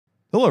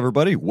Hello,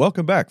 everybody.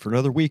 Welcome back for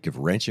another week of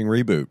Ranching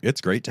Reboot. It's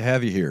great to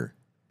have you here.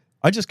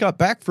 I just got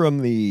back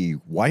from the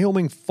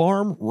Wyoming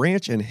Farm,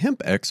 Ranch, and Hemp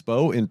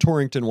Expo in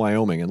Torrington,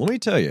 Wyoming. And let me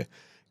tell you,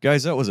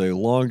 guys, that was a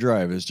long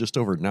drive. It was just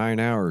over 9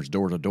 hours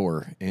door to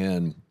door.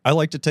 And I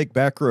like to take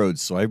back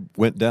roads, so I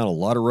went down a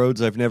lot of roads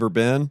I've never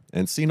been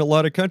and seen a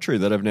lot of country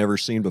that I've never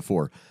seen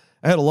before.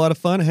 I had a lot of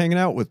fun hanging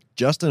out with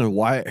Justin and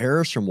Wyatt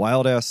Harris from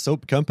Wild Ass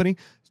Soap Company.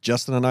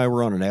 Justin and I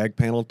were on an ag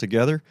panel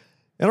together.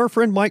 And our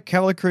friend Mike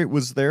Calicrate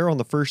was there on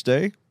the first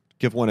day to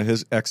give one of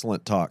his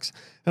excellent talks.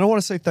 And I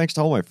want to say thanks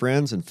to all my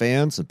friends and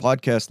fans and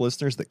podcast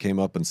listeners that came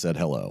up and said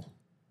hello.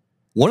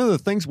 One of the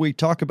things we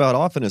talk about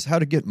often is how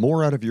to get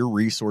more out of your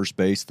resource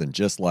base than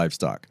just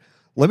livestock.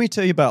 Let me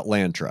tell you about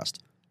Land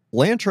Trust.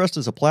 Land Trust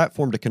is a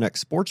platform to connect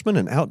sportsmen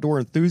and outdoor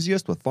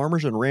enthusiasts with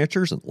farmers and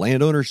ranchers and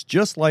landowners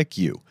just like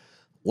you.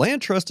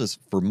 Land Trust is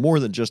for more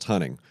than just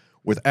hunting.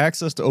 With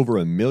access to over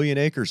 1 million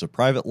acres of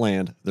private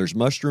land, there's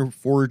mushroom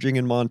foraging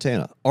in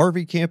Montana,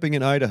 RV camping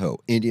in Idaho,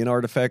 Indian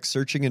artifact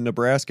searching in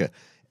Nebraska,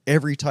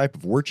 every type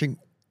of working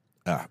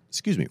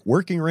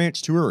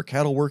ranch tour or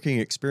cattle working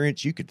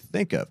experience you could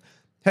think of.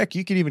 Heck,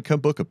 you could even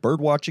come book a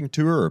bird watching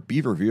tour or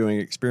beaver viewing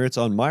experience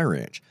on my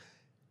ranch.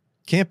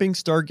 Camping,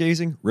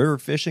 stargazing, river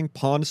fishing,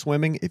 pond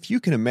swimming, if you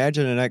can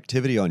imagine an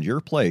activity on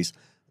your place,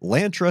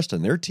 Land Trust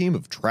and their team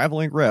of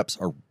traveling reps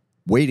are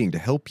waiting to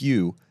help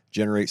you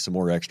generate some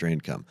more extra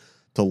income.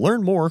 To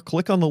learn more,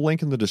 click on the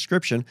link in the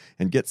description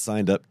and get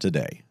signed up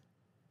today.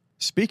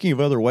 Speaking of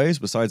other ways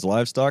besides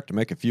livestock to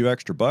make a few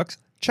extra bucks,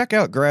 check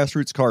out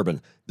Grassroots Carbon.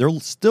 They're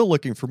still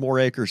looking for more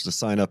acres to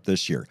sign up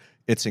this year.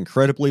 It's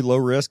incredibly low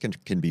risk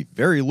and can be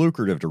very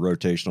lucrative to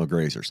rotational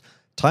grazers.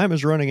 Time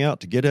is running out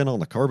to get in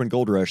on the carbon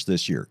gold rush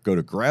this year. Go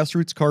to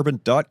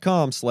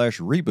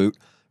grassrootscarbon.com/reboot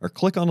or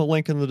click on the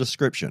link in the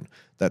description.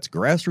 That's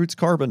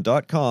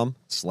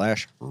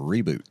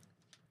grassrootscarbon.com/reboot.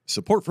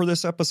 Support for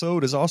this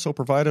episode is also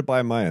provided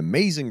by my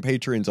amazing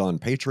patrons on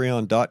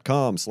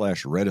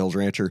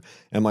patreon.com/redhillsrancher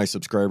and my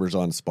subscribers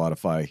on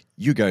Spotify.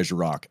 You guys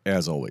rock,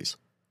 as always.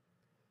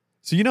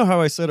 So you know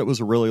how I said it was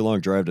a really long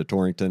drive to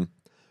Torrington?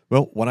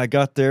 Well, when I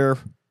got there,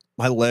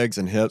 my legs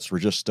and hips were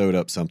just stowed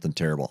up something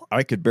terrible.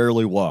 I could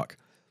barely walk.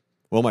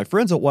 Well, my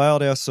friends at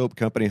Wild Ass Soap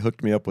Company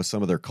hooked me up with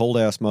some of their cold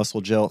ass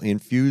muscle gel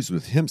infused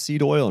with hemp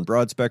seed oil and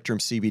broad spectrum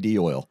CBD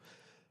oil.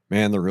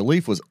 Man, the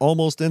relief was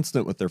almost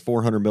instant with their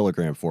 400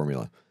 milligram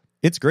formula.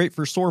 It's great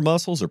for sore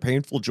muscles or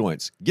painful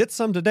joints. Get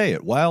some today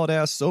at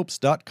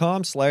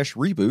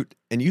wildasssoaps.com/reboot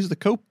and use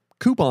the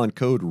coupon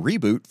code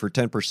REBOOT for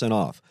 10%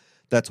 off.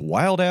 That's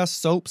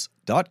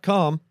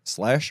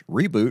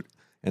wildasssoaps.com/reboot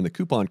and the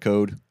coupon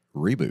code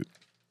REBOOT.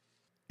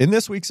 In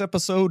this week's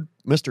episode,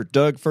 Mr.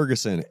 Doug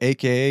Ferguson,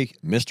 aka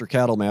Mr.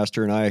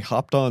 Cattlemaster, and I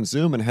hopped on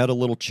Zoom and had a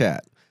little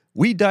chat.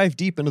 We dive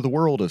deep into the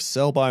world of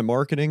sell-by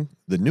marketing,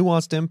 the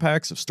nuanced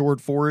impacts of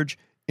stored forage,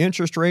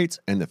 interest rates,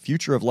 and the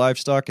future of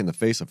livestock in the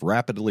face of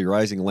rapidly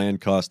rising land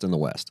costs in the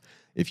West.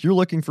 If you're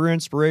looking for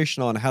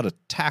inspiration on how to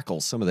tackle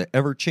some of the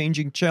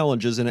ever-changing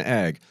challenges in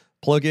ag,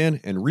 plug in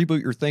and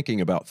reboot your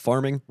thinking about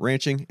farming,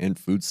 ranching, and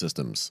food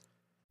systems.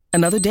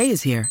 Another day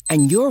is here,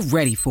 and you're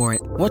ready for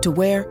it. What to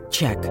wear?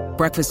 Check.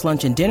 Breakfast,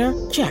 lunch, and dinner?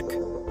 Check.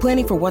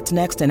 Planning for what's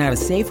next and how to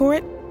save for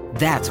it?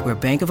 That's where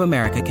Bank of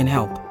America can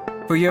help.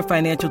 For your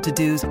financial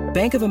to-dos,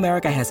 Bank of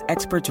America has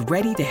experts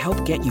ready to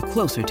help get you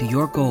closer to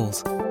your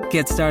goals.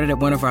 Get started at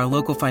one of our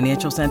local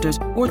financial centers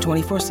or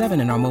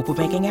 24/7 in our mobile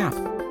banking app.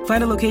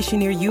 Find a location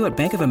near you at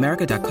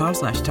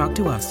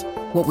bankofamerica.com/talktous.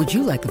 What would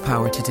you like the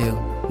power to do?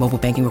 Mobile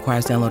banking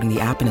requires downloading the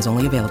app and is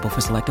only available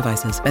for select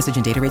devices. Message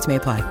and data rates may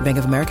apply. Bank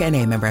of America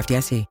N.A., member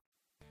FDIC.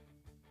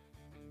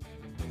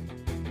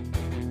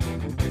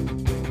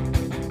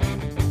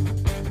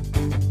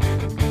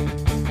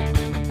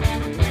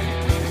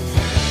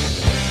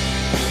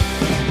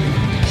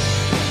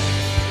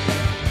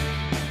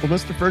 Well,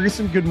 Mr.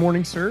 Ferguson, good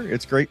morning, sir.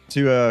 It's great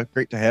to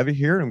have you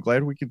here. I'm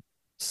glad we could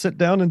sit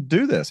down and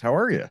do this. How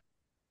are you?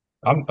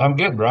 I'm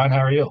good, Brian. How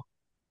are you?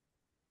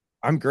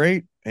 I'm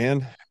great,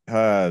 and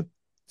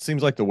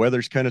seems like the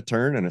weather's kind of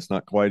turned, and it's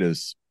not quite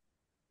as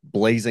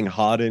blazing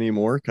hot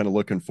anymore. Kind of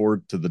looking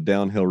forward to the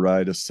downhill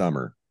ride of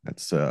summer.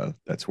 That's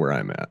where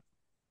I'm at.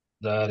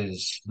 That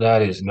is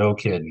no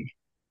kidding.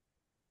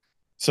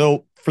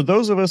 So, for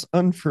those of us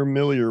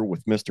unfamiliar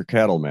with Mr.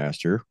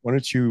 Cattlemaster, why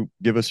don't you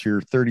give us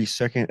your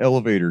 30-second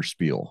elevator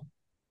spiel?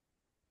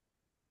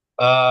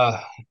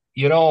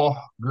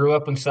 Grew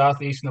up in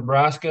southeast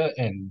Nebraska,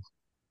 and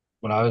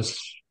when I was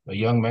a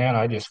young man,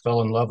 I just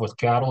fell in love with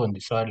cattle and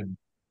decided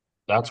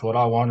that's what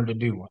I wanted to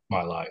do with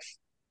my life.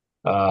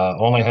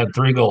 Only had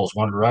three goals: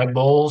 wanted to ride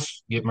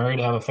bulls, get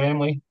married, have a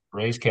family,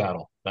 raise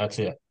cattle. That's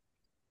it.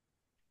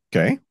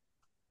 Okay.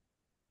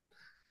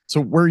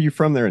 So, where are you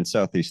from there in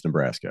southeast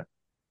Nebraska?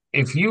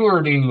 If you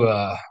were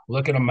to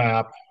look at a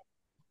map,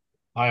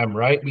 I am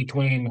right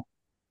between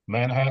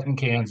Manhattan,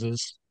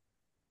 Kansas,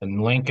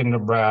 and Lincoln,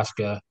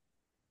 Nebraska,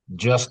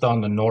 just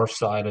on the north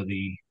side of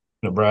the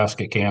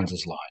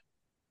Nebraska-Kansas line.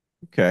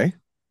 Okay.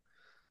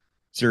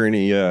 Is there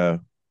any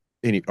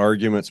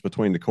arguments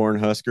between the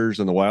Cornhuskers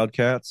and the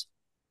Wildcats?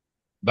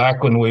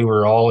 Back when we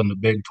were all in the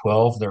Big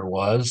 12, there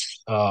was.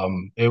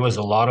 It was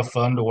a lot of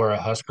fun to wear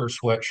a Husker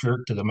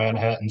sweatshirt to the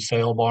Manhattan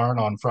Sale Barn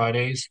on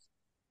Fridays.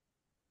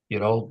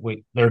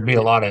 There'd be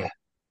a lot of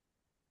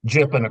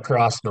jipping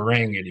across the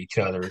ring at each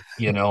other,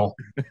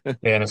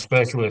 and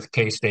especially with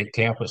K-State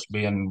campus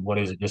being, what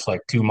is it, just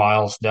like 2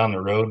 miles down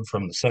the road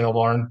from the sale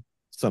barn.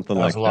 Something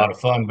That was like a that. lot of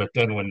fun. But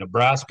then when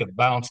Nebraska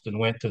bounced and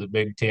went to the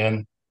Big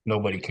Ten,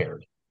 nobody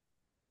cared.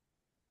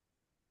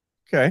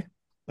 Okay,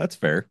 that's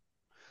fair.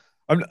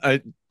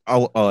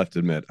 I'll have to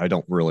admit I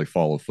don't really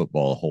follow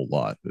football a whole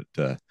lot,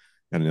 but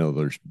I know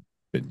there's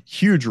been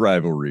huge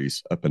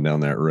rivalries up and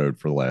down that road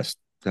for the last,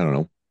 I don't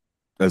know,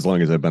 as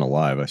long as I've been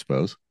alive, I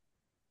suppose.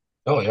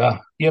 Oh yeah,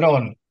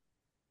 and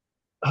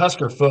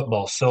Husker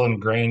football is so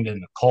ingrained in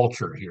the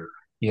culture here.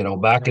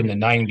 Back in the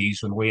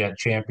 '90s when we had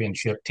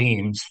championship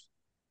teams,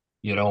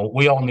 we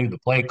all knew the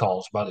play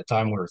calls by the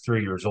time we were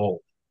 3 years old.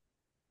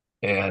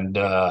 And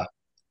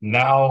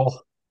now,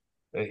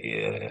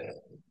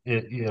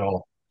 you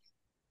know,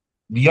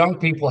 the young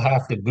people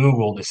have to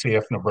Google to see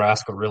if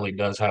Nebraska really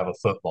does have a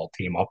football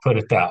team. I'll put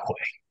it that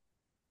way,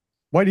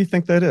 Why do you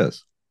think that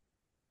is?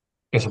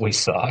 because we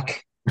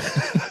suck.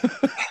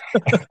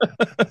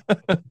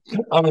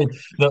 I mean,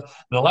 the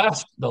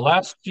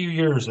last few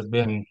years have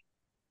been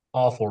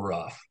awful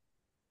rough.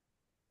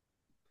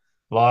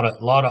 A lot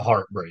of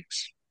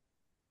heartbreaks.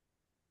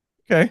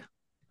 Okay.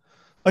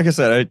 Like I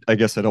said, I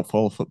guess I don't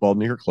follow football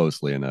near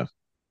closely enough.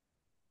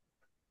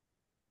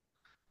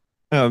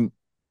 Um,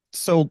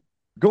 so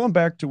going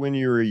back to when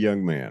you were a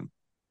young man,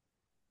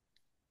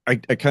 I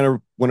kind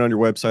of went on your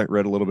website,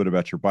 read a little bit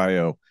about your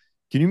bio.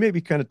 Can you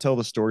maybe kind of tell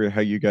the story of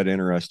how you got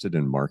interested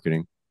in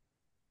marketing?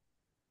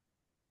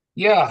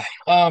 Yeah.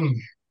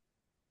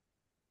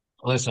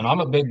 Listen,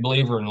 I'm a big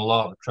believer in the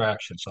law of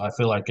attraction, so I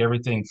feel like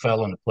everything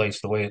fell into place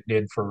the way it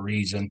did for a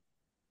reason.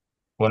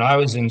 When I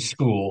was in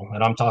school,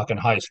 and I'm talking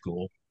high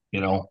school,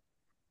 you know,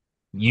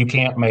 you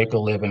can't make a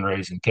living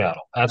raising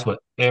cattle. That's what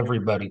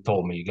everybody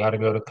told me. You got to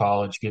go to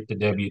college, get the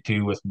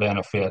W-2 with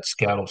benefits,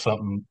 cattle,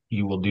 something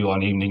you will do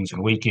on evenings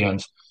and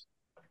weekends.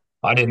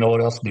 I didn't know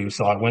what else to do,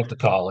 so I went to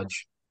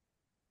college.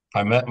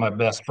 I met my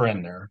best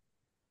friend there.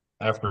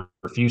 After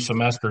a few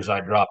semesters,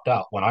 I dropped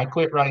out. When I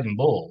quit riding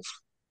bulls,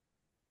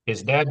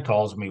 his dad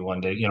calls me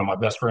one day, my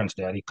best friend's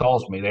dad, he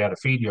calls me. They had a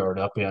feed yard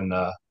up in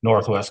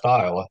Northwest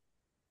Iowa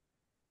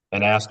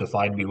and asked if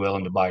I'd be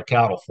willing to buy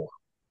cattle for him.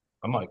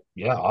 I'm like,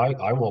 yeah,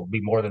 I will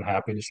be more than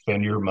happy to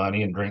spend your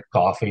money and drink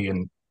coffee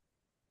and,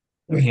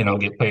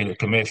 get paid a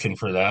commission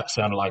for that.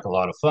 Sounded like a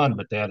lot of fun,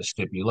 but they had a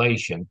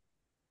stipulation.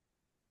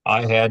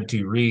 I had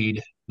to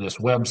read this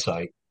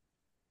website.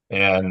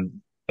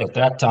 And at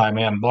that time,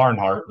 Ann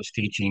Barnhart was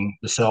teaching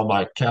the sell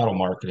by cattle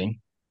marketing.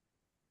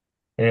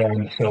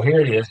 And so here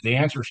it is. The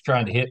answer's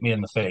trying to hit me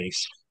in the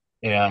face.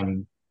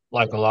 And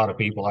like a lot of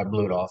people, I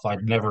blew it off. I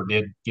never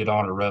did get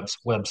on a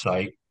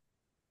website.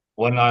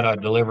 One night I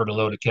delivered a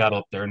load of cattle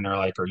up there and they're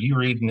like, "Are you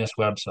reading this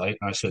website?"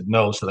 And I said,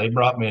 "No." So they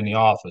brought me in the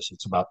office.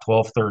 It's about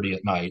 12:30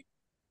 at night,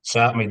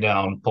 sat me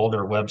down, pulled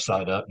their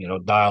website up,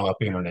 dial up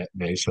internet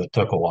days. So it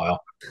took a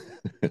while.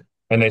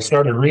 And they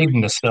started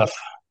reading the stuff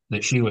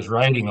that she was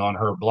writing on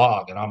her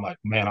blog. And I'm like,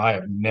 man, I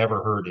have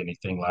never heard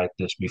anything like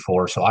this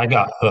before. So I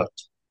got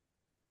hooked.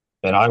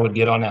 And I would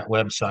get on that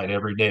website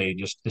every day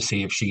just to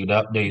see if she had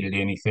updated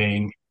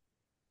anything,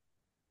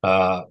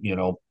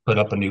 put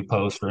up a new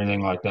post or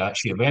anything like that.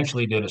 She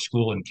eventually did a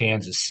school in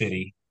Kansas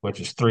City, which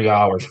is 3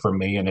 hours from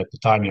me. And at the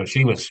time,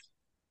 she was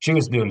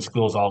doing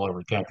schools all over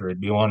the country.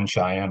 It'd be one in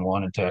Cheyenne,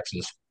 one in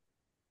Texas.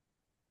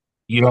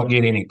 You don't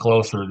get any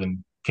closer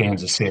than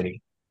Kansas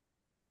City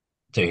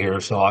to here.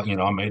 So I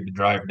made the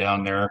drive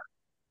down there,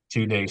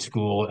 2 day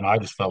school, and I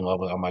just fell in love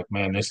with it. I'm like,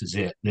 man, this is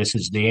it. This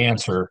is the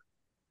answer.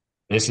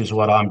 This is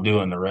what I'm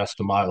doing the rest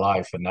of my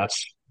life. And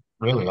that's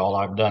really all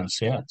I've done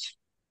since.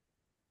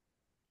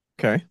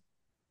 Okay.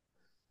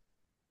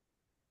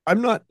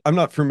 I'm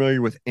not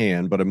familiar with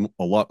Anne, but I'm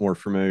a lot more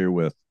familiar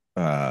with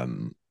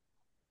mine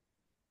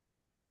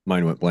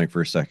went blank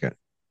for a second.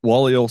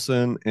 Wally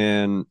Olson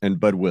and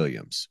Bud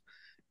Williams.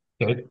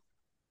 Okay.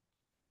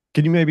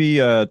 Can you maybe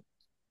do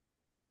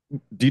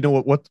you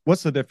know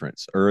what's the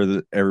difference, or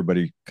is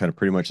everybody kind of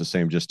pretty much the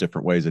same, just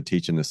different ways of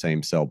teaching the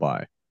same sell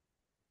by?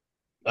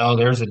 Oh,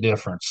 there's a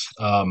difference.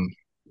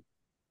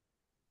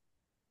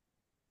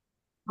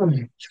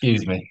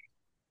 Excuse me.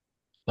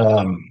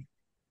 Um,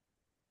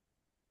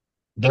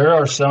 there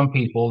are some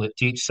people that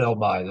teach sell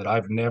by that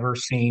I've never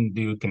seen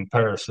do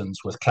comparisons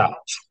with cows.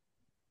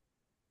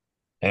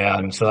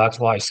 And so that's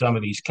why some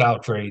of these cow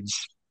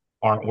trades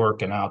aren't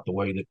working out the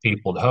way that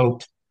people had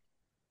hoped.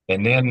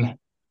 And then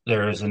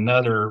there is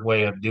another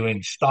way of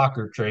doing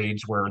stocker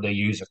trades where they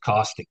use a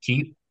cost to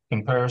keep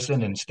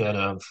comparison instead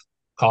of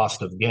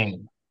cost of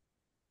gain.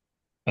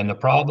 And the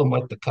problem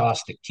with the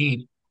cost to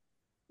keep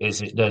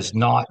is it does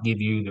not give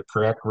you the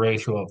correct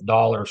ratio of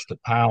dollars to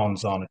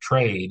pounds on a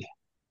trade.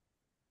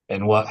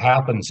 And what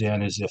happens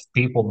then is if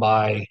people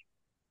buy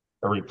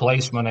a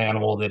replacement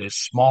animal that is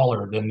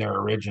smaller than their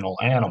original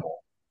animal,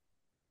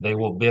 they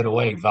will bid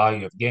away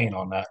value of gain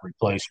on that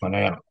replacement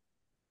animal.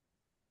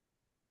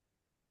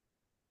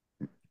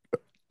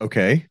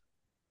 Okay.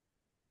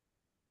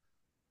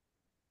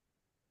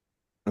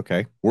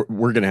 Okay.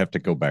 We're gonna have to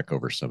go back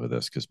over some of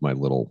this because my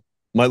little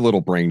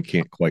brain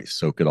can't quite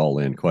soak it all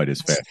in quite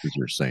as fast as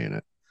you're saying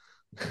it.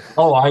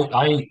 Oh,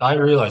 I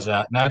realize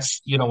that. And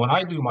that's, when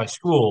I do my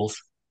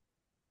schools,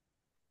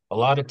 a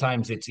lot of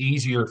times it's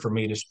easier for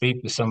me to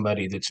speak to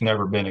somebody that's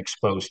never been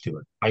exposed to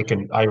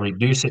it. I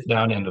reduce it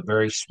down into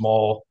very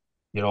small,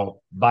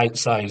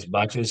 bite-sized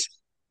bunches,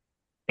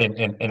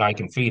 and I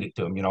can feed it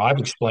to them. I've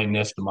explained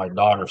this to my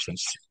daughter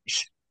since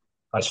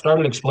I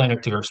started explaining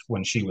it to her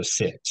when she was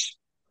 6,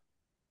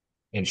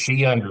 and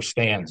she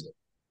understands it.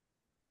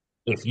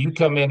 If you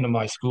come into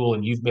my school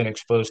and you've been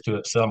exposed to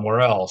it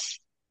somewhere else,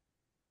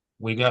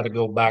 we got to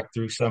go back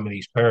through some of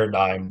these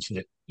paradigms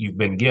that you've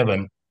been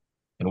given,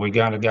 and we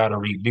kind of got to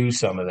redo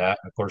some of that.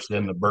 Of course,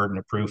 then the burden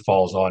of proof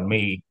falls on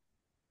me.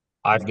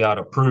 I've got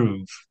to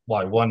prove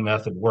why one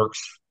method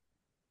works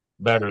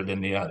better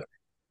than the other.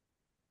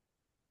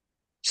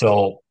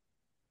 So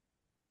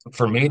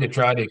for me to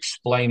try to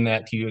explain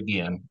that to you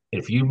again,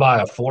 if you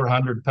buy a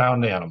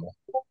 400-pound animal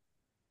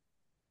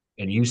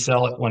and you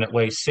sell it when it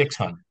weighs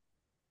 600,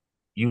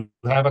 you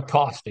have a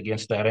cost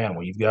against that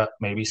animal. You've got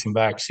maybe some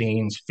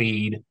vaccines,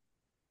 feed,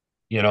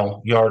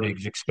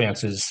 yardage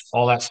expenses,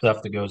 all that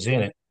stuff that goes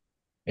in it.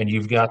 And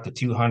you've got the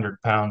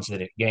 200 pounds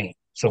that it gained.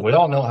 So we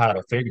all know how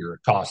to figure a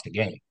cost of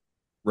gain.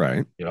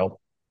 Right.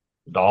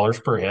 Dollars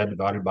per head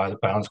divided by the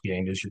pounds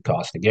gained is your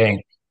cost of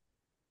gain.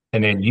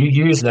 And then you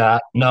use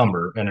that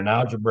number in an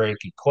algebraic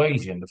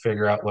equation to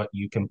figure out what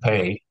you can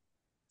pay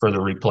for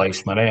the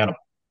replacement animal.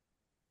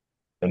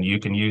 And you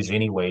can use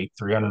any weight,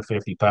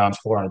 350 pounds,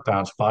 400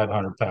 pounds,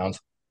 500 pounds.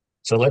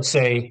 So let's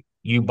say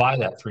you buy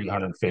that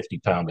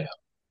 350-pound animal.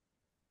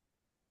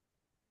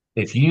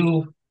 If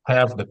you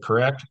have the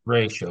correct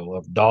ratio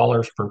of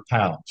dollars per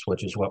pounds,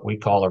 which is what we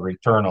call a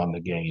return on the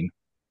gain,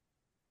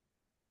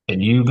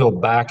 and you go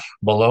back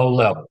below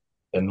level,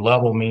 and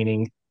level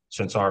meaning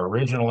since our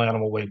original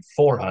animal weighed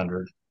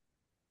 400,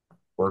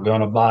 we're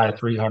going to buy a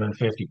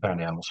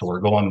 350-pound animal. So we're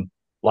going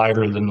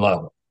lighter than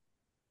level.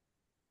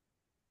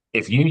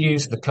 If you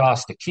use the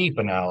cost to keep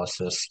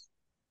analysis,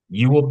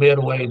 you will bid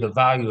away the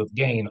value of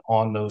gain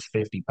on those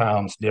 50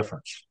 pounds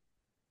difference.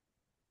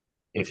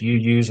 If you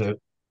use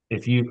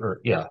if you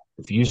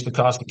use the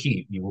cost to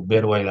keep, you will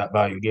bid away that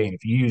value gain.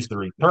 If you use the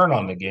return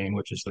on the gain,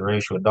 which is the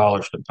ratio of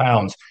dollars to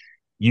pounds,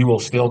 you will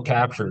still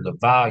capture the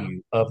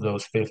value of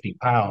those 50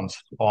 pounds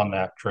on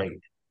that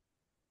trade.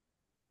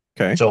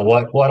 Okay. So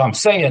what I'm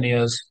saying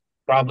is,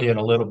 probably in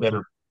a little bit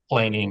of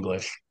plain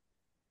English,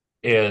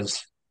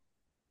 is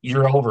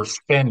you're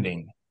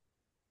overspending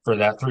for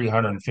that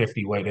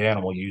 350 weight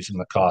animal using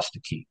the cost to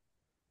keep.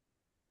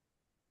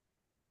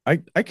 I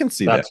can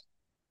see that.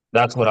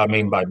 That's what I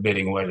mean by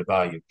bidding away the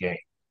value of gain.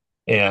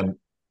 And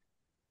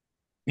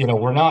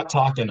we're not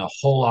talking a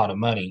whole lot of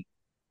money.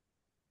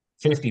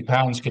 50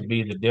 pounds could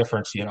be the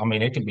difference. It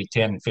could be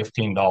 $10,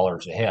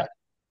 $15 a head.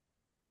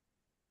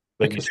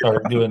 That But you could be a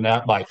start profit. doing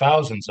that by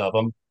thousands of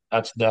them,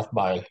 that's death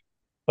by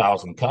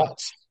 1,000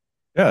 cuts.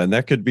 Yeah, and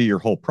that could be your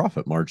whole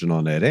profit margin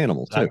on that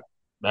animal too.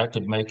 That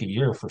could make a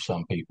year for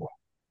some people.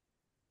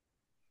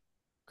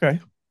 Okay.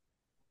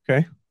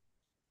 Okay.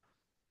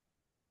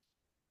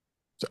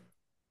 So,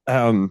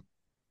 um,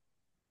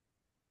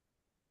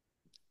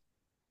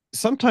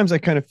 sometimes I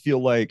kind of feel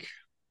like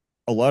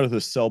a lot of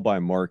the sell by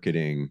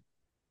marketing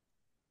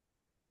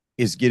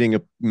is getting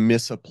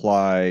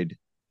misapplied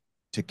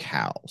to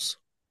cows,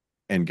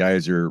 and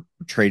guys are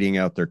trading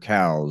out their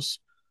cows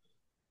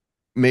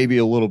maybe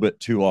a little bit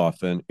too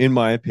often, in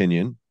my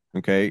opinion.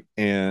 Okay.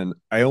 And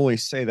I only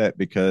say that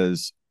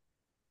because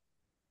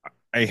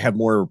I have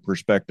more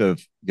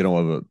perspective,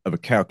 of a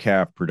cow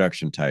calf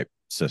production type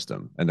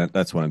system. And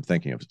that's what I'm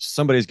thinking of.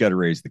 Somebody's got to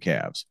raise the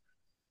calves.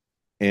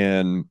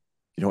 And,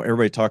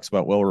 everybody talks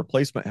about, well,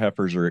 replacement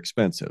heifers are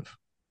expensive.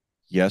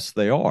 Yes,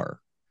 they are.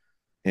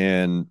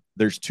 And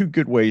there's two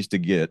ways to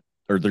get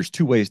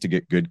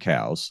good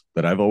cows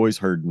that I've always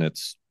heard. And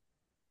it's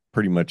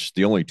pretty much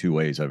the only two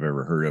ways I've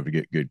ever heard of to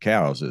get good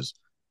cows is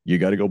you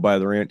got to go buy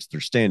the ranch they're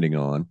standing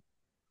on,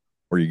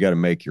 or you got to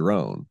make your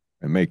own.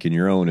 And making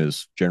your own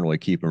is generally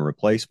keeping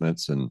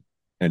replacements and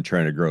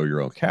trying to grow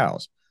your own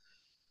cows.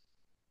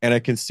 And I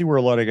can see where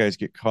a lot of guys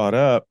get caught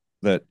up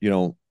that,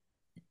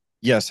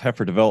 yes,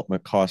 heifer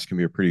development costs can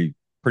be a pretty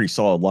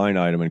solid line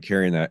item, and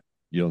carrying that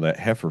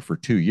heifer for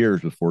 2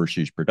 years before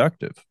she's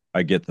productive.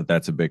 I get that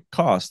that's a big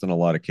cost. In a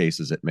lot of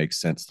cases, it makes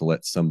sense to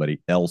let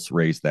somebody else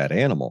raise that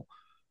animal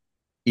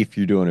if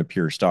you're doing a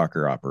pure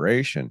stocker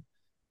operation.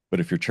 But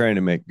if you're trying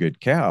to make good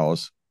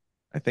cows,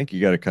 I think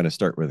you got to kind of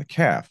start with a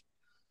calf.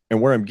 And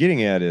where I'm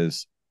getting at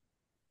is,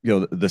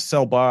 the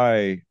sell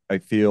by, I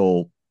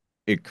feel,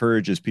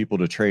 encourages people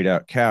to trade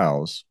out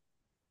cows,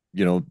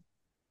 you know,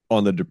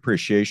 on the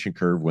depreciation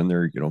curve when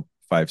they're,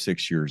 5,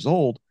 6 years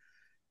old.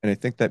 And I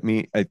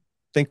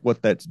think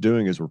what that's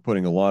doing is we're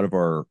putting a lot of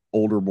our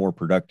older, more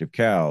productive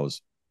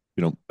cows,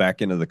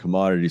 back into the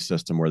commodity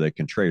system where they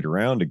can trade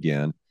around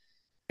again.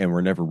 And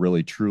we're never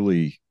really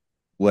truly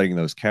letting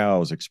those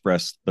cows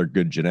express their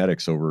good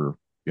genetics over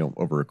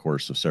a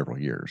course of several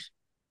years.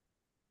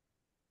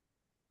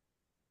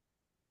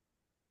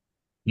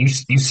 you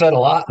said a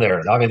lot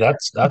there. I mean,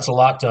 that's a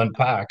lot to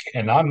unpack,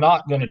 and I'm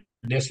not going to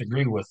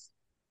disagree with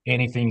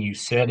anything you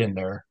said in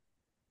there.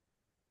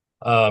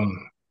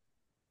 Um,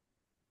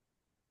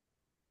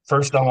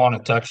 First, I want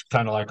to touch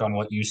kind of like on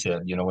what you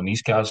said. When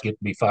these cows get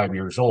to be 5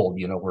 years old,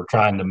 we're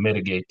trying to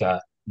mitigate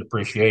that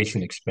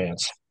depreciation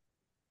expense.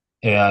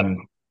 And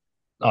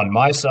on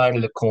my side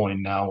of the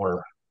coin now,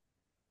 where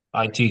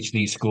I teach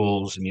these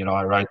schools, and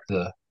I write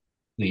the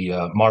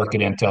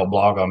market intel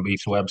blog on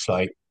Beef's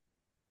website.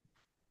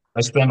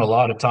 I spend a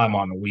lot of time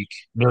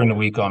during the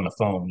week on the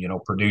phone.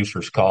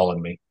 Producers calling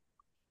me,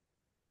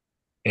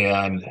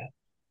 and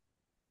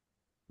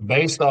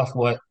based off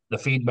what the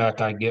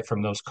feedback I get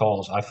from those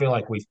calls, I feel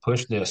like we've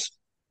pushed this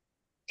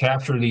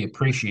capture the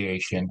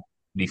appreciation,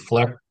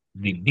 deflect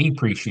the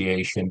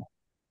depreciation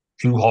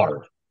too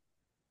hard.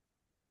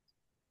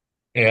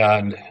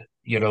 And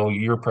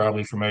you're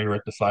probably familiar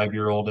with the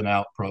 5-year-old and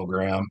out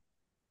program.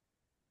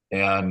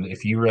 And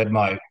if you read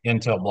my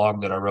Intel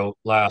blog that I wrote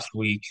last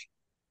week,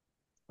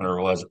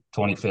 or was it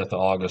 25th of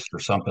August or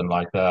something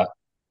like that,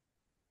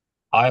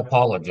 I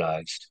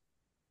apologized.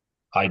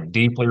 I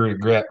deeply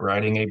regret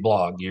writing a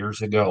blog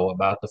years ago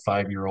about the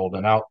 5-year-old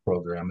and out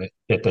program.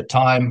 At the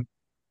time,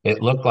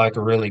 it looked like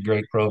a really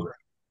great program.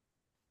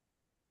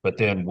 But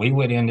then we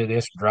went into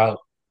this drought,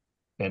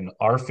 and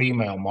our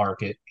female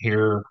market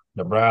here,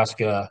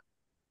 Nebraska,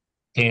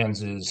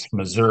 Kansas,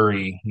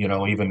 Missouri,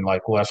 even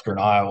like Western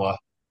Iowa,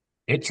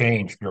 it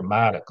changed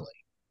dramatically.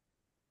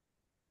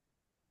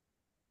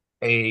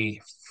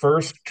 A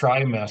first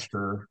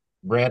trimester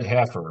bred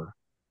heifer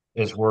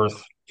is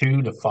worth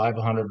 $200 to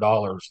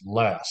 $500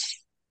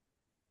 less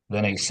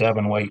than a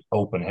 7 weight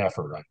open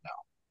heifer right now.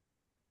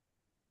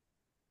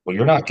 Well,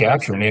 you're not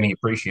capturing any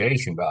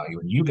appreciation value,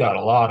 and you got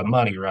a lot of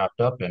money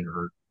wrapped up in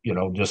her,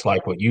 just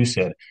like what you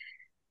said.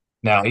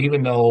 Now,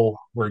 even though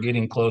we're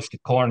getting close to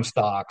corn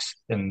stalks,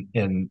 and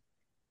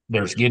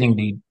there's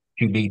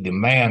to be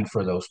demand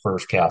for those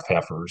first calf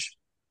heifers,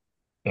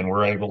 and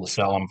we're able to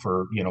sell them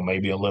for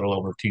maybe a little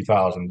over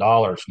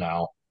 $2,000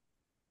 now,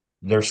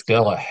 they're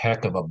still a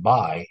heck of a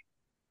buy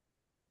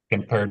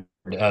compared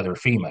to other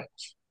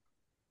females.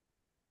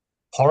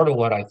 Part of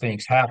what I think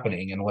is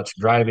happening and what's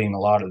driving a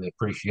lot of the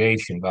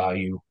appreciation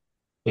value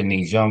in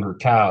these younger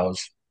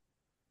cows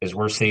is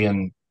we're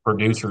seeing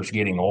producers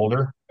getting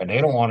older, and they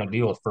don't want to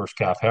deal with first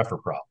calf heifer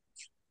problems.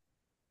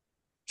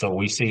 So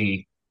we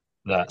see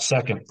that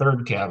second,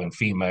 third calving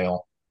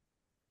female,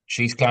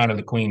 she's kind of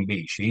the queen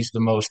bee. She's the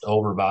most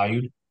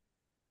overvalued.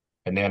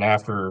 And then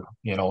after,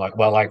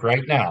 like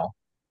right now,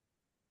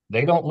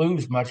 they don't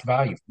lose much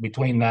value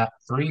between that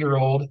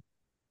 3-year-old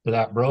to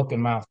that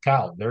broken mouth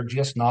cow. They're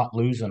just not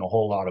losing a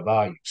whole lot of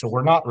value. So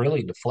we're not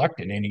really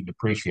deflecting any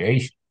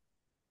depreciation.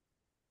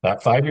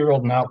 That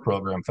 5-year-old and out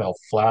program fell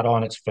flat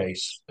on its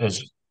face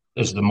as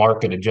the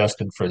market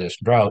adjusted for this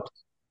drought.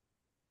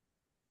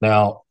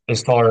 Now,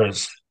 as far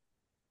as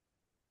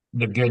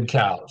the good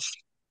cows,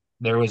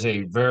 there was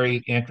a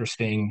very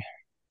interesting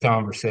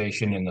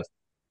conversation in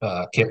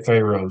the Kip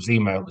Pharaoh's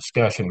email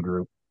discussion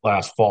group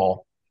last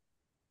fall,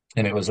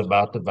 and it was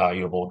about the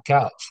value of old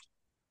cows.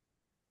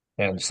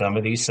 And some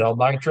of these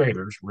sell-by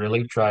traders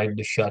really tried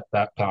to shut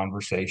that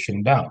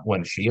conversation down.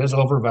 When she is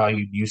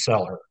overvalued, you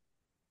sell her.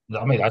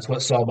 I mean, that's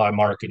what sell-by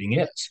marketing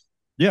is.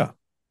 Yeah.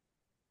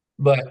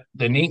 But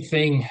the neat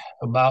thing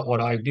about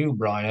what I do,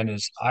 Brian,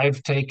 is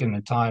I've taken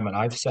the time and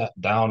I've sat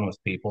down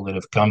with people that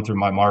have come through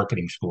my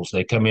marketing schools.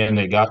 They come in,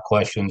 they got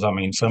questions. I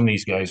mean, some of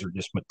these guys are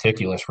just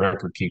meticulous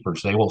record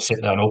keepers. They will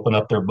sit down, open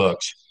up their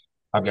books.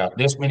 I've got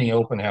this many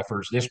open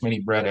heifers, this many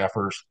bred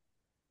heifers,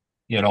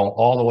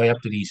 all the way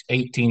up to these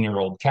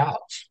 18-year-old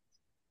cows.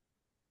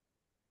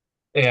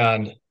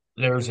 And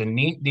there's a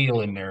neat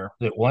deal in there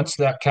that once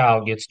that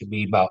cow gets to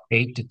be about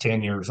 8 to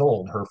 10 years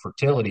old, her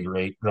fertility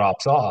rate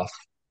drops off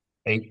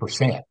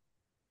 8%.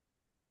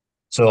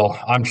 So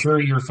I'm sure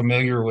you're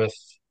familiar with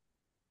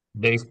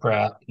Dave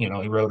Pratt. He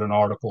wrote an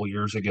article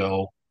years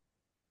ago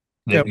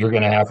that Yep. you're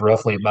going to have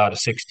roughly about a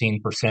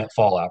 16%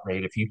 fallout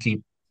rate if you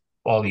keep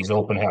all these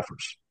open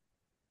heifers.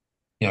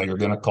 You're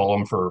going to call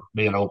them for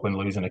being open,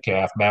 losing a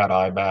calf, bad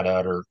eye, bad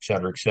udder, et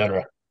cetera, et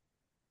cetera.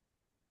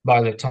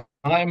 By the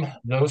time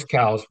those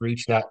cows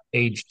reach that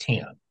age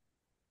 10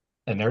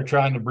 and they're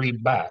trying to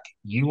breed back,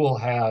 you will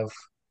have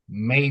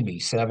maybe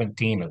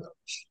 17 of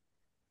those,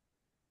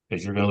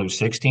 because you're going to lose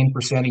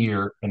 16% a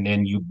year, and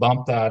then you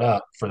bump that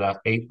up for that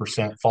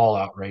 8%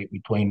 fallout rate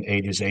between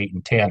ages 8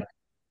 and 10.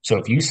 So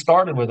if you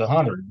started with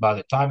 100, by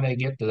the time they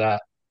get to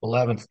that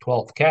 11th,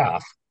 12th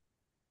calf,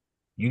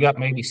 you got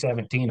maybe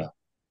 17 of them.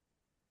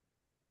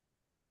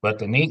 But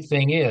the neat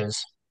thing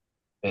is,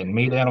 and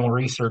Meat Animal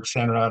Research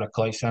Center out of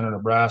Clay Center,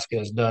 Nebraska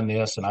has done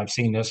this, and I've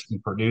seen this in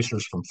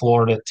producers from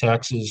Florida,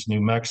 Texas, New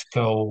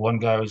Mexico. One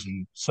guy was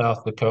in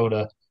South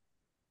Dakota.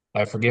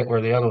 I forget where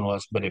the other one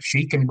was, but if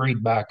she can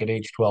breed back at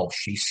age 12,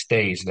 she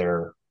stays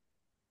there.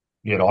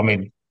 I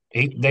mean,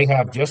 they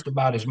have just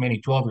about as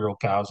many 12-year-old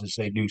cows as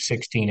they do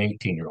 16,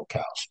 18-year-old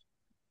cows.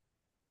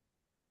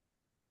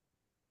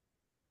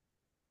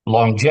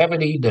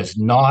 Longevity does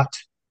not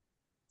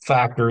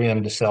factor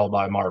into sell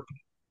by marketing.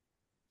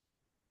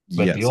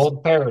 But the Yes.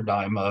 old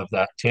paradigm of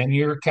that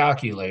 10-year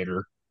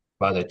calculator,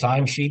 by the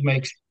time she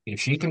makes, if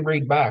she can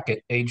breed back at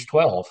age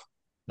 12,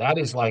 that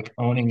is like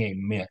owning a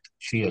mint.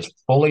 She is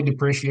fully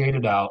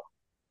depreciated out.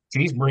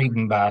 She's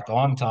breeding back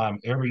on time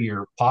every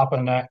year,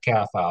 popping that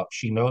calf out.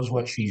 She knows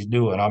what she's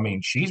doing. I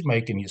mean, she's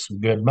making you some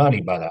good money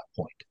by that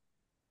point.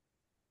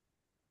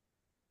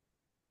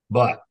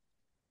 But,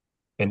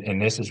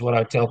 and this is what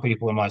I tell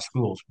people in my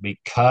schools,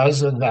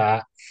 because of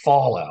that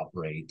fallout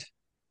rate,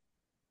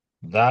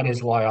 that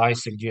is why I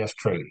suggest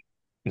trading,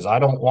 because I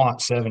don't want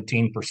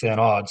 17%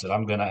 odds that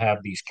I'm going to have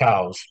these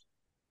cows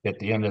at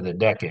the end of the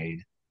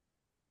decade.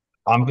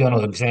 I'm going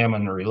to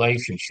examine the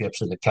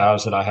relationships of the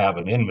cows that I have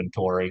in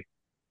inventory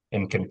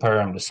and compare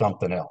them to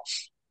something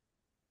else.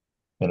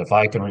 And if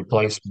I can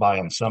replace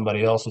buying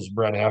somebody else's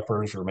bred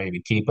heifers or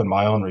maybe keeping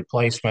my own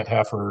replacement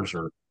heifers,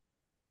 or,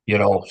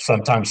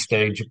 sometimes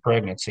stage of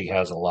pregnancy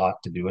has a lot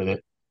to do with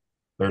it.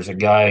 There's a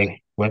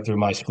guy went through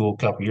my school a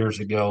couple years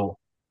ago,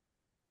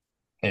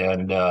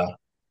 and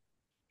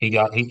he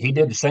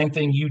did the same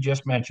thing you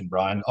just mentioned,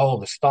 Brian. Oh,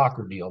 the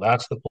stalker deal.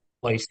 That's the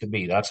place to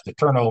be. That's the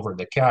turnover,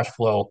 the cash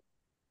flow.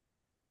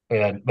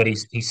 But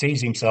he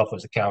sees himself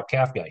as a cow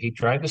calf guy. He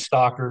tried the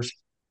stalkers.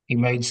 He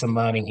made some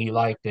money. He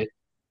liked it.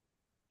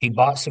 He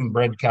bought some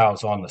bred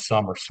cows on the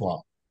summer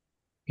slump.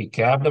 He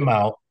calved them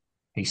out.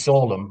 He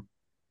sold them.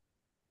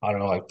 I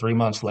don't know, like 3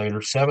 months later,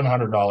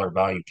 $700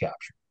 value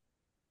capture.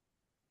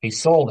 He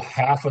sold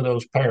half of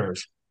those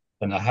pairs,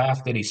 and the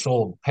half that he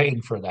sold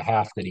paid for the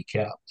half that he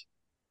kept.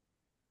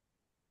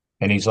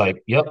 And he's like,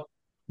 "Yep,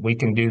 we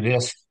can do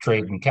this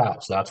trading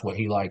cows." That's what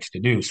he likes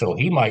to do. So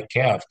he might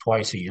calve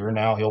twice a year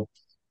now.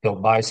 He'll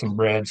buy some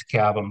breds,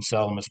 calve them,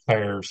 sell them as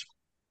pairs,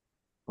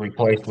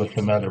 replace with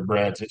some other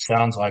breds. It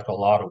sounds like a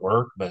lot of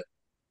work, but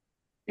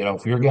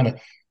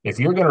if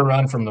you're gonna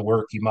run from the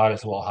work, you might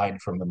as well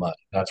hide from the money.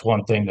 That's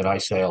one thing that I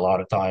say a lot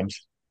of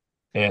times.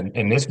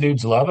 And this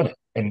dude's loving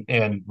it.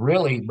 And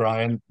really,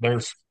 Brian,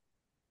 there's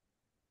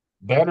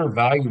better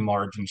value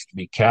margins to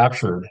be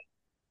captured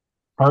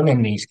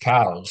turning these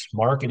cows,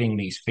 marketing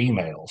these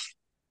females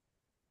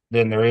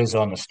than there is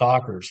on the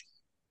stalkers.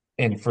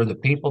 And for the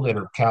people that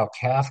are cow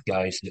calf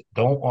guys that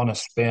don't want to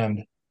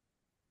spend,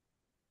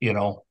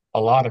 a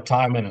lot of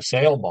time in a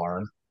sale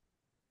barn,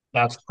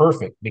 that's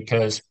perfect,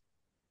 because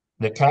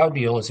the cow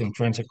deal is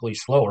intrinsically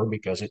slower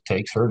because it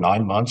takes her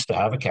 9 months to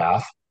have a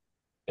calf.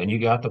 And you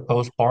got the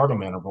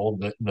postpartum interval.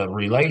 The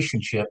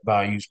relationship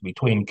values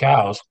between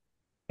cows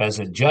has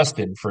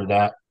adjusted for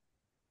that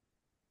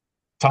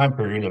time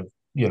period of,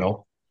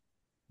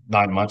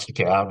 9 months to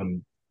calve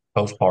and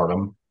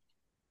postpartum.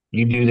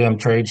 You do them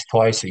trades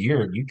twice a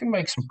year, you can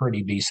make some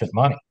pretty decent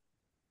money.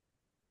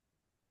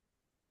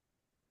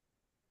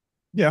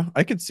 Yeah,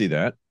 I could see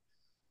that.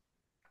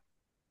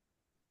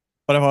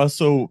 But I've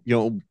also,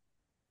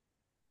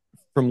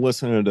 from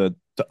listening to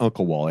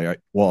Uncle Wally,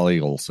 Wally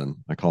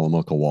Olson, I call him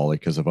Uncle Wally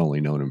because I've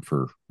only known him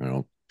for,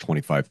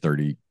 25,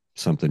 30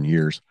 something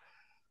years.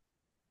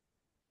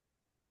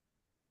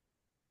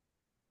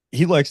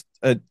 He likes,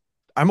 I've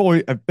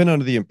been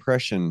under the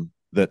impression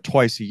that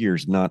twice a year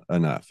is not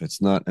enough.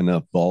 It's not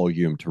enough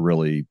volume to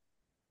really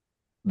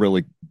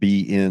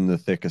be in the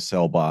thick of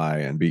sell by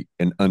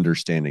and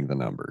understanding the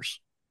numbers.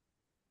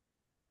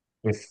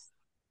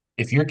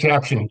 If you're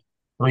capturing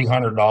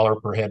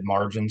 $300 per head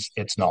margins,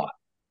 it's not.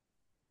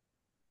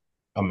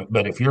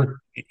 But if you're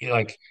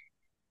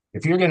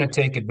going to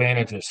take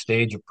advantage of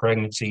stage of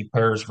pregnancy,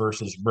 pairs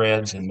versus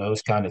breds, and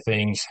those kind of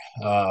things,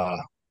 I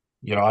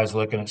was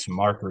looking at some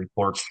market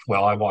reports.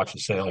 Well, I watched a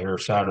sale here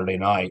Saturday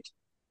night,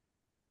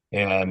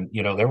 and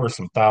there were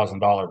some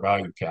 $1,000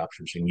 value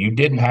captures, and you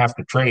didn't have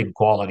to trade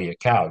quality of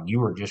cow. You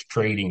were just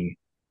trading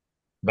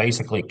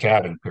basically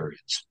calving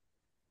periods,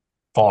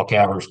 fall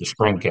calvers to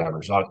spring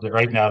calvers.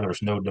 Right now,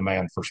 there's no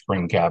demand for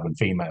spring calving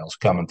females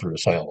coming through a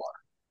sale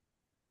line.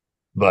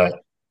 But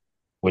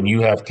when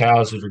you have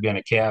cows that are going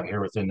to calve here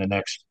within the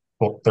next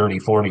 30,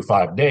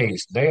 45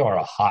 days, they are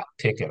a hot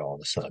ticket all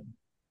of a sudden.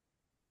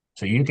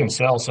 So you can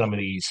sell some of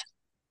these.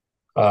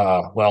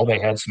 They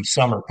had some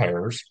summer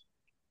pairs,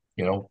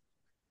 you know,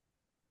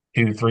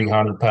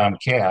 300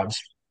 pound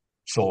calves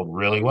sold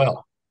really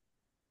well.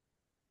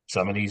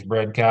 Some of these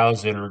bred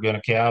cows that are going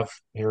to calve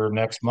here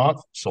next month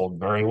sold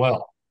very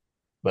well.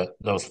 But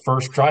those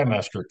first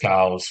trimester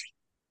cows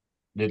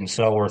didn't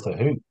sell worth a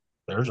hoot.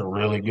 There's a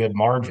really good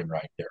margin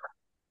right there.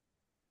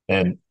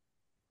 And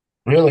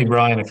really,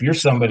 Brian, if you're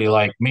somebody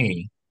like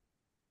me,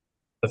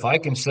 if I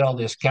can sell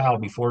this cow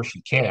before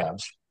she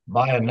calves,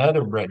 buy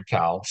another bred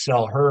cow,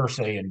 sell her,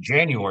 say, in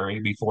January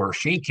before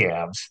she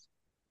calves,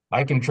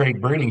 I can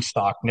trade breeding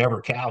stock,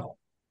 never calve them.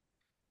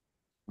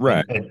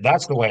 Right. And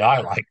that's the way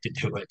I like to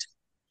do it.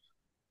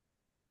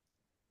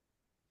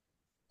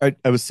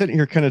 I was sitting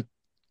here kind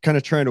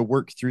of trying to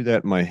work through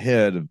that in my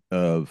head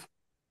of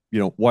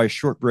why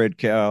shortbred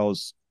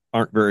cows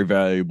aren't very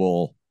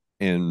valuable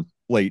and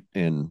late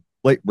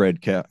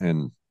bred cow,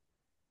 and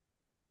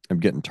I'm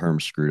getting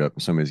terms screwed up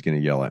and somebody's going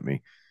to yell at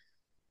me.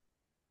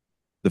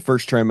 The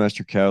first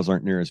trimester cows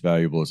aren't near as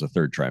valuable as the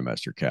third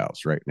trimester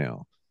cows right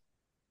now.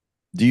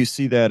 Do you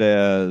see that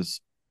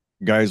as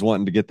guys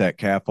wanting to get that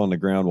calf on the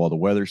ground while the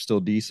weather's still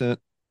decent,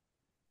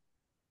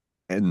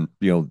 and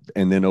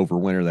and then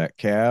overwinter that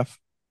calf,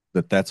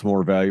 that's a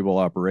more valuable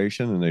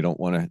operation, and they don't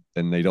want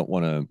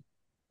to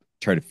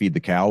try to feed the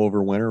cow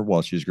over winter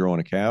while she's growing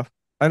a calf.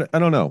 I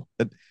don't know.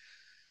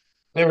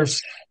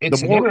 There's The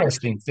it's an more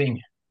interesting thing.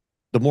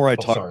 the more I Oh,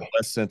 talk, the sorry.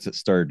 less sense it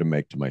started to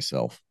make to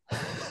myself.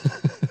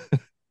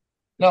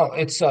 No,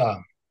 it's I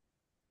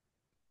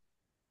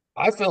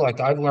feel like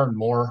I've learned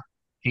more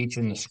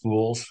teaching the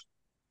schools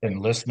and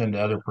listening to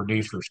other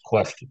producers'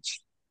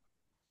 questions.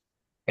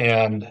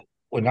 And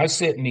when I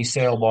sit in these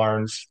sale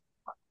barns,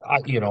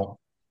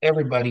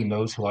 everybody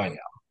knows who I am.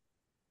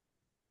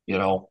 You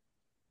know,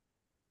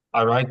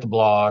 I write the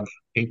blog,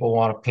 people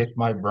want to pick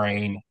my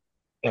brain,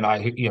 and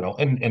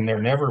and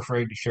they're never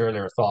afraid to share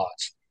their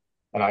thoughts.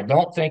 And I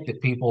don't think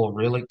that people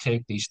really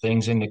take these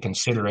things into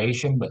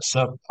consideration, but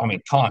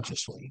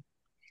consciously.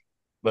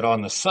 But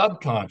on the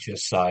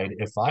subconscious side,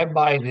 if I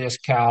buy this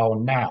cow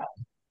now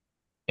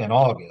in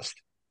August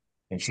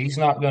and she's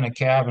not going to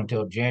calve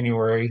until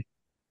January,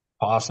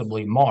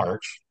 possibly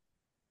March,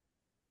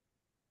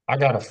 I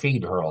got to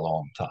feed her a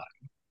long time.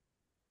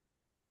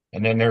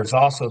 And then there's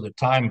also the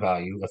time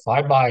value. If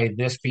I buy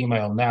this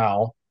female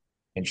now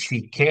and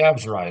she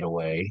calves right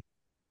away,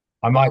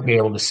 I might be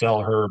able to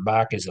sell her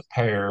back as a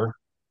pair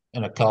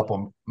in a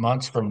couple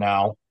months from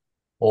now.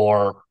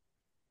 Or,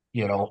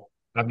 you know,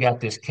 I've got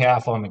this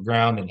calf on the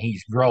ground and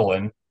he's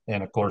growing.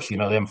 And of course,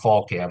 them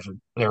fall calves,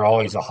 they're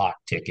always a hot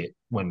ticket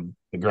when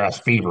the grass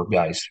fever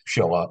guys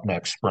show up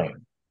next spring.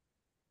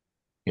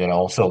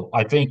 So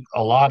I think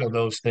a lot of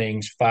those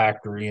things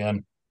factor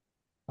in.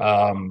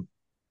 Um,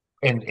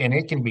 and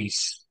it can be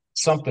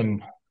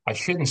something, I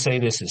shouldn't say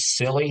this is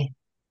silly,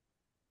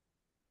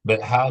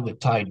 but how the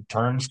tide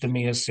turns to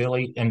me is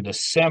silly. In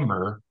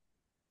December,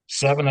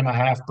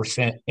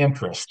 7.5%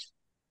 interest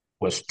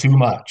was too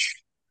much.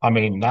 I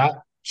mean, that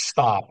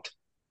stopped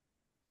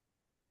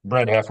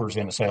bred heifers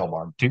in a sale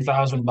barn.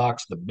 $2,000,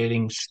 the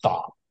bidding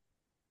stopped.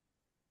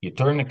 You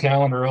turn the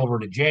calendar over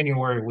to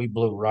January, we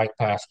blew right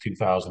past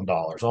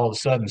 $2,000. All of a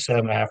sudden,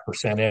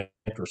 7.5%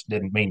 interest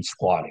didn't mean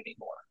squat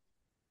anymore.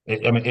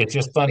 It's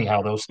just funny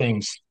how those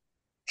things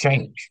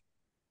change,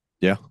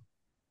 Yeah.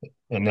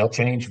 and they'll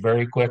change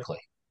very quickly.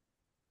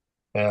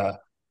 Uh,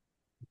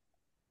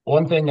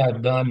 One thing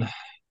I've done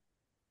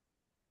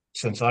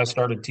since I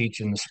started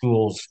teaching the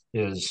schools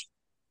is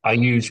I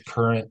use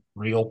current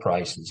real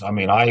prices. I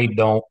mean, I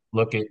don't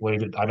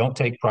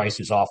take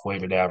prices off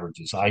weighted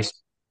averages. I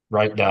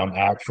write down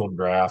actual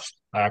drafts,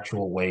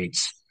 actual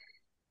weights,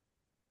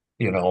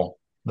 you know,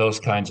 those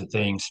kinds of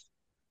things.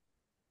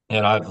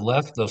 And I've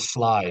left those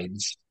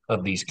slides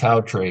of these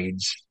cow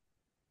trades.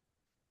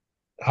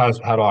 How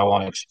do I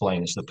want to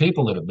explain this? The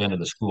people that have been to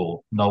the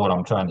school know what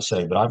I'm trying to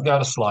say, but I've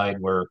got a slide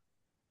where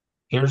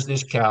here's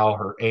this cow,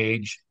 her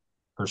age,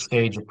 her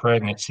stage of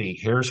pregnancy,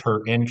 here's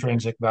her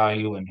intrinsic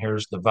value, and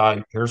here's the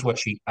value, here's what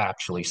she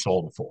actually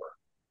sold for.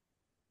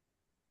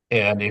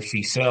 And if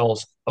she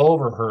sells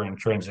over her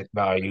intrinsic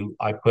value,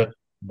 I put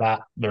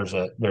that there's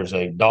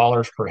a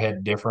dollars per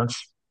head difference,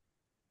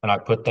 and I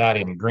put that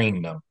in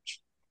green numbers.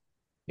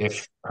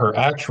 If her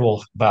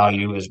actual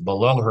value is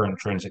below her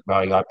intrinsic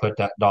value, I put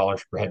that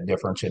dollars per head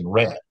difference in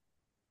red.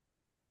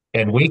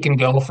 And we can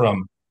go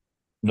from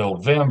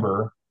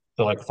November.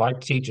 So, like, if I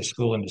teach a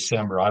school in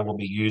December, I will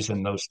be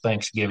using those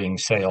Thanksgiving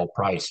sale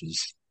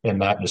prices in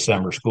that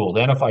December school.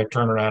 Then, if I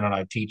turn around and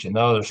I teach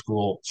another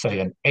school, say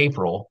in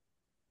April,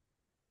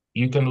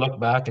 you can look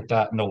back at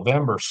that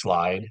November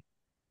slide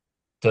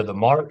to the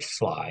March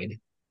slide,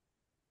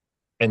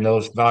 and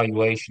those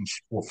valuations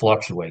will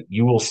fluctuate.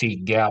 You will see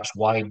gaps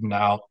widen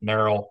out,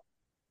 narrow.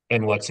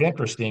 And what's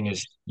interesting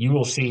is you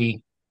will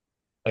see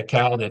a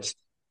cow that's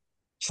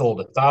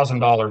sold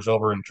 $1,000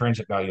 over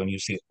intrinsic value, and you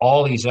see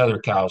all these other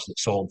cows that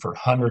sold for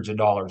hundreds of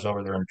dollars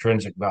over their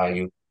intrinsic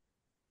value.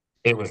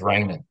 It was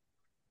raining.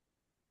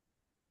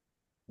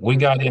 We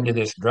got into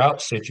this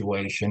drought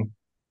situation,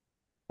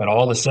 and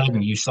all of a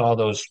sudden you saw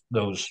those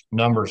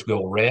numbers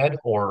go red,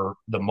 or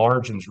the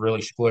margins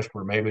really squished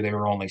where maybe they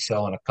were only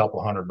selling a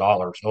couple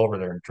 $100 over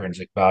their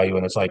intrinsic value.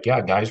 And it's like,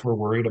 yeah, guys were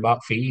worried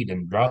about feed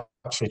and drought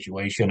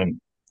situation, and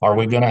are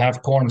we going to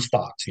have corn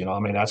stocks?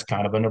 That's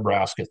kind of a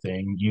Nebraska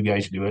thing. You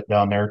guys do it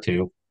down there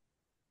too.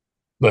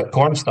 But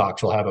corn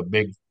stalks will have a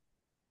big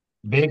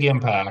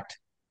impact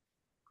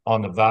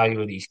on the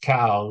value of these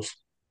cows.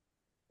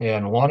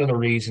 And one of the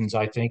reasons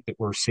I think that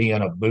we're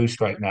seeing a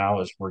boost right now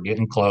is we're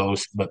getting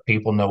close, but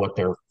people know what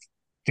their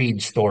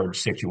feed storage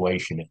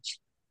situation is.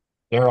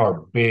 There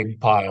are big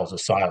piles of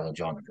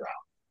silage on the ground.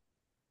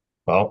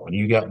 Well, when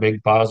you got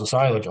big piles of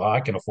silage, well,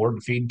 I can afford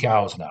to feed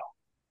cows now.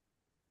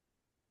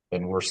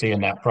 And we're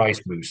seeing that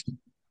price boost,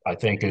 I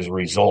think, as a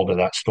result of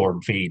that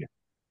stored feed.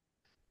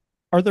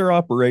 Are there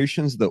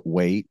operations that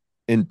wait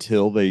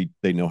until they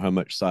know how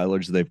much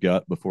silage they've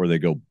got before they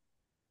go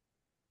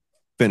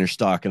finish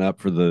stocking up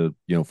for the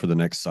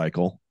next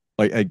cycle?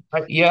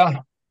 Yeah.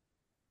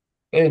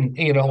 And,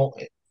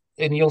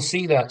 and you'll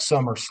see that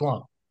summer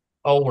slump.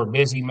 oh, we're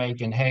busy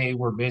making hay,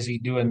 we're busy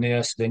doing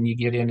this. Then you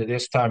get into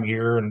this time of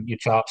year and you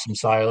chop some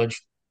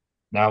silage.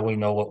 Now we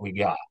know what we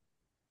got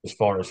as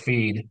far as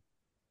feed.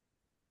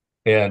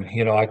 And,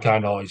 I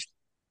kind of always,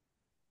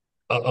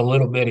 a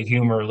little bit of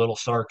humor, a little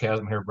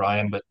sarcasm here,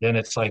 Brian, but then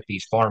it's like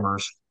these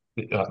farmers,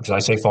 because I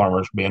say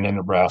farmers being in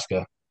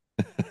Nebraska.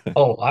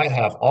 Oh, I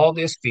have all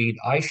this feed.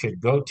 I should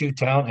go to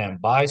town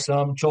and buy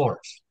some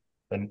chores.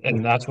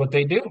 And that's what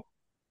they do.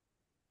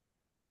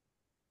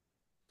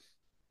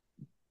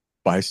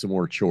 Buy some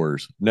more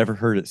chores. Never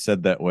heard it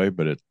said that way,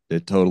 but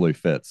it totally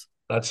fits.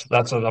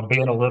 I'm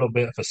being a little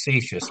bit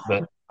facetious,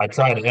 but I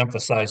try to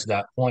emphasize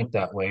that point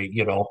that way.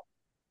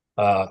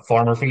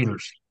 Farmer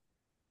feeders,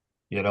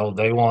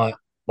 they want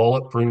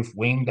bulletproof,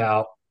 winged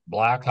out,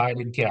 black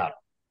hided cattle.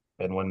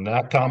 And when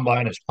that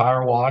combine is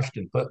power washed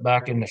and put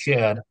back in the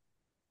shed,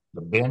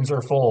 the bins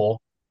are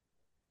full.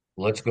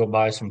 Let's go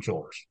buy some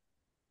chores.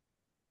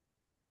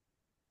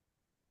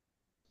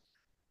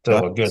 So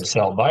a good That's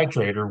sell by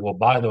trader will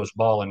buy those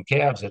ball and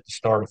calves at the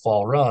start of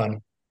fall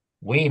run,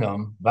 wean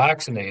them,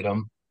 vaccinate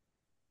them.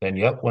 And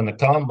yep, when the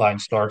combine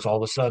starts, all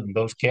of a sudden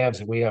those calves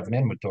that we have in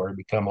inventory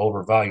become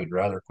overvalued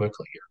rather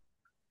quickly here.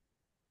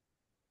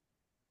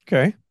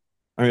 okay.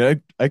 I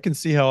mean, I can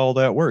see how all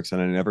that works,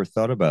 and I never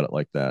thought about it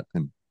like that.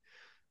 And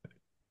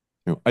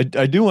I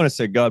do want to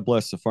say, God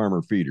bless the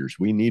farmer feeders.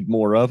 We need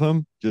more of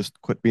them.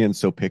 Just quit being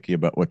so picky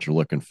about what you're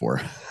looking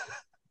for.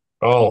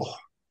 Oh,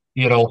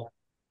 you know,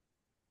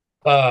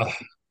 uh,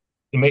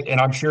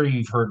 and I'm sure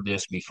you've heard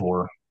this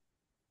before,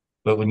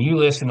 but when you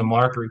listen to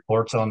market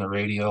reports on the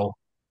radio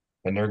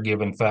and they're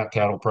giving fat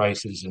cattle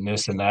prices and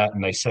this and that,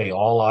 and they say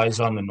all eyes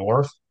on the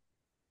north,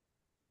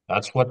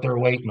 that's what they're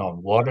waiting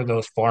on. What are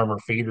those farmer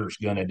feeders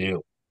going to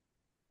do?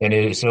 And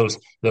it is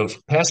those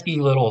pesky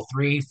little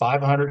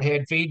 500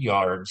 head feed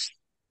yards.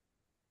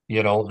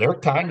 They're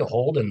kind of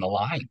holding the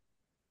line.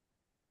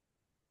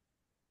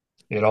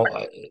 You know,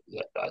 uh,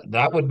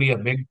 that would be a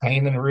big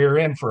pain in the rear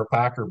end for a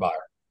packer buyer.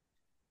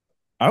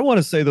 I want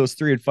to say those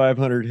 3 and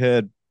 500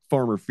 head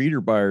farmer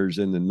feeder buyers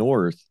in the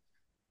north.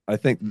 I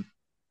think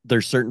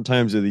there's certain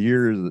times of the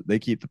year that they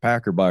keep the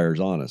packer buyers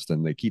honest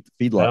and they keep the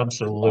feedlot buyers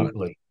honest.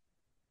 Absolutely,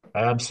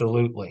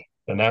 absolutely,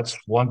 and that's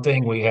one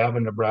thing we have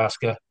in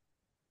Nebraska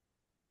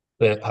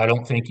that I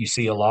don't think you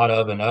see a lot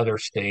of in other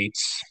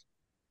states.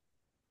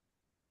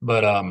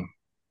 But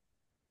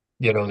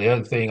the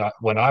other thing,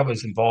 when I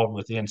was involved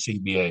with the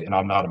NCBA, and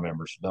I'm not a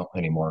member, so don't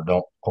anymore.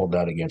 Don't hold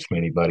that against me,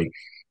 anybody.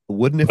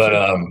 Wouldn't if But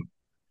you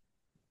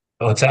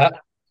what's that?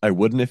 I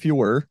wouldn't if you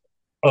were.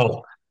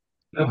 Oh,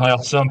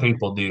 well, some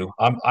people do.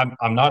 I'm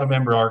not a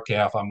member of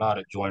RCAF. I'm not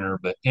a joiner,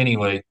 but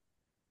anyway,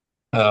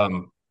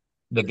 um,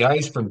 the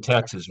guys from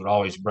Texas would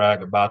always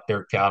brag about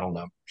their cattle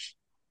numbers.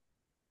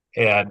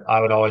 And I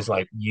would always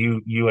like,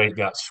 you ain't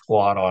got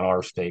squat on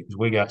our state because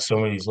we got so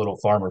many of these little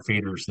farmer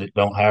feeders that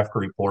don't have to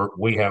report.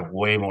 We have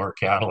way more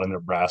cattle in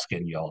Nebraska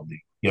than y'all do.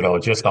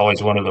 It's just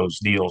always one of those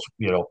deals.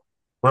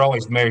 We're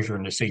always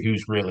measuring to see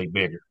who's really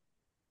bigger.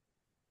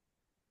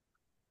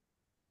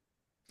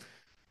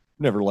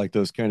 Never like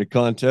those kind of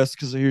contests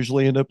because they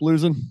usually end up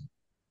losing.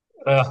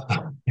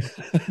 Uh,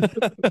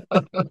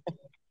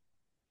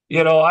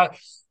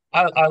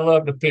 I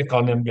love to pick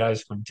on them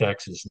guys from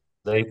Texas.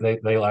 They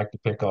like to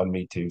pick on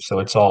me too. So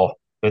it's all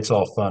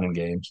fun and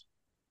games.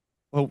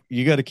 Well,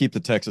 you got to keep the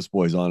Texas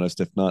boys honest.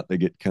 If not, they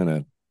get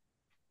kind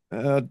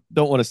of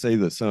don't want to say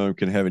that some of them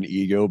can have an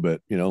ego,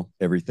 but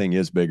everything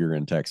is bigger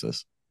in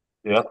Texas.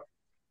 Yep.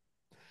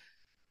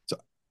 So,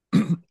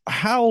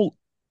 how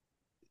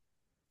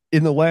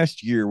in the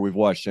last year we've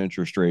watched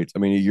interest rates? I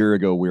mean, a year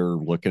ago we were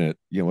looking at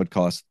it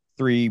cost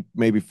 3,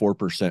 maybe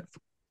 4%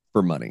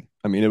 for money.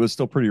 I mean, it was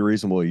still pretty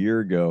reasonable a year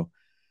ago.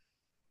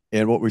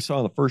 And what we saw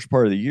in the first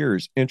part of the year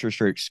is interest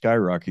rates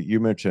skyrocket.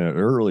 You mentioned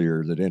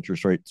earlier that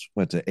interest rates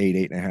went to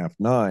 8, 8.5,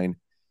 9.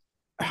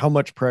 How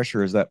much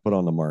pressure has that put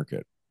on the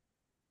market?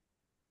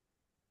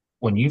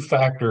 When you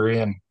factor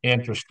in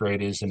interest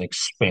rate as an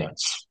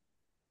expense,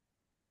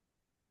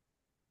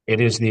 it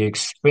is the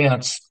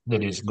expense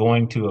that is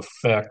going to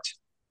affect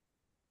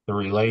the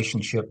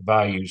relationship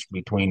values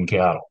between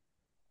cattle.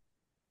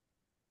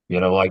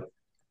 Like,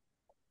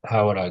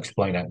 how would I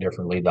explain that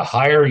differently? The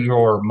higher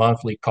your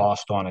monthly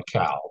cost on a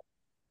cow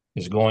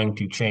is going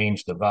to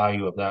change the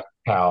value of that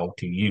cow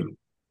to you.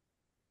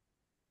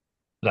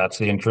 That's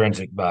the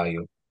intrinsic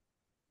value.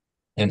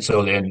 And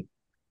so then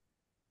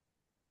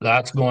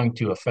that's going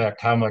to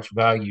affect how much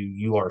value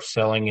you are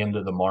selling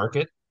into the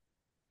market.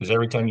 Because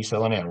every time you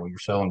sell an animal, you're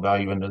selling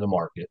value into the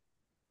market.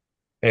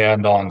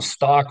 And on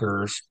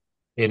stockers,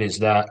 it is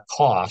that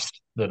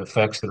cost that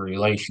affects the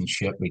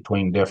relationship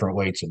between different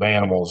weights of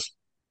animals.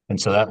 And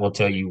so that will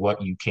tell you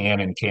what you can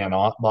and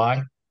cannot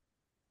buy.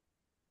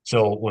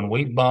 So when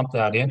we bump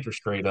that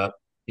interest rate up,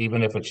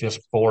 even if it's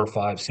just 4,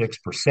 5,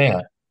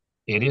 6%,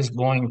 it is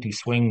going to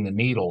swing the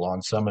needle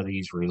on some of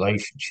these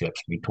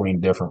relationships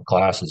between different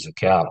classes of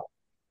cattle.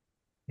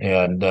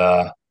 And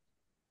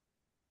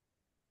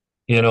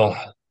you know,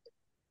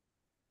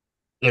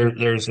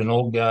 there's an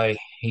old guy.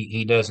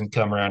 He doesn't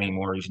come around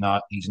anymore. He's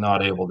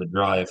not able to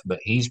drive, but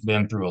he's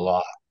been through a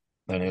lot.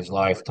 in his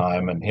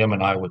lifetime, and him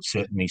and I would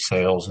sit in these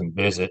sales and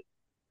visit.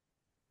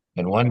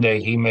 And one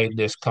day he made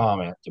this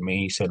comment to me.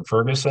 He said,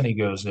 Ferguson, he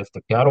goes, if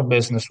the cattle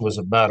business was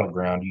a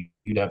battleground,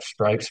 you'd have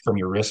stripes from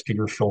your wrist to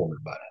your shoulder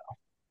by now.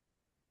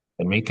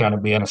 And me kind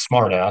of being a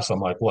smart ass, I'm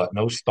like, what?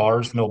 No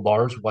stars, no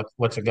bars?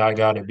 What's a guy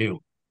got to do?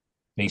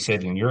 And he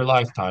said, in your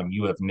lifetime,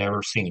 you have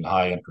never seen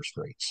high interest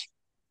rates.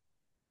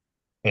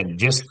 And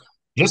just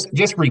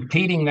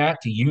repeating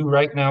that to you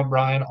right now,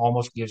 Brian,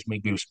 almost gives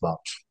me goosebumps.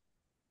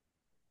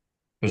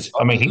 Because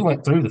I mean, he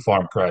went through the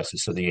farm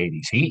crisis of the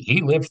 '80s.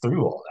 He lived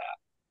through all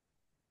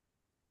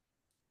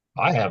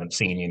that. I haven't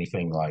seen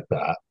anything like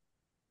that.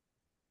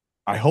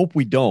 I hope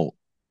we don't.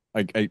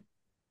 I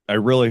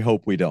really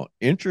hope we don't.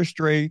 Interest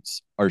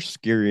rates are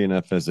scary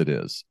enough as it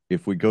is.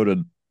 If we go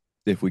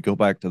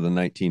back to the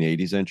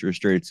 1980s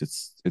interest rates,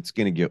 it's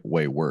going to get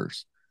way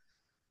worse.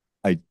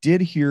 I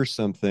did hear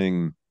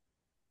something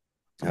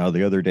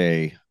the other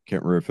day.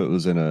 Can't remember if it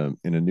was in a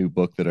new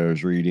book that I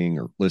was reading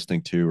or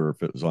listening to, or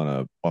if it was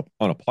on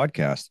a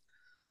podcast.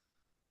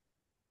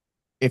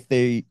 If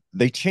they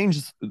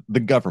changed the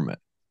government,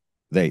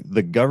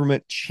 the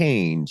government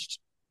changed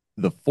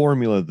the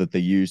formula that they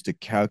use to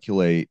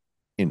calculate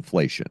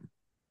inflation.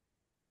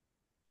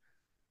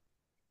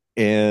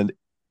 And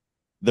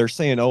they're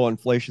saying, oh,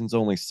 inflation's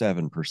only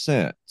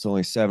 7%. It's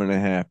only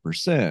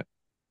 7.5%.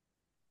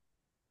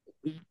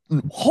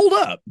 Hold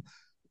up.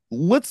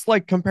 Let's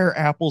like compare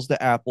apples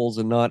to apples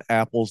and not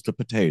apples to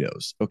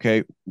potatoes.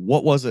 Okay.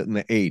 What was it in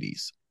the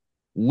 80s?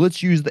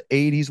 Let's use the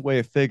 80s way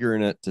of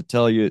figuring it to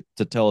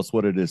tell us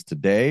what it is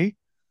today.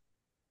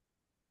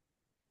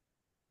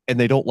 And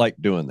they don't like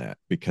doing that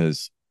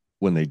because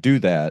when they do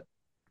that,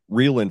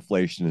 real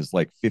inflation is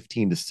like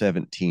 15 to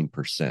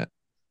 17%.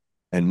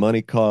 And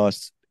money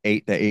costs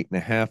 8 to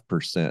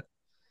 8.5%.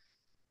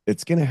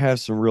 It's going to have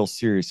some real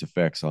serious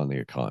effects on the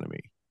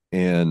economy.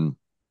 And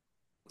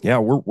yeah,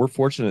 we're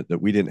fortunate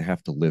that we didn't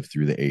have to live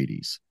through the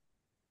 80s.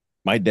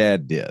 My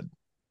dad did.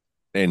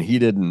 And he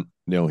didn't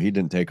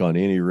take on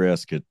any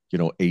risk at,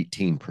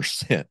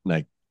 18%. And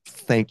I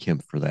thank him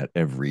for that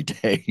every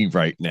day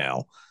right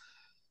now.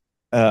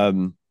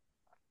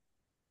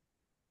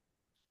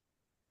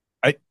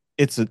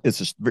 It's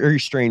a very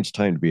strange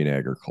time to be in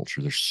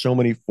agriculture. There's so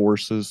many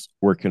forces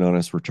working on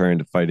us. We're trying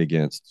to fight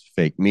against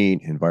fake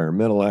meat,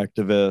 environmental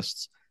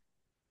activists,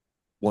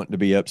 wanting to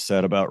be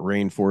upset about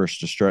rainforest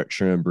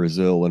destruction in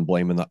Brazil and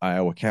blaming the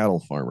Iowa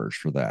cattle farmers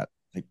for that.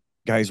 Like,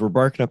 guys, we're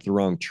barking up the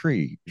wrong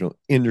tree.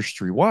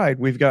 Industry wide,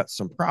 we've got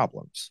some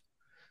problems.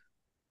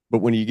 But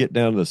when you get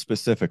down to the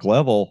specific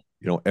level,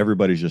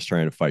 everybody's just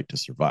trying to fight to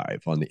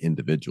survive on the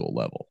individual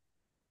level.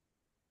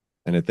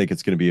 And I think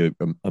it's going to be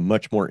a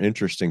much more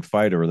interesting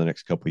fight over the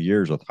next couple of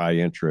years with high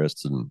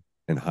interests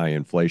and high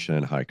inflation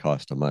and high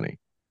cost of money.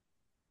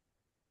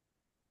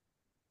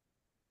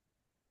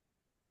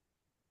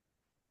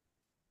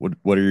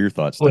 What are your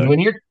thoughts, Doug? When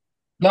you're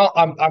no,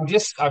 I'm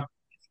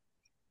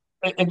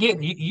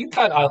again, you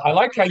kind of, I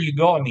like how you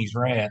go on these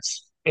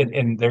rants,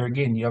 and there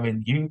again, I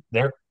mean,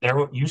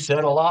 you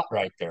said a lot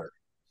right there.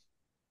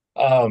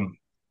 Um,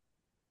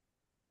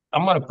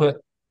 I'm gonna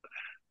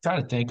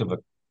trying to think of a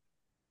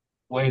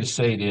way to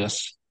say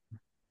this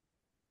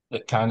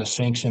that kind of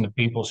sinks into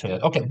people's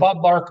head. Okay,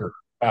 Bob Barker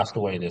passed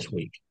away this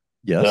week.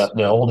 Yes.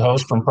 The old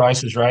host from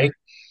Price is Right.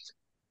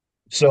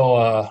 So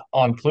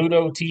on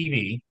Pluto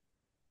TV,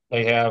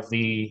 they have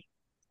the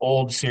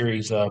old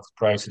series of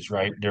Price is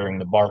Right during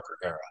the Barker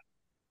era.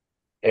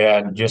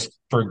 And just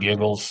for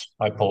giggles,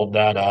 I pulled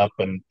that up,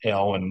 and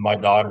and my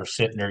daughter's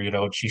sitting there,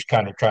 she's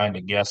kind of trying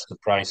to guess the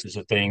prices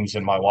of things,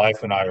 and my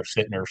wife and I are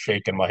sitting there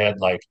shaking my head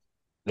like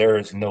there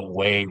is no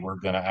way we're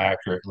going to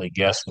accurately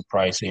guess the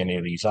price of any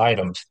of these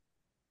items.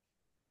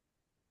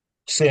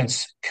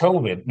 Since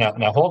COVID,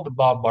 now hold the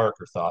Bob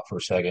Barker thought for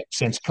a second.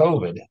 Since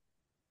COVID,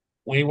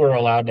 we were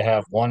allowed to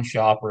have one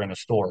shopper in a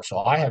store, so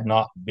I have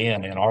not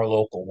been in our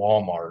local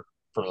Walmart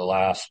for the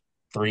last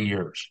 3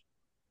 years.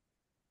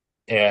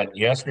 And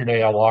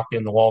yesterday I walked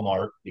in the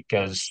Walmart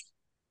because,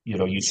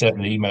 you sent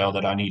me an email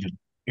that I needed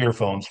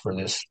earphones for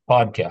this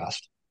podcast.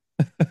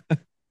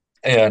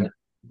 And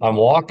I'm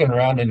walking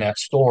around in that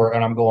store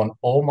and I'm going,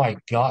 oh my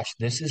gosh,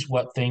 this is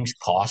what things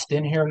cost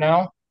in here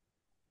now.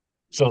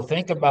 So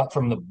think about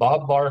from the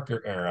Bob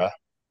Barker era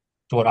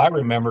to what I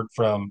remembered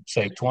from,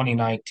 say,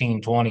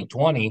 2019,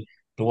 2020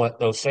 to what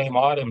those same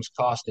items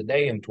cost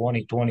today in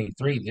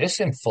 2023.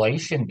 This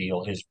inflation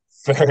deal is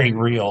very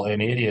real,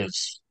 and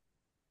it's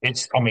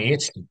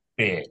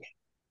big.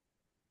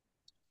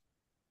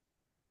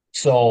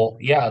 So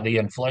yeah, the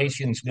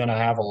inflation's going to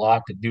have a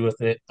lot to do with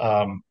it.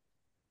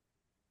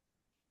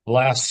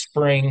 Last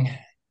spring,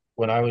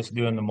 when I was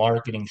doing the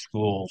marketing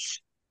schools,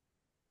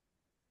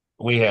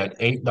 we had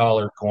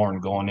 $8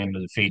 corn going into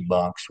the feed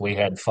bunks. We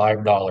had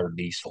 $5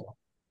 diesel,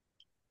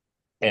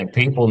 and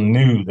people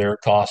knew their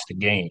cost of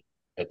gain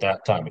at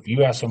that time. If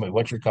you ask somebody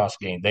what's your cost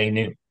of gain, they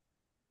knew.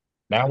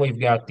 Now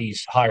we've got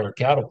these higher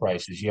cattle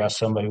prices. You ask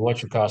somebody,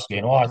 what's your cost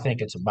gain? Oh, I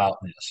think it's about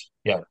this.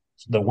 Yeah,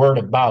 the word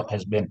about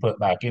has been put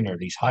back in there.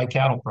 These high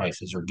cattle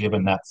prices are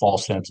giving that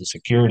false sense of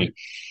security.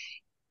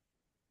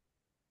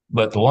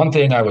 But the one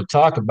thing I would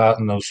talk about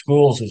in those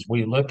schools is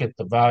we look at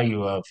the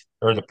value of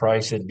or the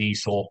price of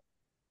diesel,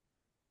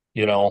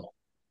 you know,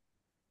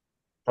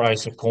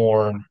 price of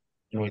corn,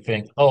 and we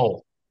think,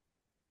 oh,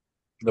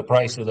 the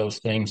price of those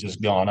things has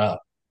gone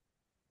up.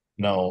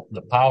 No,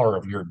 the power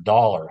of your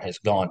dollar has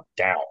gone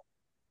down.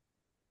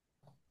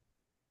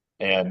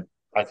 And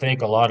I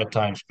think a lot of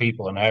times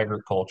people in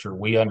agriculture,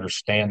 we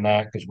understand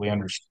that because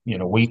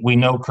we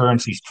know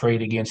currencies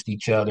trade against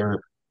each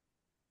other.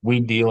 We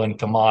deal in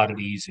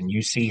commodities, and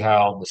you see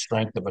how the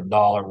strength of a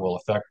dollar will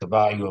affect the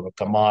value of a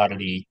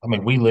commodity. I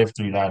mean, we live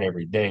through that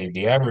every day.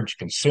 The average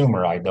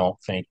consumer, I don't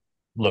think,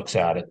 looks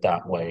at it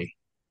that way.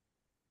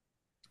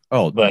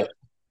 Oh, But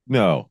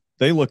no.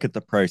 They look at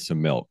the price of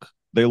milk.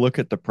 They look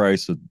at the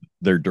price of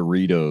their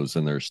Doritos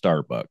and their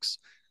Starbucks.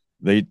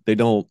 They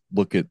don't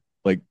look at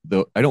like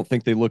the I don't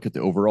think they look at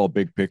the overall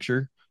big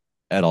picture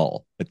at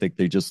all. I think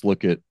they just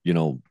look at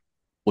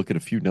a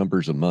few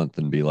numbers a month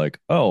and be like,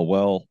 "Oh,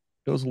 well,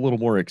 it was a little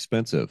more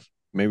expensive.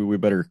 Maybe we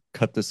better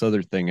cut this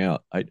other thing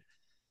out."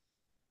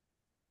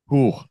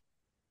 Whew,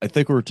 I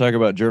think we were talking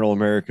about Journal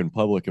American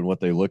Public and what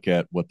they look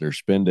at, what they're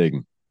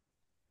spending.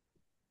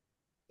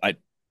 I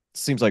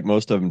seems like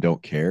most of them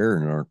don't care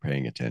and aren't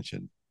paying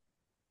attention.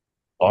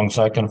 as long as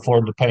I can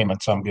afford the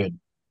payments, I'm good.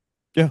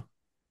 Yeah.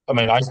 I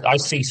mean, I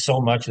see so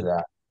much of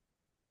that.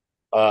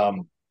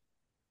 Um,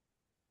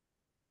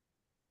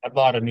 I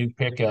bought a new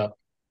pickup.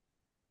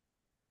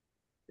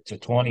 It's a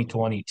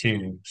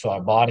 2022. So I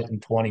bought it in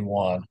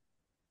 21,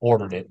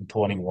 ordered it in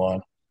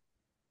 21,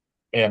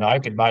 and I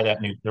could buy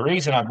that new. The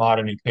reason I bought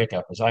a new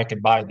pickup is I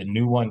could buy the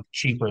new one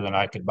cheaper than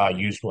I could buy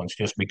used ones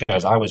just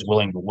because I was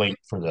willing to wait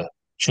for the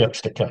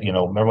chips to come.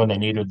 Remember when they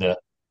needed Yeah.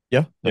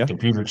 the Yeah.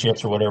 computer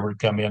chips or whatever to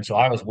come in? So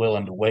I was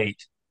willing to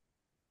wait.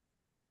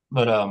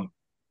 But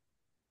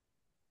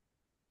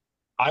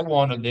I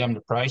wanted them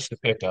to price the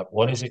pickup.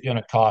 What is it going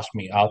to cost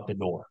me out the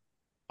door?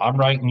 I'm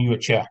writing you a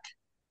check.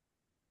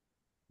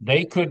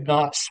 They could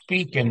not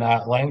speak in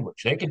that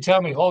language. They could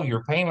tell me, oh,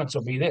 your payments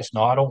will be this.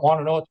 No, I don't want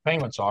to know what the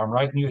payments are. I'm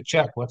writing you a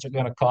check. What's it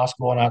going to cost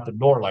going out the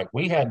door? Like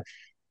we had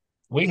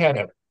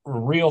a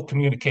real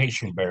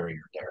communication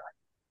barrier there.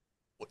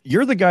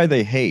 You're the guy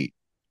they hate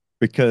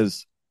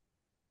because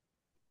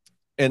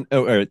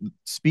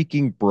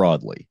speaking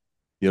broadly,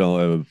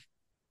 of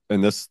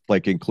and this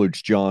like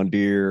includes John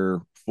Deere,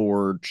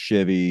 Ford,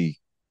 Chevy,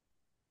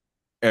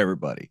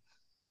 everybody.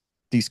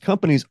 These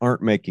companies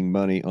aren't making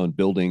money on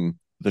building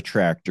the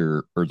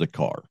tractor or the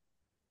car.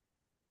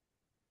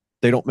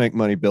 They don't make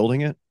money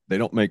building it. They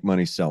don't make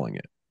money selling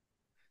it.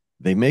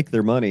 They make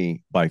their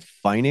money by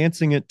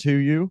financing it to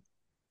you,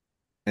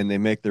 and they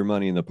make their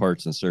money in the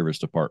parts and service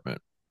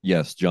department.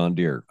 Yes, John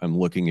Deere, I'm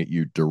looking at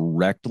you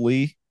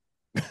directly,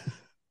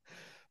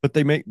 but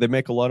they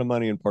make a lot of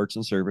money in parts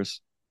and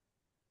service,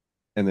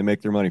 and they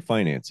make their money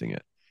financing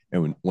it.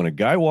 And when a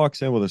guy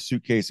walks in with a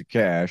suitcase of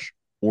cash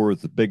or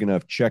with a big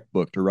enough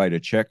checkbook to write a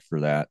check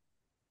for that,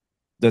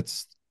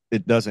 that's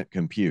it doesn't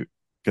compute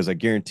because I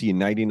guarantee you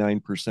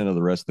 99% of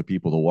the rest of the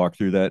people that walk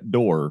through that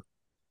door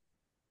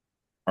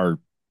are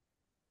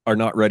are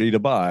not ready to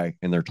buy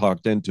and they're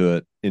talked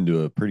into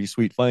a pretty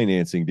sweet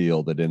financing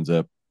deal that ends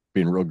up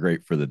being real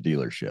great for the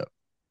dealership.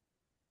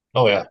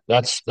 Oh yeah,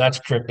 that's a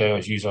trick they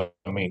always use on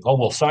me. Oh,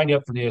 we'll sign you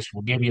up for this.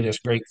 We'll give you this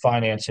great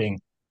financing.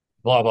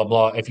 Blah blah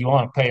blah. If you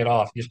want to pay it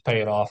off, just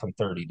pay it off in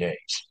 30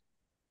 days.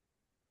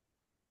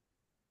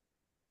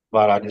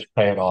 But I just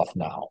pay it off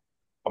now.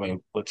 I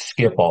mean, let's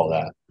skip all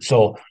that.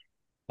 So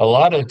a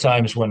lot of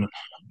times when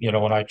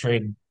I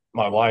trade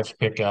my wife's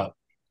pickup,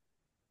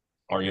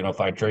 or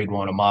if I trade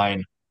one of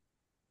mine,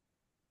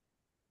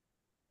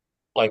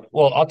 like,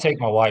 well, I'll take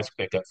my wife's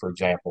pickup for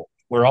example.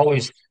 We're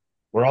always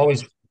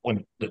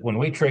when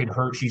we trade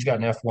her, she's got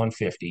an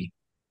F-150.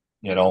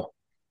 You know,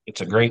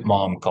 it's a great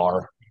mom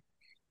car.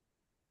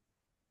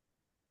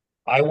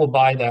 I will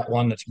buy that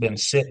one that's been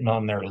sitting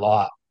on their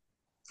lot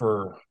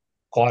for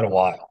quite a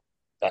while,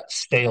 that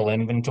stale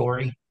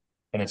inventory.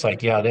 And it's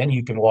like, yeah, then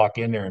you can walk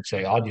in there and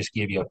say, I'll just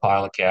give you a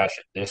pile of cash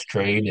at this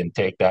trade and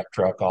take that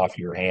truck off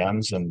your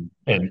hands. And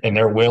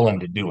they're willing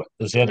to do it.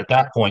 Because then at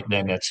that point,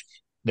 then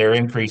they're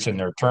increasing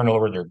their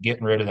turnover. They're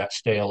getting rid of that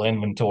stale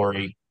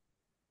inventory,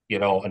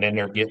 and then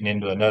they're getting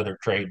into another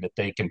trade that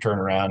they can turn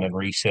around and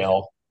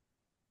resell.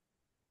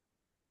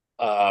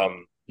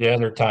 The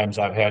other times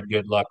I've had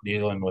good luck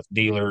dealing with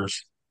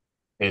dealers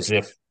is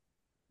if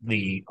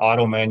the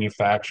auto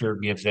manufacturer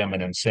gives them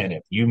an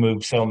incentive. You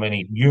move so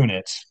many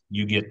units,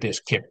 you get this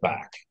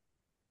kickback.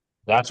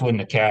 That's when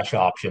the cash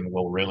option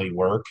will really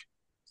work.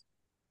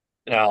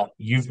 Now,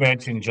 you've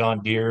mentioned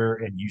John Deere,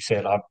 and you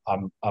said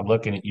I'm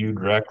looking at you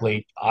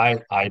directly. I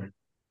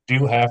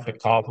do have to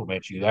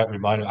compliment you. That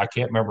reminded I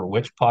can't remember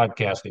which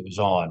podcast it was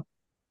on.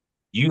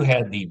 You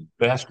had the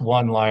best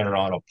one-liner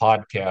on a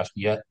podcast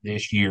yet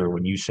this year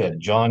when you said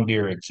John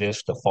Deere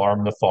exists to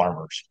farm the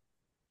farmers.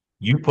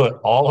 You put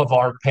all of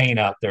our pain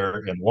out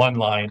there in one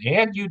line,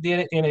 and you did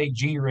it in a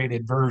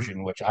G-rated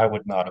version, which I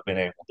would not have been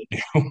able to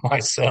do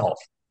myself.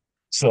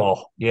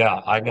 So,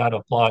 yeah, I got to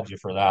applaud you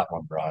for that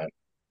one, Brian.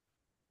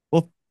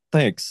 Well,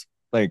 thanks.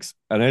 Thanks.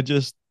 And I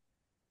just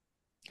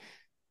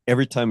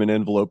every time an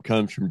envelope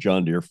comes from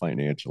John Deere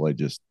Financial,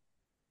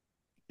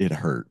 it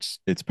hurts.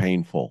 It's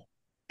painful.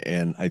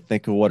 And I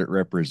think of what it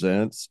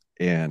represents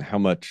and how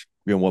much,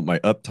 what my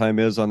uptime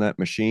is on that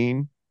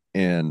machine.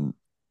 And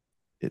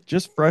it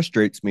just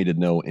frustrates me to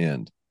no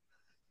end.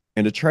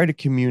 And to try to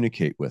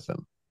communicate with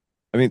them.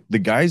 I mean, the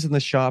guys in the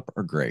shop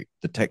are great.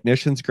 The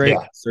technician's great.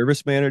 Yeah.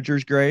 Service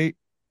manager's great.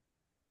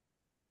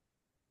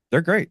 They're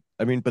great.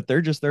 I mean, but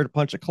they're just there to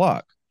punch a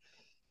clock.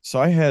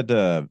 So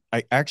I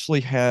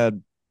actually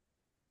had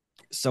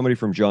somebody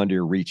from John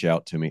Deere reach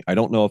out to me. I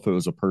don't know if it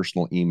was a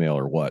personal email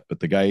or what, but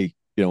the guy,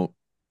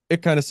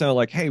 it kind of sounded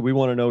like, hey, we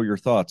want to know your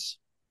thoughts.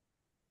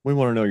 We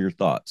want to know your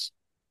thoughts.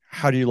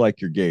 How do you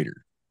like your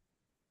gator?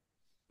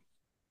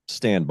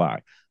 Stand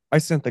by. I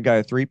sent the guy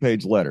a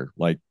 3-page letter.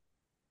 Like,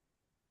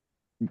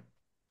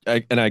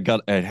 I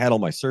had all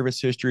my service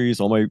histories,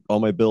 all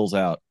my bills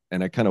out,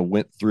 and I kind of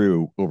went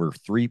through over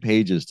 3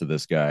 pages to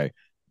this guy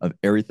of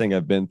everything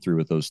I've been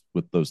through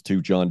with those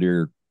two John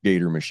Deere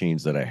Gator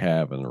machines that I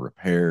have and the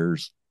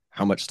repairs,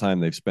 how much time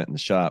they've spent in the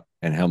shop,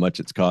 and how much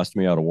it's cost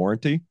me out of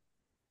warranty.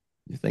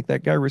 You think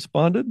that guy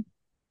responded?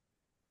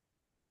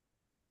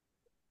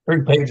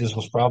 3 pages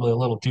was probably a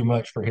little too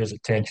much for his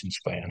attention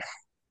span.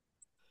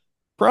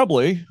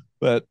 Probably,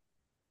 but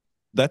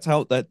that's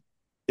how that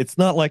it's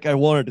not like I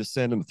wanted to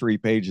send him 3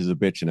 pages of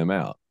bitching him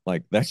out.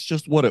 Like that's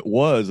just what it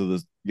was of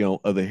this,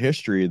 of the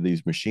history of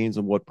these machines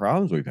and what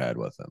problems we've had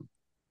with them.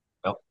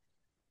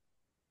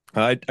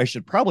 Well, I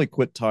should probably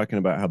quit talking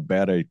about how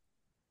bad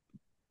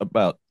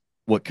about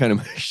what kind of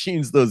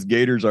machines those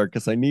gators are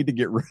because I need to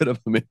get rid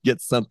of them and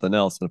get something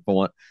else. And if I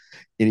want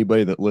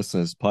anybody that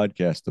listens to this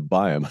podcast to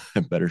buy them, I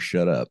better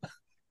shut up.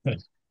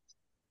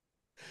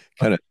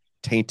 Kind of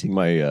tainting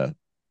my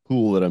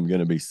pool that I'm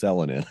going to be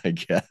selling in, I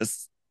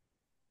guess.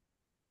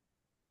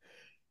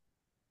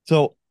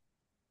 So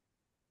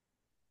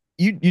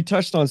you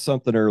touched on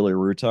something earlier.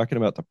 We were talking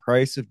about the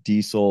price of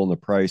diesel and the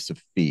price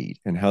of feed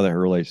and how that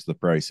relates to the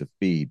price of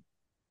feed.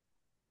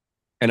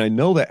 And I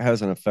know that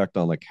has an effect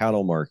on the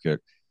cattle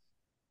market,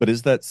 but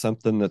is that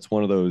something that's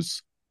one of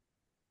those?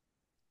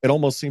 It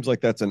almost seems like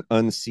that's an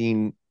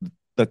unseen,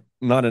 that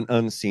not an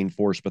unseen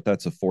force, but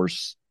that's a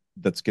force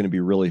that's going to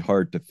be really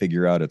hard to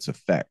figure out its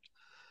effect.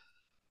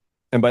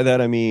 And by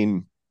that I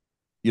mean,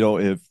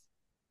 if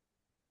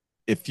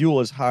fuel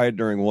is high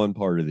during one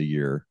part of the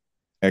year,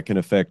 it can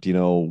affect,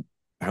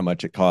 how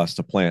much it costs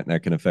to plant, and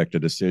that can affect a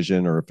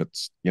decision. Or if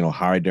it's,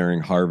 high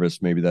during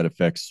harvest, maybe that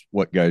affects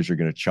what guys are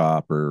going to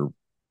chop or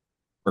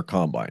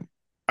combine.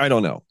 I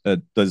don't know.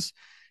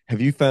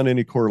 Have you found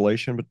any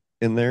correlation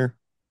in there?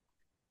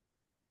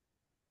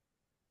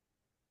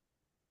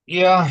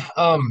 yeah.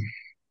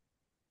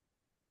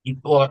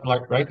 Well,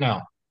 like right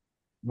now,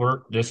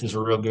 this is a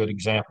real good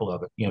example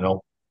of it.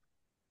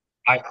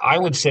 I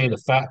would say the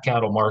fat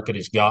cattle market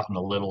has gotten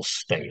a little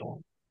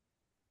stale.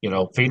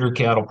 Feeder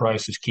cattle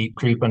prices keep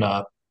creeping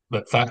up,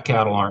 but fat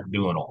cattle aren't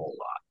doing a whole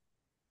lot.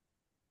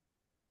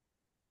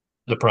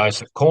 The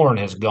price of corn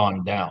has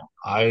gone down.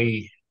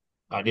 I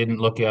didn't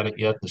look at it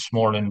yet this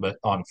morning, but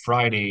on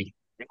Friday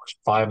it was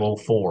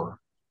 504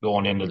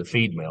 going into the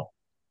feed mill.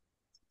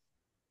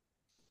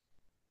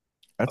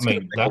 I That's going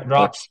to mean, make a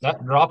lot.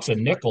 that drops a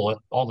nickel.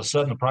 All of a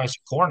sudden, the price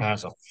of corn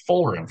has a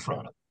four in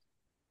front of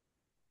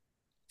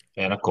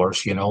it. And of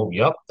course,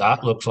 yep,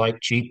 that looks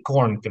like cheap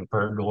corn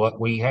compared to what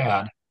we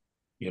had,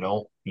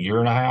 year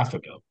and a half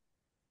ago.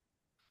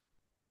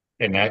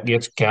 And that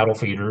gets cattle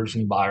feeders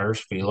and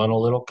buyers feeling a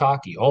little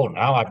cocky. Oh,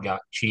 now I've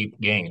got cheap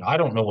gain. I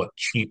don't know what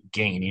cheap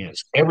gain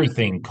is.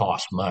 Everything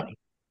costs money.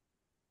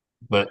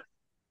 But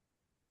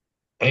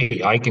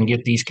hey, I can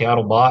get these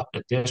cattle bought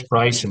at this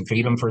price and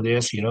feed them for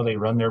this. They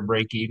run their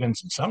break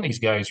evens. And some of these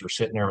guys are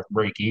sitting there with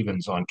break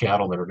evens on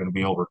cattle that are going to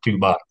be over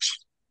 $2.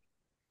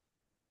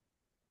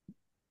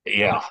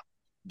 Yeah.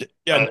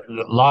 Yeah,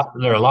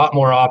 They're a lot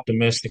more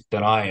optimistic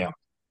than I am.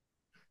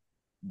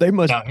 they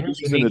must Now, be here's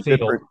the using a neat deal.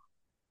 different.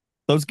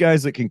 Those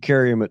guys that can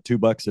carry them at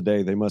 $2 a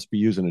day, they must be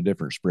using a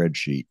different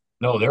spreadsheet.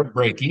 No, their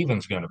break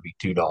even's going to be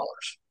 $2.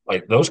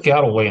 Like those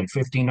cattle weighing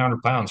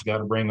 1,500 pounds got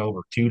to bring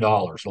over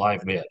 $2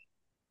 live bid.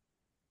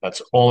 That's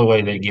the only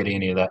way they get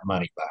any of that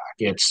money back.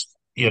 It's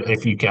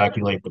if you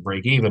calculate the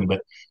break even.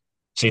 But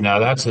see, now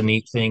that's the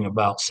neat thing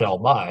about sell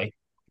by,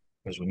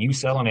 because when you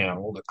sell an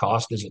animal, the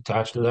cost is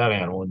attached to that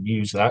animal, and you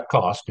use that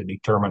cost to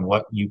determine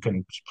what you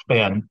can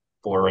spend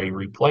for a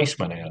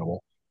replacement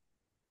animal.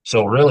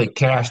 So really,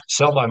 cash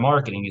sell by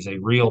marketing is a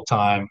real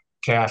time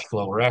cash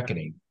flow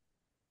reckoning.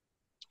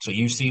 So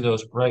you see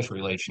those price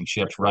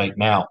relationships right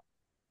now.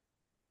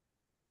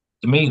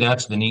 To me,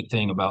 that's the neat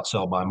thing about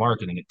sell by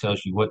marketing. It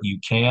tells you what you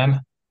can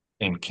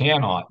and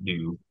cannot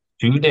do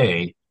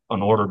today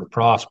in order to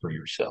prosper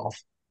yourself.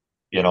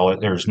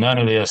 There's none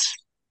of this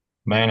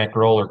manic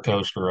roller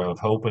coaster of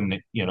hoping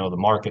that, the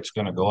market's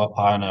going to go up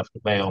high enough to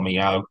bail me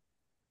out.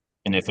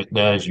 And if it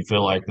does, you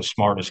feel like the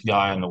smartest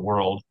guy in the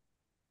world.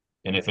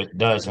 And if it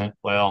doesn't,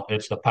 well,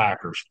 it's the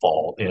Packers'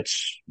 fault.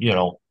 It's,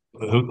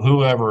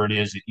 whoever it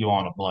is that you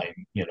want to blame.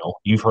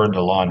 You've heard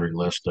the laundry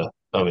list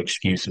of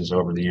excuses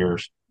over the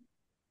years.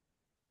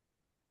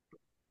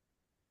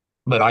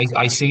 But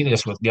I see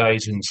this with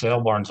guys in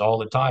sale barns all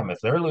the time. If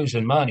they're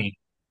losing money,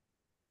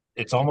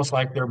 it's almost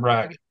like they're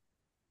bragging,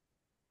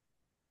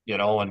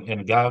 and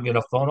a guy will get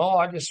a phone, oh,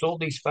 I just sold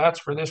these fats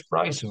for this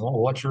price. And, oh,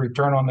 what's your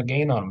return on the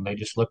gain on them? They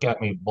just look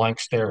at me blank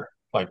stare.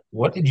 Like,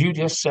 what did you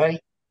just say?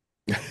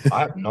 I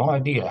have no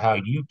idea how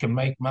you can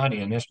make money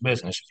in this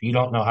business if you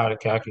don't know how to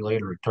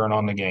calculate a return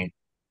on the gain.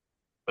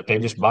 But they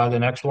just buy the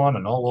next one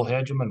and, oh, we'll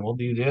hedge them and we'll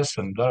do this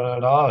and da da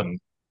da and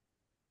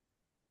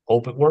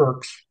hope it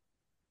works.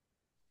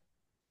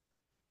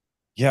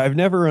 Yeah, I've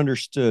never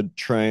understood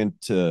trying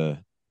to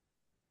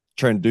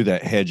do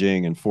that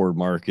hedging and forward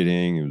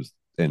marketing.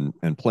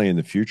 And playing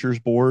the futures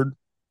board.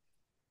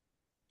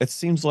 It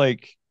seems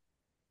like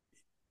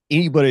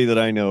anybody that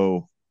I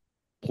know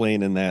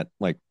playing in that,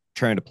 like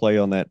trying to play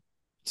on that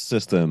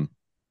system,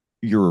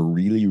 you're a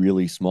really,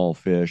 really small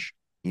fish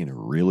in a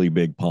really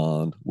big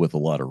pond with a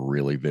lot of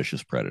really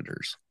vicious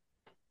predators.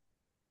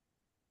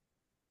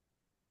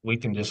 We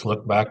can just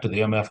look back to the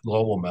MF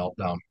Global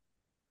meltdown.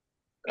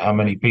 How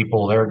many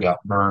people there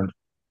got burned?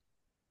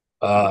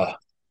 Uh,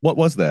 What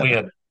was that? we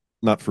had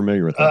Not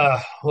familiar with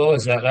that. what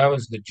was that? That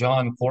was the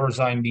John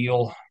Corzine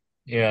deal.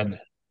 And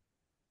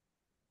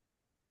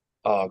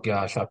oh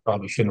gosh, I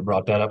probably shouldn't have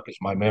brought that up because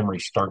my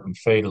memory's starting to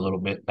fade a little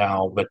bit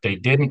now. But they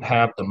didn't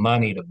have the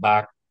money to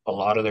back a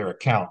lot of their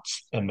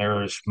accounts. And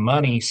there is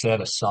money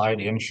set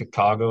aside in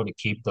Chicago to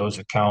keep those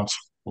accounts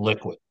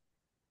liquid.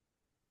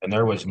 And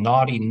there was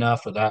not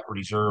enough of that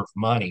reserve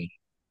money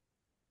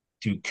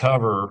to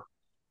cover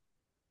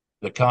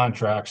the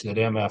contracts that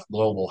MF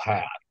Global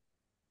had.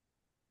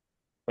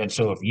 And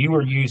so if you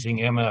were using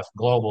MF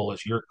Global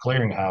as your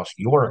clearinghouse,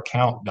 your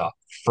account got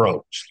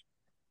froze.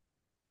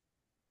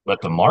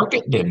 But the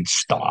market didn't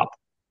stop.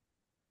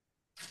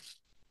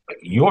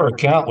 Your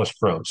account was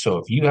froze. So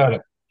if you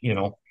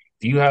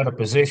had a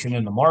position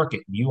in the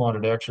market and you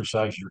wanted to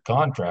exercise your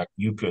contract,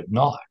 you could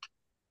not.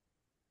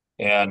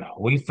 And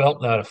we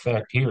felt that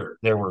effect here.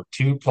 There were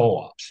two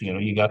co-ops.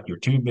 You got your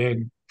two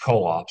big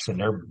co-ops and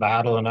they're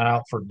battling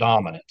out for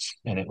dominance.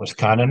 And it was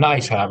kind of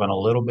nice having a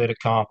little bit of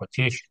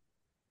competition.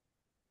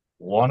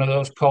 One of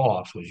those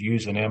co-ops was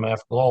using MF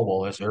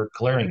Global as their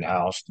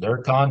clearinghouse. Their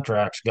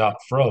contracts got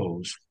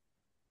froze.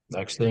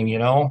 Next thing you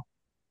know,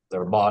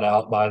 they're bought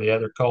out by the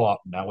other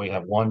co-op. Now we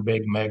have one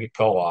big mega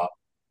co-op.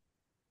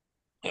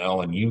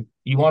 And you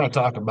want to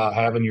talk about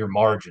having your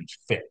margins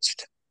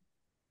fixed.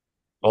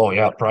 Oh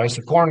yeah, price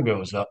of corn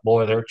goes up.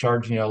 Boy, they're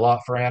charging you a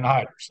lot for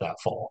anhydrous that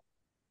fall.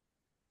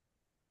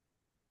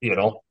 You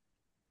know,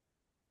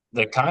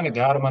 they kind of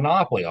got a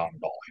monopoly on it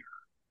all here.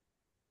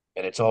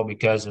 And it's all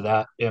because of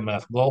that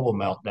MF Global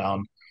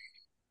meltdown.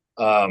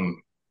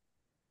 Um,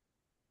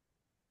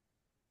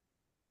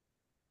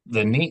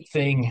 the neat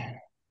thing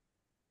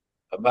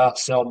about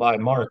sell by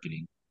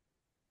marketing,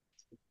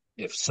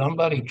 if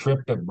somebody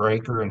tripped a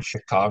breaker in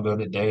Chicago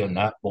today and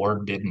that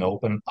board didn't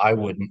open, I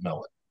wouldn't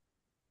know it.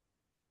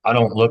 I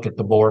don't look at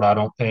the board. I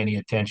don't pay any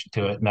attention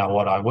to it. Now,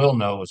 what I will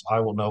know is I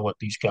will know what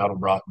these cattle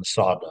brought in the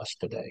sawdust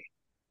today.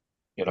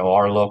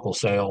 Our local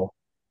sale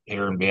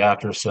here in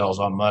Beatrice sells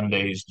on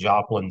Mondays.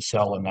 Joplin's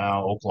selling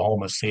now.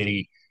 Oklahoma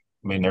City.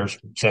 I mean, there's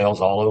sales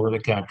all over the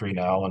country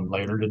now. And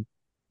later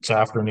this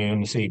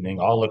afternoon, this evening,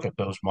 I'll look at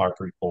those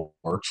market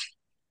reports.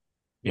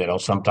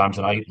 Sometimes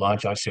when I eat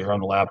lunch, I sit here on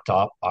the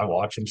laptop. I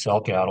watch them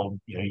sell cattle.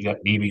 You got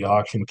DB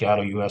Auction,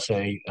 Cattle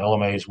USA,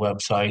 LMA's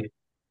website.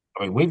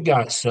 I mean, we've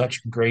got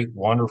such great,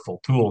 wonderful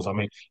tools. I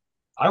mean,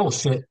 I will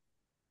sit,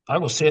 I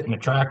will sit in the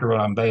tractor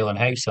when I'm baling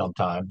hay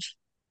sometimes,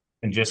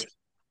 and just,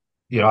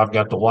 I've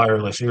got the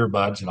wireless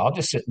earbuds, and I'll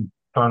just sit and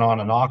turn on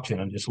an auction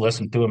and just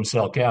listen to them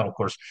sell cattle. Of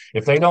course,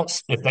 if they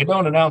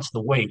don't announce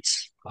the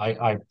weights,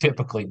 I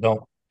typically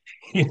don't.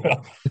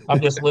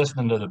 I'm just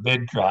listening to the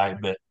bid cry,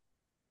 but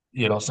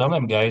some of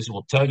them guys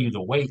will tell you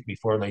the weight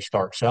before they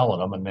start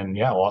selling them. And then,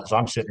 yeah, well, as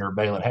I'm sitting there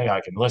bailing, hey,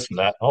 I can listen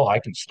to that. Oh, I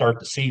can start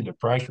to see the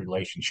price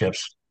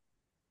relationships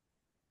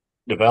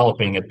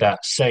developing at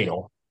that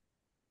sale.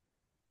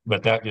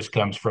 But that just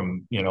comes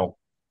from,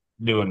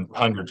 doing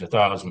hundreds of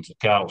thousands of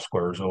cattle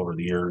squares over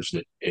the years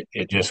that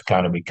it just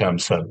kind of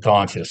becomes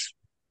subconscious.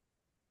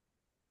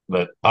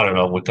 But I don't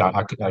know.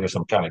 I guess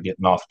I'm kind of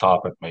getting off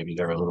topic maybe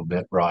there a little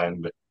bit,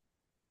 Brian.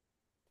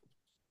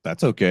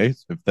 That's okay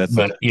if that's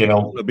the But tangent you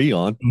want to be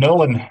on. no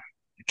one,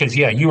 because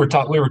yeah, we were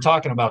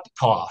talking about the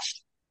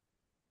cost.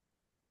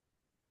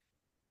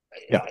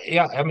 Yeah.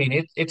 Yeah, I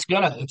mean it's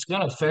gonna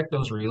affect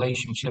those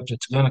relationships.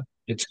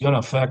 It's gonna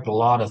affect a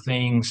lot of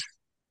things.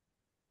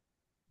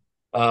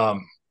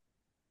 Um,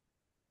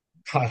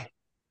 I,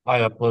 I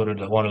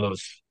uploaded one of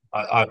those.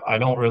 I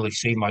don't really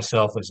see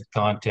myself as a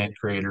content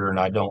creator, and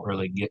I don't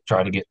really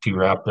try to get too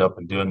wrapped up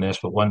in doing this.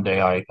 But one day,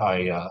 I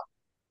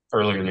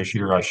earlier this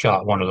year, I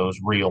shot one of those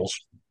reels,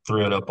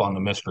 threw it up on the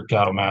Mr.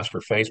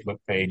 Cattlemaster Facebook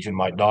page, and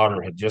my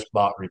daughter had just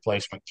bought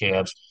replacement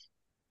calves,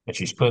 and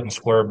she's putting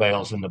square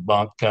bales in the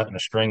bunk, cutting the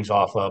strings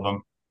off of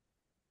them.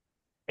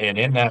 And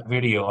in that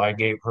video, I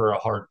gave her a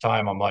hard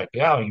time. I'm like,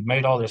 yeah, you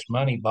made all this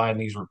money buying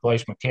these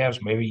replacement calves.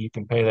 Maybe you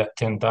can pay that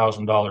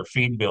 $10,000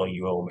 feed bill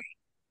you owe me.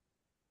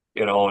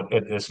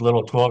 And this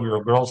little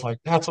 12-year-old girl's like,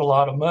 "That's a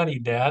lot of money,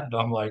 Dad." And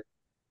I'm like,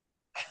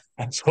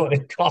 "That's what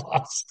it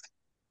costs."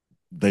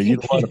 They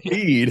eat a lot of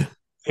feed.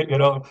 you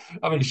know,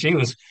 I mean, she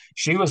was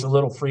a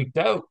little freaked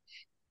out,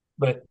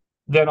 but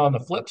then on the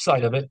flip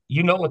side of it,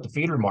 what the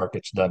feeder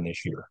market's done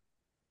this year.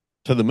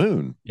 To the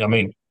moon. I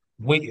mean,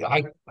 we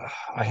I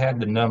had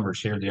the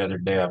numbers here the other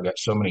day. I've got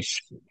some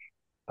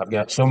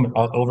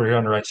over here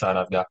on the right side.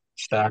 I've got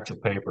stacks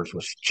of papers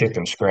with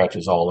chicken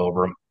scratches all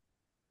over them.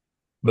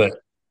 But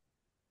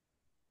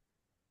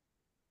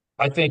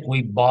I think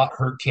we bought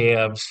her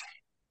calves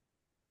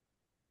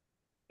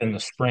in the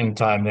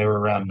springtime. They were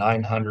around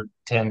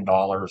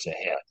 $910 a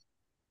head.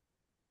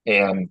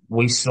 And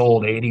we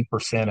sold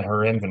 80% of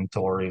her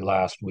inventory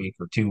last week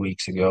or 2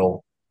 weeks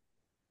ago.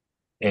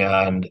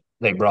 And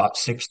they brought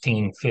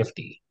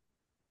 1650.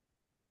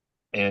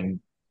 And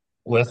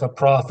with a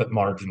profit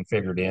margin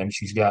figured in,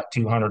 she's got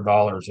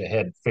 $200 a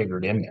head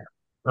figured in there,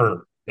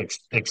 or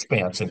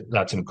expense, and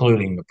that's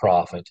including the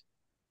profit.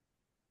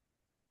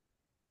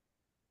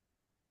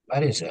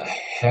 That is a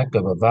heck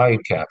of a value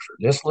capture.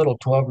 This little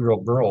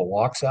 12-year-old girl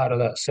walks out of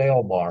that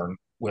sale barn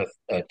with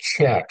a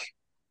check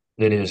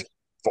that is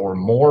for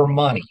more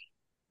money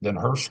than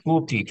her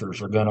school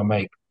teachers are going to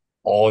make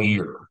all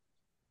year.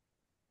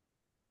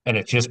 And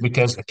it's just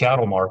because the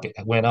cattle market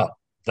went up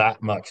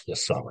that much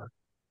this summer.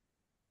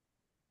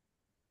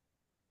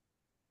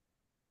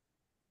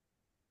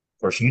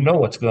 Of course, you know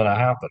what's going to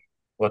happen.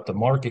 What the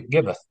market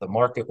giveth, the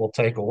market will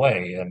take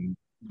away. And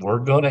we're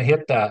going to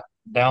hit that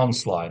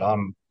downslide.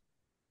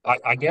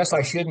 I guess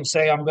I shouldn't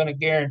say I'm going to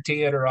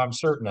guarantee it or I'm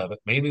certain of it.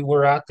 Maybe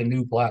we're at the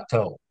new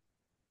plateau.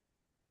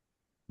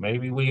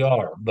 Maybe we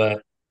are,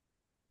 but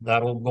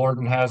that old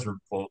Gordon Hazard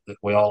quote that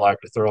we all like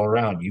to throw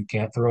around, you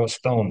can't throw a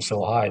stone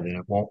so high that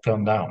it won't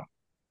come down.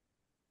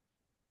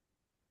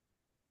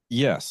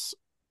 Yes.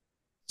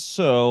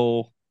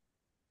 So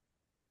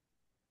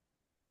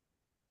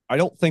I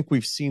don't think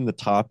we've seen the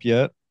top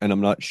yet, and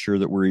I'm not sure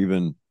that we're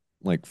even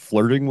like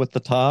flirting with the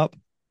top.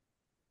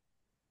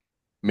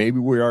 Maybe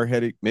we are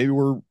heading, maybe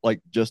we're like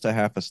just a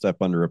half a step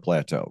under a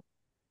plateau.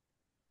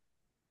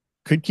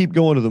 Could keep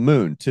going to the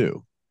moon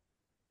too.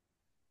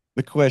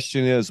 The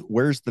question is,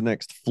 where's the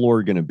next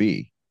floor going to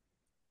be?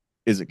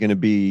 Is it going to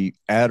be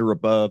at or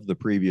above the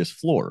previous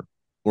floor?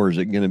 Or is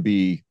it going to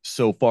be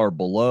so far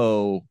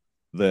below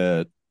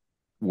that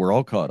we're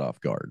all caught off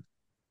guard?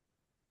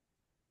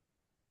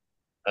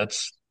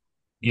 That's,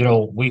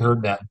 we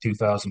heard that in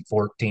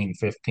 2014,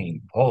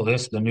 15. Oh,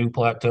 this is the new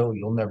plateau.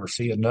 You'll never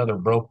see another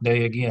broke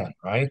day again,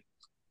 right?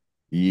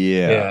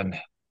 Yeah. And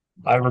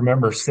I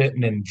remember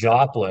sitting in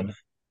Joplin.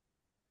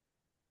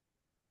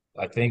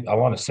 I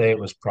want to say it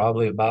was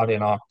probably about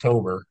in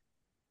October,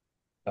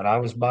 and I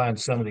was buying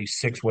some of these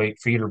 6 weight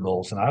feeder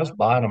bulls, and I was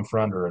buying them for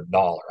under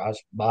 $1. I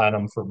was buying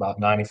them for about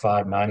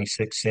 95,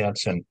 96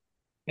 cents.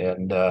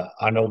 And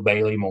I know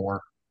Bailey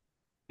more.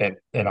 And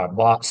I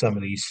bought some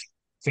of these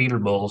feeder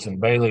bulls, and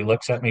Bailey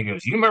looks at me and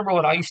goes, "You remember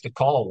what I used to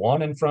call a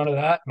one in front of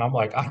that?" And I'm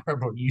like, "I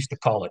remember what you used to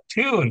call a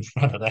two in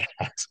front of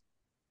that."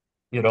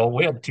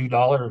 We had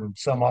 $2 and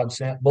some odd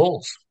cent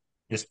bulls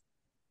just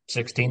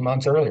 16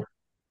 months earlier.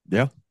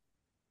 Yeah.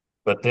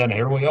 But then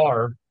here we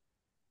are,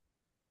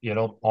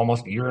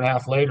 almost a year and a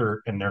half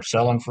later, and they're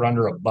selling for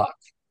under $1.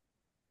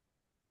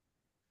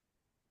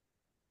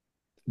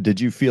 Did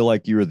you feel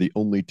like you were the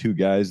only two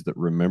guys that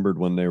remembered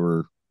when they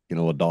were,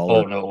 a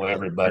dollar? Oh no,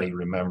 everybody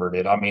remembered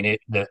it. I mean,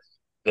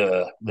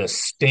 the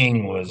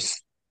sting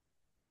was.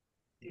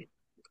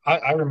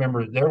 I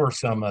remember there were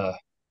some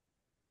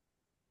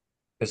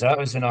because that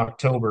was in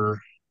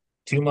October.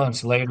 2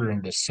 months later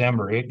in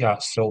December, it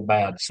got so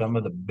bad. Some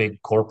of the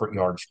big corporate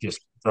yards just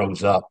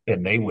froze up,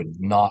 and they would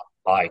not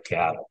buy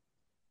cattle.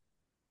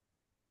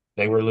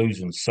 They were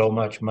losing so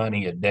much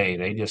money a day.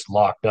 They just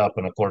locked up.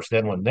 And of course,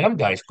 then when them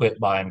guys quit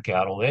buying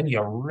cattle, then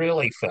you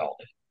really felt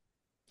it.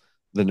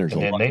 Then there's a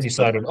And then lot they of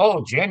stuff. decided,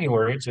 oh,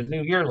 January, it's a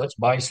new year. Let's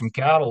buy some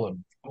cattle.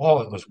 And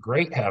oh, it was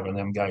great having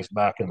them guys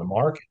back in the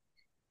market.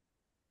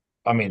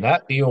 I mean,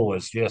 that deal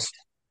was just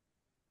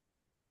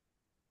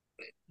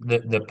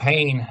the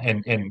pain.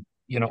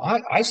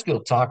 I still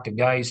talk to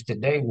guys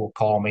today will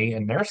call me,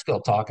 and they're still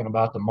talking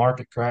about the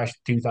market crash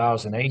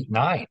 2008,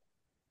 9,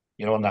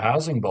 when the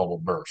housing bubble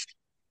burst.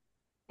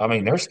 I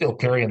mean, they're still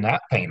carrying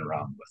that pain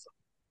around with them.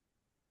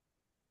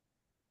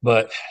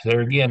 But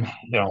there again,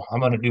 I'm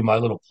going to do my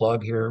little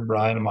plug here,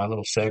 Brian, and my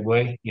little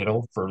segue,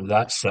 for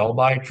that sell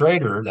by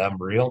trader, that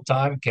real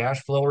time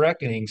cash flow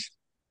reckonings.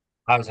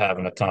 I was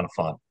having a ton of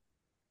fun.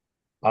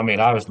 I mean,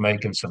 I was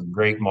making some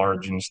great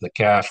margins. The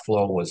cash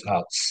flow was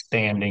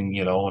outstanding,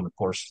 and of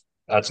course,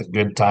 that's a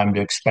good time to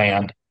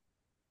expand.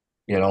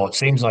 It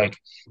seems like,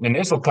 and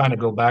this will kind of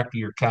go back to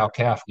your cow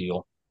calf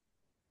deal.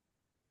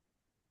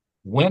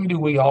 When do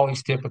we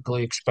always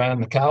typically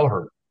expand the cow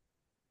herd?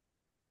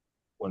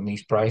 When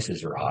these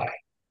prices are high.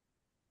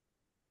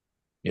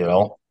 You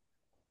know,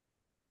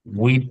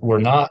 we're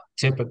not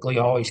typically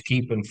always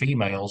keeping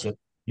females at,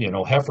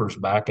 heifers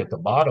back at the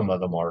bottom of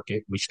the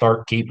market. We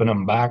start keeping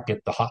them back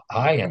at the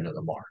high end of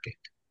the market.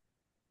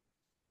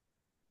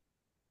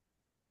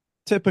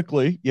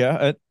 Typically,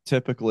 yeah,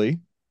 typically.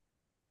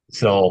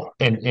 So,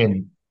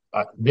 and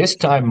this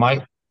time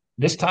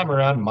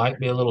around might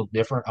be a little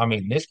different. I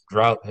mean, this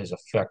drought has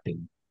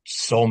affected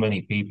so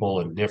many people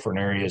in different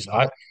areas.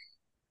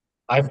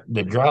 I've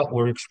the drought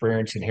we're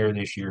experiencing here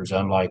this year is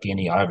unlike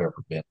any I've ever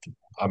been to.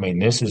 I mean,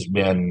 this has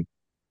been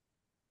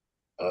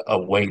a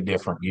way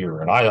different year.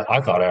 And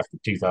I thought after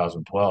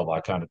 2012, I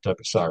kind of took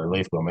a sigh of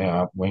relief, going,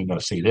 man, we ain't going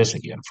to see this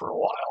again for a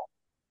while.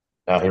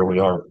 Now here we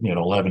are,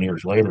 11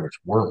 years later, it's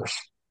worse.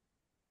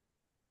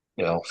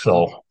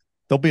 So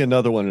There'll be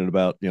another one in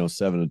about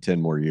 7 to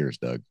 10 more years,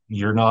 Doug.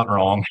 you're not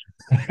wrong.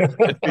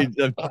 I mean,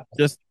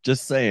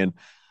 just saying.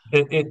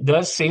 It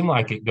does seem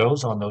like it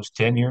goes on those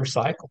 10-year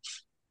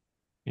cycles,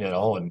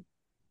 and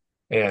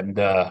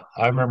I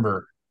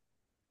remember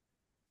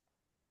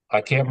I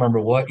can't remember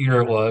what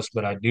year it was,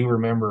 but I do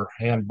remember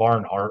Ann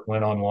Barnhart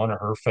went on one of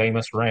her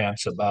famous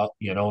rants about,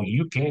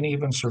 you can't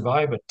even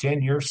survive a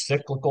 10-year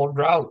cyclical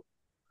drought.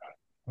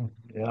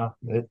 Yeah,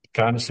 it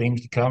kind of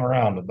seems to come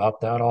around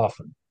about that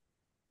often.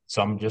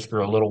 Some just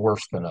are a little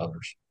worse than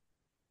others.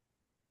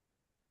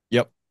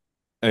 Yep.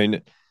 I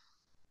mean,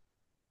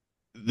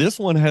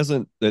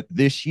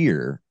 this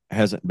year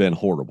hasn't been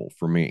horrible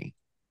for me.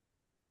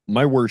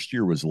 My worst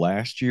year was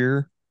last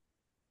year,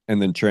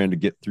 and then trying to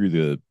get through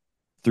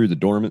the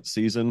dormant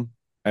season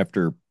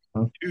after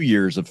 2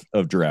 years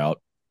of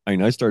drought. I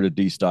mean, I started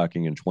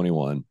destocking in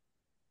 21.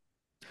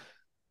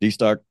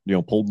 Destock,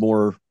 pulled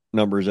more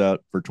numbers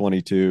out for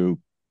 22,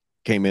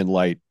 came in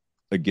light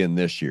again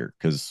this year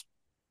because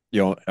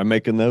I'm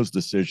making those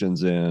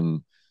decisions,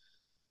 and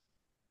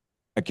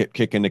I kept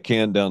kicking the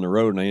can down the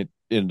road, and I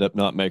ended up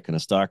not making a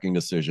stocking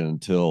decision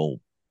until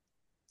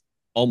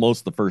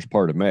almost the first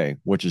part of May,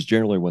 which is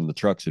generally when the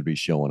trucks would be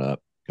showing up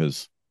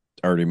because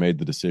I already made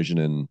the decision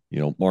in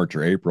March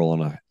or April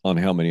on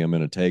how many I'm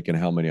going to take and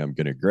how many I'm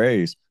going to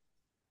graze.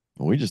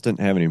 Well, we just didn't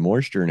have any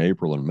moisture in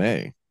April and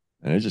May,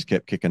 and I just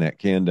kept kicking that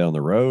can down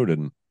the road.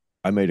 And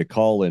I made a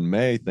call in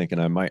May thinking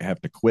I might have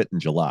to quit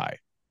in July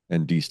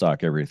and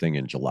destock everything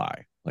in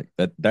July. Like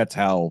that. That's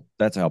how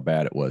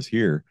bad it was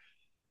here.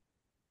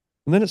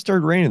 And then it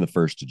started raining the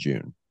 1st of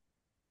June,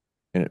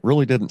 and it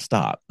really didn't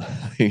stop.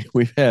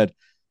 We've had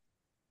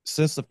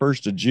since the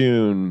 1st of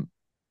June,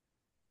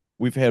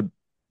 we've had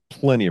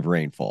plenty of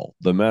rainfall.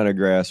 The amount of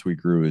grass we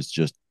grew is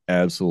just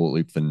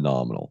absolutely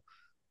phenomenal.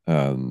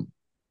 Um,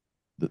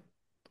 the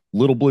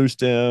little blue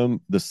stem,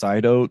 the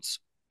side oats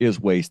is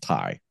waist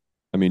high.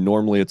 I mean,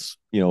 normally it's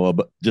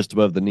just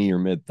above the knee or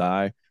mid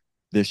thigh.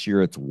 This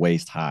year it's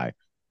waist high.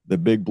 The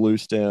big blue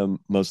stem,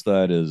 most of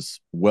that is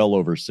well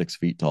over 6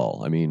 feet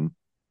tall. I mean,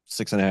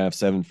 6.5,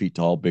 7 feet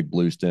tall, big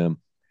blue stem.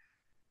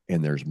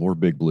 And there's more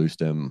big blue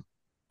stem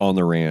on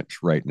the ranch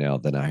right now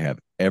than I have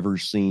ever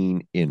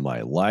seen in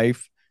my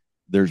life.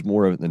 There's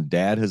more of it than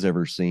Dad has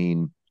ever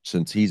seen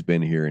since he's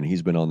been here, and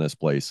he's been on this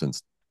place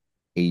since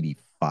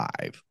 '85.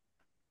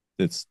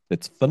 It's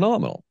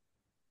phenomenal.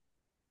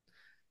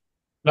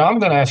 Now I'm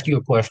going to ask you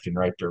a question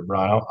right there,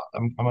 Brian.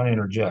 I'm going to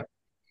interject.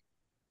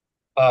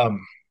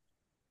 Um,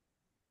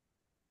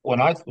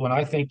 when I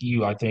think of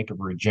you, I think of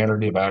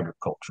regenerative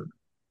agriculture,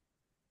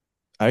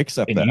 I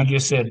accept and that.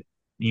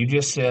 you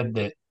just said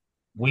that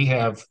we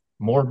have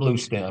more blue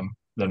stem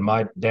than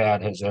my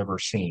dad has ever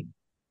seen.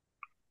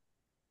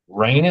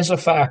 Rain is a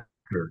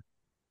factor.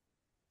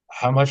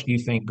 How much do you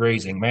think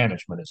grazing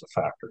management is a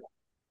factor?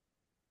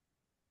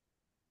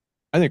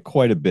 I think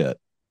quite a bit.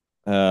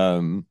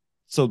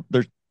 So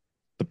there's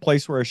the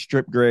place where I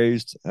strip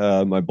grazed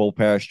my bull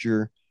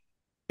pasture.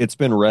 It's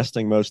been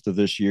resting most of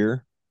this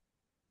year.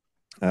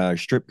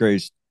 Strip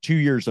grazed 2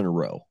 years in a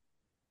row.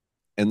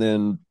 And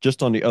then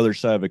just on the other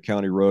side of a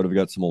county road, I've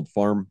got some old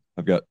farm.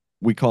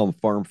 We call them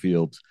farm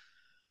fields.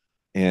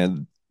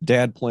 And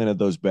Dad planted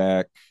those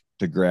back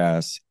to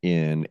grass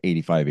in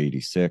 85,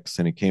 86.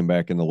 And he came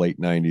back in the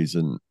late 90s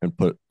and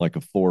put like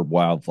a Ford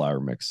wildflower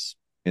mix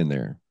in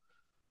there.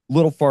 A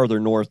little farther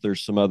north,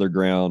 there's some other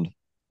ground,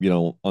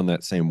 on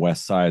that same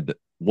west side that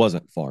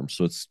wasn't farmed.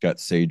 So it's got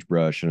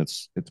sagebrush and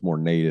it's more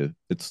native.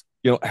 It's,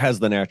 it has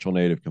the natural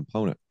native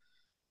component.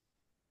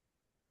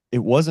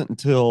 It wasn't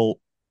until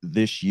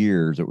this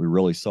year that we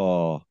really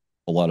saw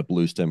a lot of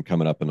blue stem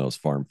coming up in those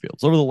farm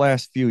fields. Over the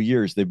last few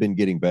years, they've been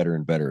getting better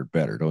and better and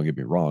better. Don't get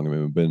me wrong. I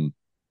mean, we've been,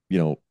 you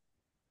know,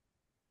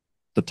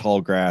 the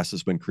tall grass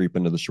has been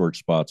creeping to the short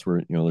spots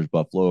where, there's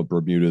Buffalo,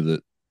 Bermuda,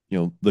 that,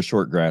 the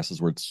short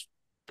grasses where it's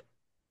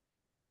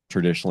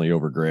traditionally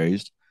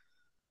overgrazed.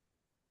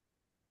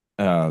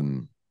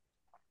 Um,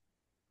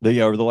 but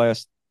yeah, over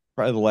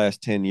probably the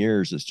last 10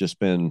 years, it's just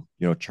been,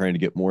 trying to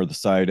get more of the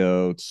side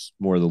oats,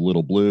 more of the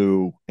little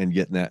blue and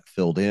getting that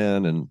filled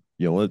in. And,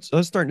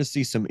 it's starting to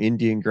see some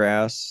Indian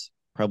grass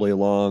probably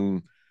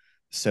along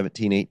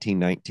 17, 18,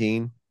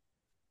 19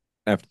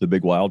 after the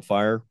big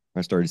wildfire.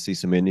 I started to see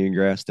some Indian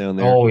grass down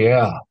there, Oh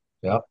yeah,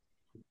 yep.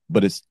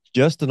 but it's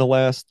just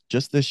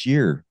this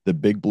year, the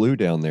big blue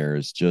down there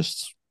is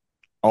just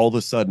all of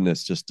a sudden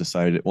it's just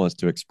decided it wants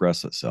to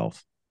express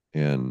itself.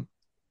 And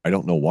I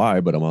don't know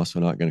why, but I'm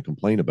also not going to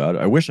complain about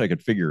it. I wish I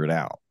could figure it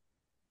out.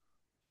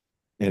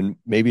 And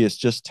maybe it's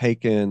just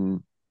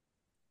taken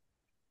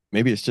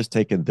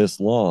this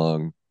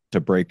long to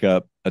break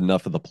up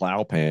enough of the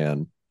plow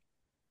pan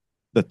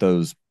that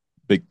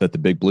the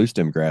big blue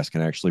stem grass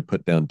can actually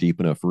put down deep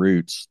enough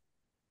roots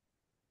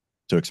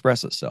to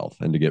express itself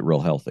and to get real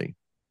healthy.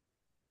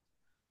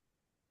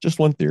 Just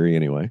one theory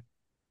anyway.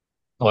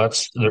 Well,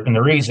 and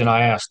the reason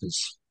I asked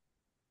is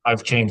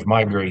I've changed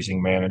my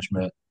grazing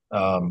management.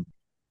 Um,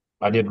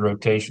 I did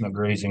rotational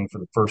grazing for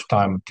the first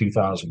time in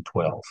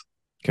 2012.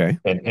 Okay.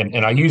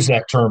 And I use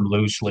that term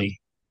loosely,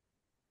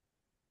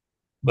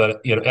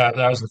 but that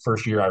was the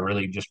first year I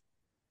really just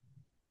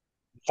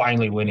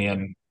finally went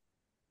in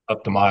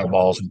up to my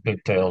eyeballs and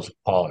pigtails of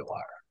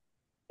polywire.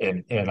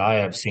 And I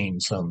have seen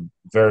some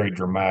very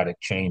dramatic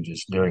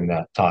changes during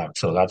that time.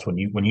 So that's when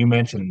you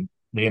mentioned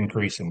the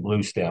increase in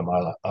blue stem, I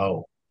thought,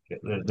 oh,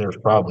 there's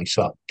probably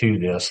something to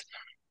this.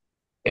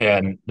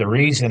 And the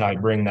reason I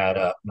bring that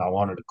up, and I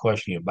wanted to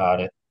question you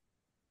about it,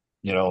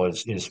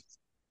 is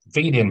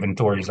feed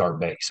inventory is our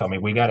base. I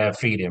mean, we got to have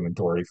feed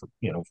inventory for,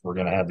 if we're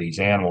going to have these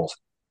animals.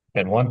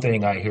 And one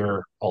thing I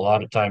hear a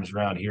lot of times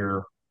around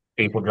here,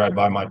 people drive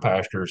by my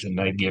pastures and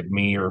they give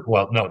me, or,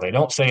 well, no, they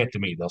don't say it to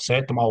me. They'll say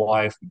it to my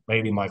wife,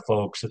 maybe my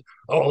folks.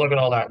 Oh, look at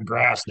all that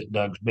grass that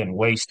Doug's been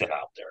wasted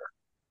out there.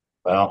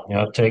 Well,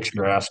 it takes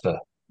grass to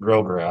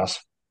grow grass.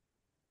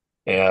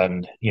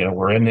 And,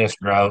 we're in this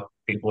drought.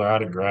 People are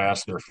out of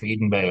grass. They're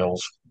feeding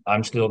bales.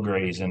 I'm still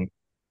grazing.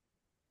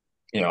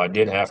 I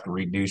did have to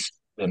reduce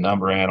the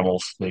number of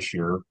animals this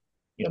year,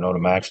 to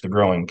match the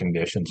growing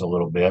conditions a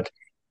little bit.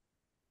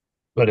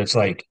 But it's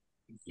like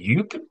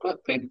you could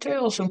put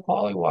pigtails and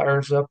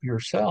polywires up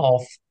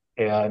yourself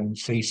and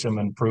see some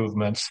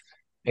improvements.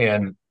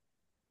 And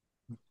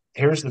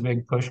here's the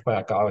big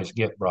pushback I always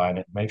get, Brian.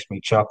 It makes me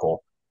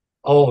chuckle.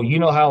 Oh, you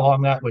know how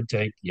long that would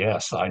take?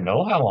 Yes, I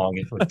know how long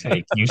it would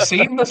take. You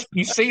see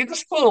the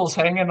spools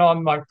hanging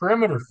on my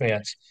perimeter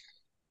fence.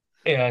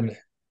 And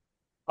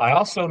I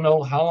also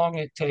know how long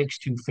it takes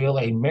to fill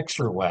a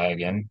mixer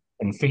wagon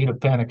and feed a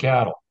pen of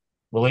cattle.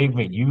 Believe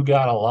me, you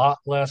got a lot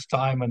less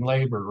time and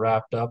labor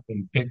wrapped up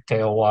in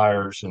pigtail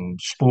wires and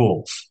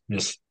spools.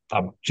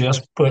 I'm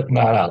just putting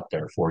that out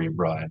there for you,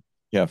 Brian.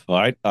 Yeah.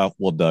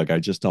 Well, Doug, I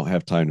just don't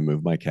have time to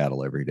move my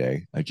cattle every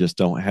day. I just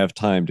don't have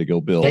time to go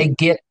They build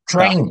get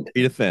trained.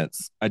 a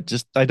fence. I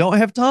don't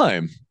have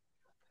time.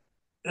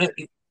 Uh,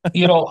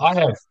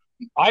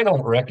 I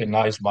don't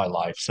recognize my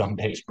life some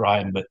days,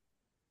 Brian, but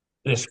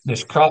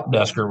this crop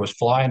duster was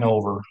flying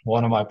over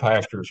one of my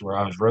pastures where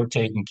I was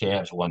rotating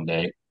calves one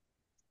day,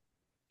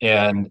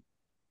 and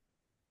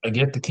I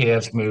get the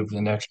calves moved to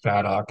the next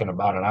paddock, and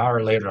about an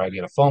hour later, I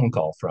get a phone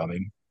call from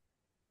him.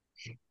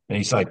 And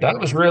he's like, that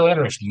was real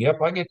interesting.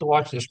 Yep, I get to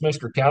watch this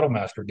Mr.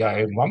 Cattlemaster guy,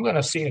 and I'm going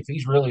to see if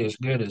he's really as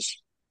good as,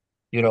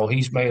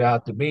 he's made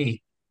out to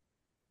be.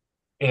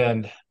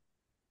 And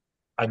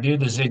I do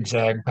the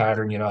zigzag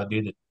pattern, I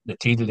do the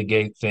T to the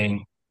gate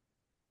thing.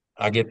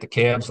 I get the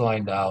calves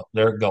lined out,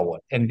 they're going.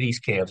 And these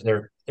calves,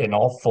 they're in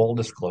all full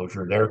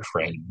disclosure, they're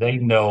trained. They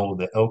know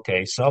that,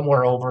 okay,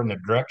 somewhere over in the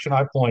direction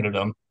I pointed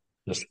them,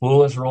 the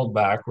spool is rolled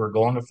back. We're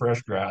going to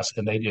fresh grass.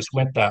 And they just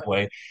went that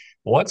way.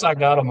 Once I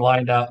got them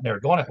lined out and they were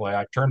going that way,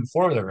 I turned the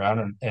four-wheeler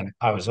around and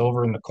I was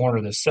over in the corner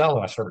of the cell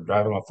and I started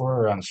driving my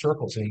four-wheeler around in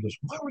circles. And he goes,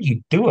 what were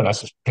you doing? I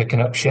was just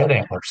picking up shed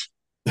antlers.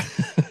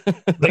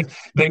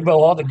 They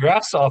mow all the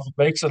grass off. It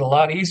makes it a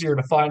lot easier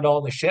to find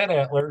all the shed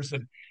antlers.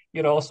 And,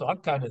 so I'm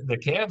kind of, the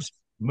calves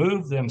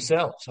move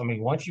themselves. I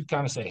mean, once you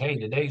kind of say, hey,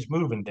 today's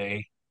moving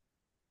day,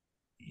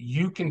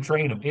 you can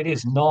train them. It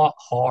is not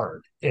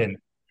hard. And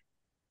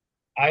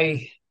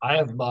I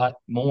have bought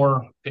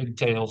more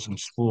pigtails and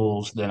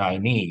spools than I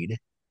need.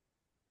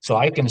 So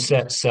I can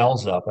set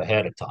cells up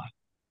ahead of time.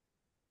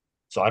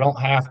 So I don't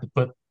have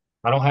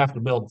to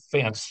build a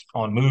fence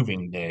on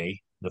moving day.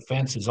 The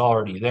fence is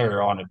already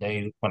there on a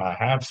day when I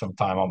have some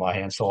time on my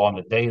hands. So on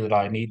the day that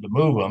I need to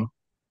move them,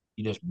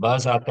 you just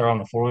buzz out there on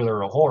the four-wheeler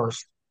or a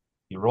horse,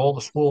 you roll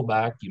the spool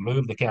back, you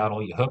move the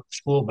cattle, you hook the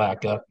spool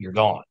back up, you're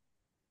gone.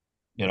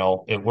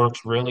 It works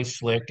really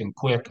slick and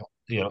quick,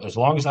 as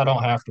long as I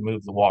don't have to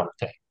move the water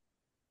tank.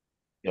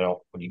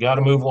 When you got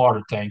to move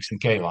water tanks and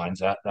K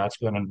lines, that's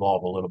going to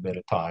involve a little bit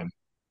of time.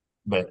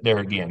 But there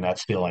again, that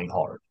still ain't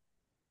hard.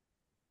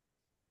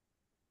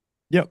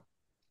 Yep.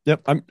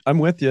 Yep. I'm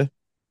with you.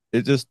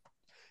 It just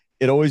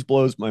it always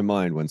blows my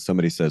mind when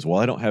somebody says,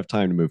 well, I don't have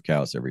time to move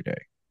cows every day.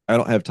 I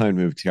don't have time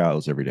to move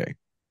cows every day.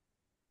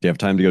 Do you have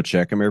time to go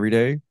check them every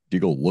day? Do you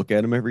go look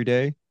at them every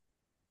day?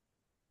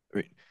 I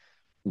mean,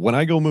 when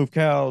I go move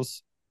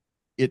cows,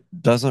 it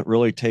doesn't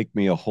really take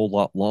me a whole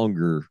lot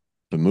longer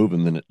to move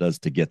them than it does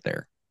to get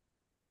there.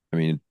 I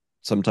mean,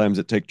 sometimes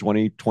it takes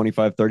 20,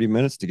 25, 30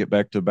 minutes to get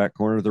back to the back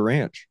corner of the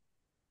ranch.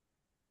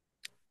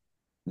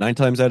 9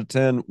 times out of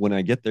 10, when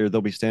I get there,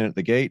 they'll be standing at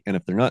the gate. And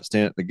if they're not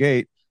standing at the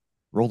gate,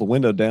 roll the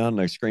window down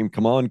and I scream,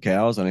 come on,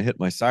 cows. And I hit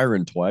my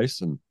siren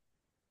twice and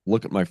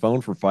look at my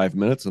phone for 5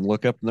 minutes and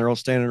look up and they're all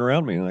standing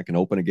around me. And I can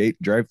open a gate,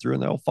 drive through,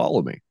 and they'll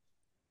follow me.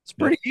 It's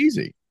pretty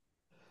easy.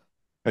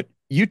 But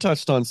you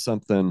touched on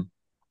something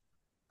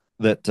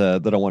that I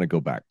want to go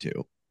back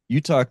to.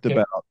 You talked Okay.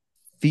 about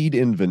feed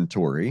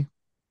inventory,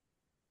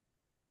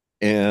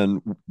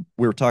 and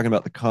we were talking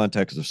about the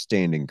context of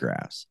standing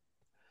grass.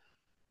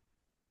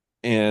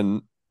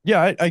 And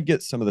yeah, I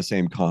get some of the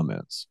same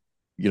comments.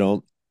 You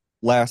know,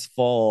 last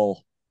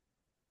fall,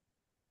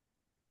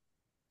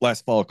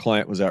 a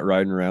client was out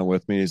riding around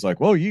with me. He's like,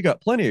 "Whoa, you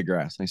got plenty of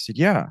grass." And I said,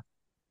 "Yeah,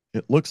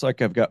 it looks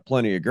like I've got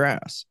plenty of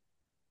grass,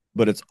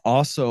 but it's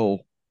also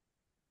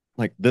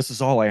like this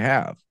is all I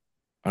have.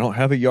 I don't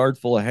have a yard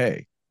full of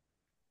hay.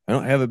 I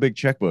don't have a big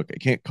checkbook. I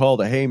can't call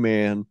the hay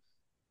man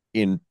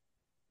in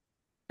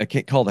I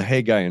can't call the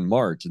hay guy in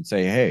March and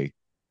say, "Hey,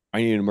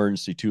 I need an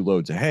emergency 2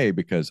 loads of hay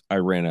because I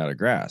ran out of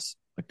grass."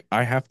 Like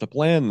I have to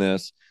plan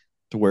this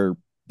to where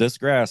this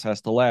grass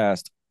has to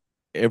last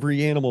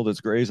every animal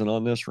that's grazing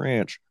on this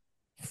ranch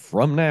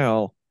from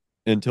now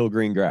until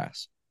green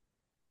grass.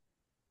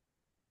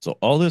 So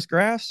all this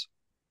grass,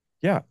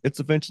 yeah, it's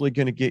eventually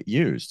going to get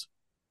used.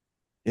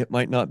 It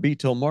might not be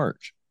till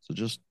March. So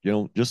just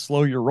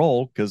slow your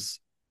roll because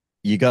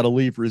you got to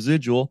leave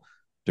residual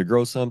to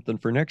grow something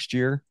for next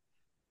year.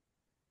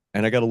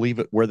 And I got to leave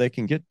it where they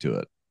can get to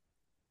it.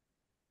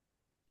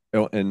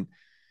 And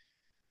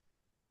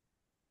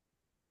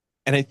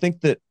I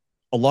think that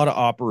a lot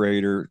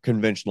of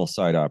conventional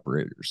side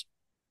operators,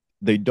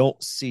 they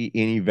don't see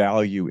any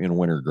value in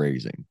winter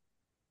grazing.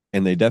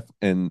 And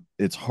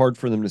it's hard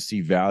for them to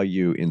see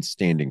value in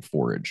standing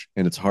forage.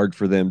 And it's hard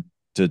for them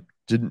to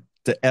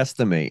to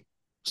estimate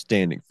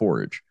standing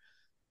forage.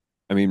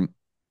 I mean,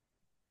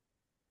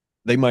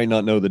 they might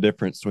not know the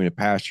difference between a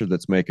pasture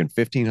that's making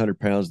 1,500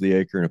 pounds the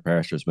acre and a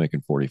pasture that's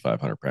making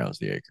 4,500 pounds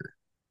the acre,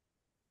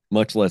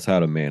 much less how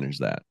to manage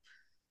that,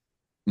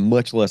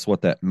 much less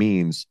what that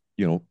means,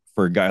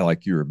 for a guy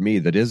like you or me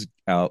that is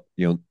out,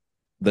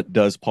 that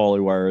does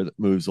polywire, that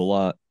moves a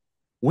lot.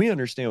 We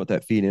understand what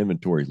that feed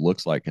inventory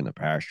looks like in the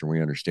pasture.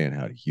 We understand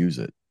how to use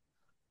it.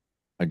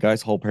 A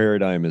guy's whole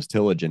paradigm is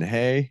tillage and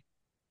hay,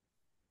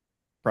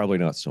 probably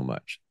not so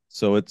much.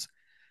 So it's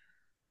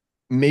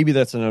maybe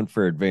that's an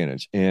unfair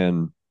advantage.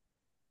 And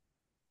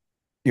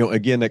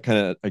again, that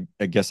kind of,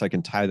 I guess I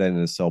can tie that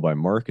into sell by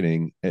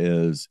marketing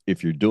is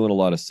if you're doing a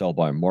lot of sell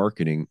by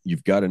marketing,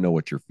 you've got to know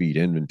what your feed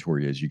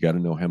inventory is. You got to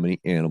know how many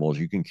animals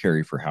you can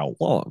carry for how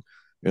long.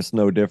 It's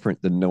no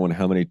different than knowing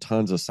how many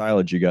tons of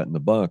silage you got in the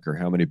bunk or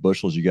how many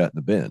bushels you got in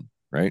the bin,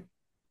 right?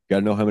 You got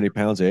to know how many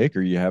pounds an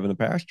acre you have in the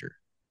pasture.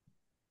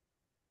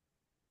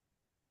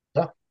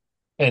 Yeah.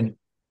 And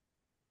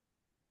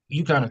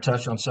you kind of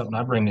touched on something.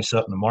 I bring this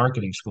up in the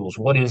marketing schools.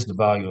 What is the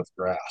value of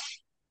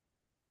grass?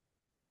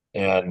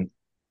 And,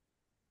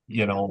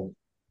 you know,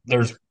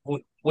 there's,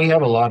 we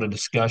have a lot of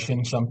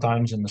discussion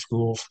sometimes in the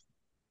schools.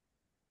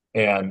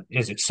 And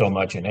is it so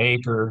much an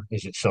acre?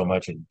 Is it so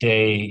much a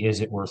day?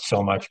 Is it worth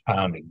so much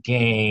pound of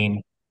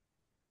gain?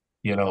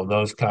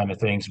 Those kind of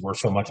things worth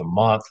so much a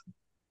month.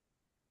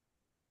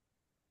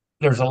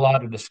 There's a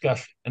lot of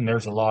discussion and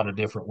there's a lot of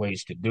different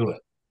ways to do it,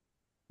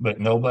 but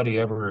nobody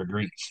ever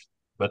agrees.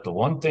 But the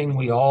one thing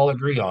we all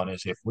agree on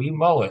is if we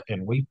mow it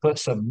and we put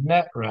some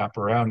net wrap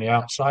around the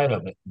outside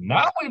of it,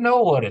 now we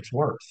know what it's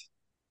worth.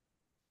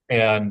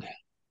 And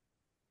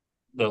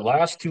the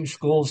last two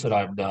schools that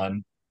I've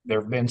done,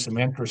 there have been some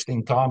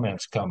interesting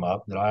comments come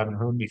up that I haven't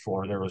heard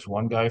before. There was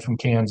one guy from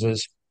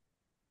Kansas.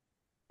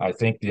 I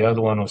think the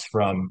other one was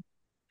from,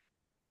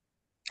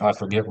 I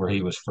forget where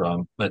he was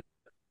from, but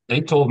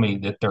they told me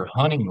that their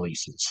hunting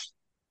leases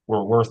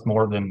were worth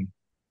more than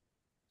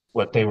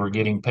what they were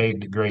getting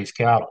paid to graze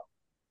cattle.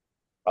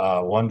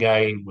 One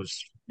guy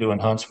was doing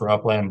hunts for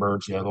upland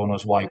birds, the other one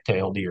was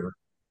whitetail deer.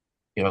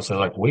 So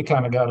like we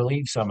kind of got to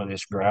leave some of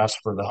this grass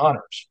for the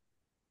hunters.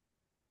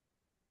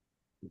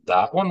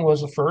 That one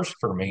was a first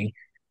for me.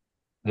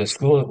 The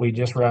school that we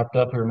just wrapped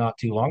up here not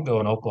too long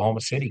ago in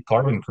Oklahoma City,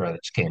 carbon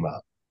credits came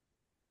up.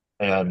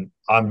 And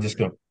I'm just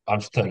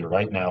telling you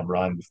right now,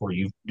 Brian, before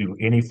you do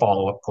any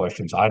follow-up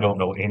questions, I don't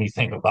know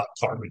anything about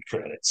carbon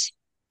credits.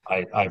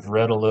 I've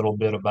read a little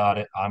bit about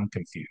it. I'm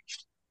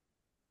confused.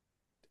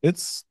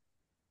 It's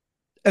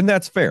and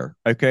that's fair.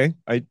 Okay.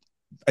 I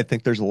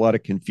think there's a lot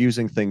of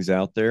confusing things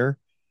out there.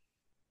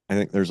 I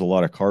think there's a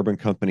lot of carbon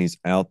companies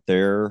out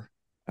there.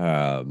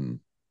 Um,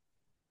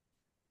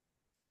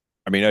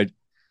 I mean,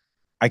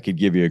 I could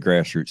give you a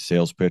grassroots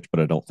sales pitch, but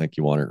I don't think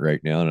you want it right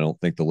now. And I don't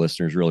think the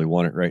listeners really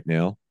want it right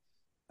now.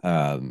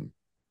 Um,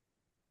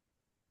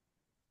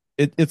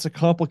 it's a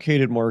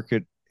complicated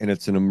market and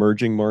it's an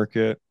emerging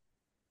market.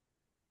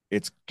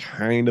 It's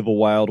kind of a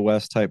Wild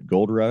West type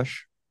gold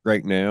rush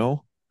right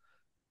now.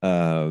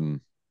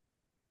 Um,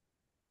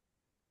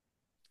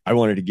 I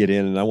wanted to get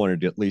in and I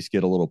wanted to at least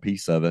get a little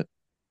piece of it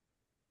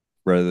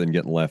rather than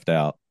getting left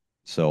out.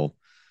 So,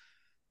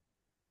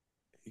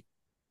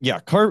 yeah,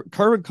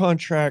 carbon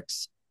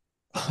contracts,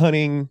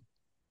 hunting,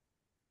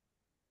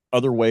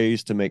 other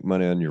ways to make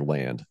money on your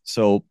land.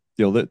 So,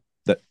 that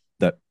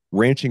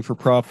ranching for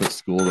profit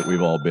school that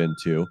we've all been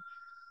to,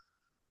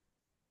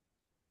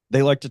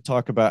 they like to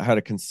talk about how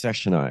to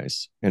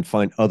concessionize and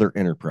find other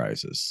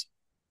enterprises.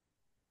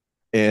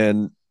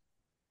 And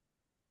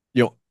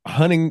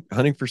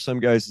hunting for some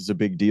guys is a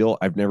big deal.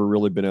 I've never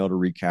really been able to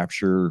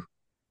recapture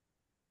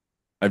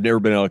I've never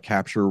been able to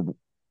capture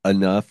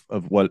enough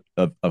of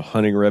of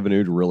hunting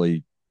revenue to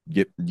really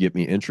get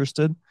me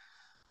interested.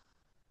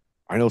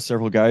 I know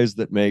several guys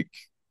that make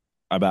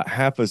about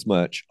half as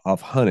much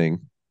off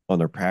hunting on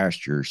their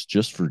pastures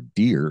just for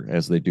deer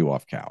as they do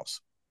off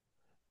cows.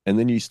 And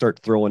then you start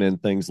throwing in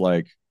things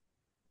like,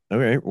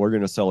 okay, we're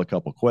going to sell a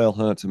couple quail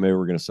hunts and maybe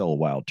we're going to sell a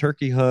wild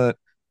turkey hunt.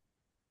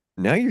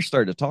 Now you're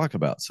starting to talk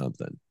about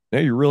something. Now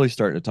you're really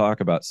starting to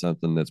talk about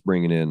something that's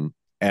bringing in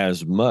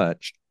as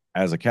much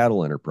as a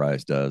cattle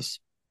enterprise does.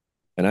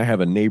 And I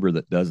have a neighbor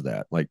that does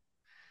that. Like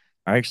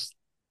I,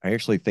 I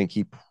actually think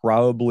he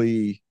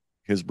probably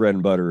his bread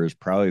and butter is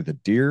probably the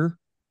deer,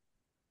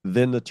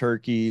 then the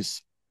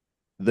turkeys,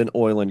 then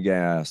oil and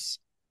gas,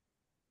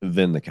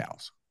 then the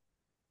cows.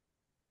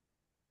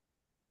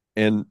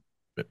 And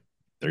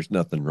there's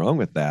nothing wrong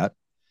with that.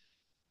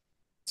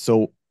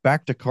 So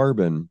back to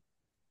carbon,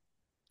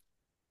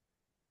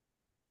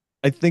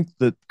 I think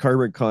that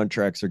carbon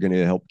contracts are going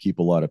to help keep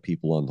a lot of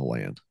people on the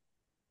land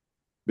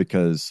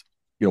because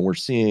we're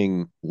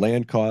seeing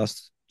land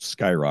costs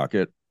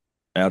skyrocket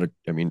out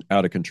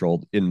of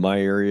control. In my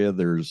area,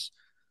 there's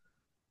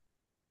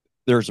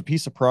a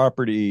piece of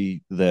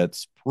property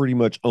that's pretty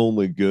much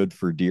only good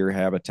for deer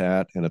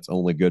habitat, and it's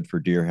only good for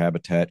deer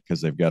habitat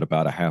because they've got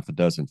about a half a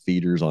dozen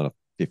feeders on a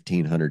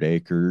 1,500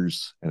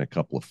 acres and a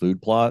couple of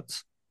food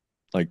plots.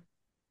 Like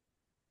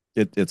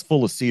it's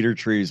full of cedar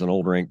trees and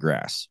old rank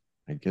grass.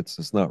 Like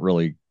it's not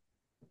really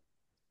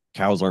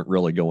cows aren't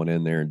really going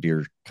in there, and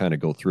deer kind of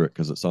go through it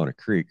because it's on a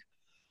creek.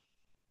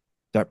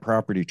 That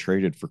property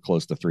traded for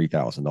close to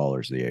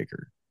 $3,000 the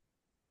acre.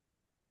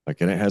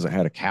 Like, and it hasn't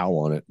had a cow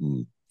on it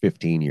in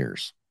 15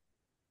 years.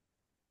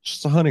 It's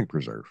just a hunting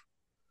preserve.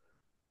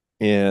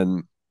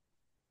 And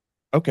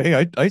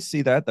okay, I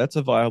see that. That's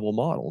a viable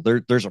model.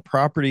 There's a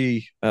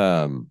property,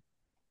 there's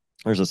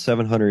a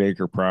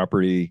 700-acre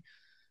property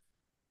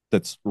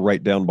that's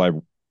right down by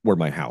where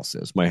my house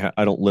is.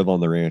 I don't live on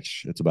the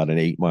ranch. It's about an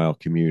 8-mile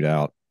commute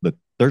out. But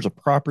there's a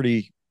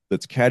property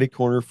that's catty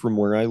corner from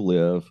where I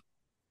live.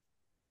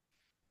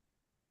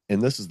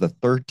 And this is the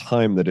third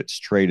time that it's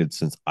traded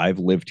since I've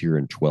lived here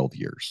in 12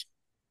 years.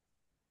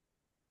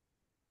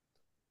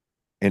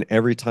 And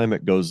every time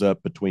it goes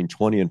up between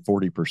 20 and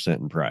 40%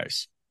 in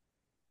price.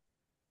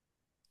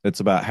 It's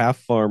about half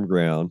farm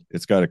ground.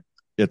 It's got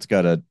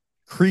a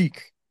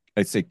creek,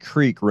 I'd say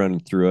creek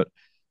running through it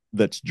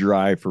that's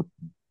dry for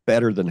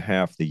better than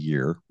half the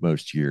year,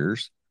 most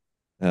years.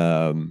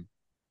 But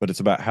it's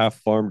about half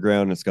farm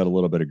ground. It's got a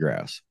little bit of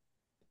grass.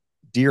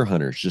 Deer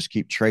hunters just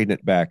keep trading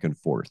it back and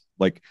forth.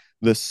 Like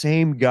the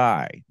same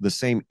guy, the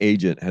same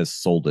agent has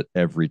sold it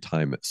every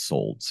time it's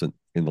sold since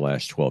in the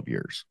last 12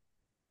 years.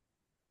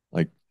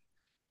 Like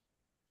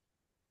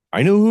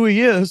I know who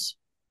he is.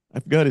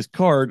 I've got his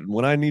card. And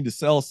when I need to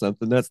sell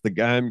something, that's the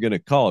guy I'm going to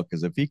call.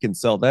 Because if he can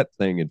sell that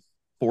thing in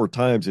 4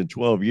 times in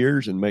 12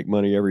 years and make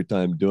money every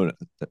time doing it,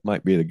 that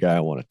might be the guy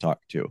I want to talk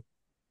to.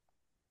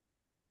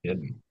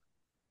 Kidding.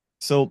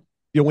 So,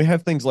 we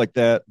have things like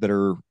that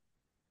are,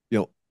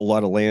 a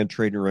lot of land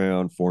trading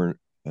around foreign,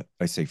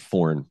 I say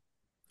foreign,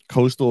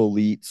 coastal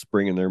elites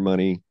bringing their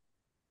money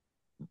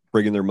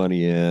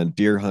in,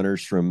 deer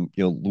hunters from,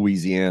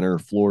 Louisiana or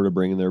Florida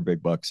bringing their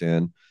big bucks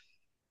in.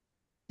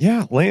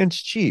 Yeah,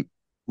 land's cheap.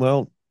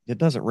 Well, it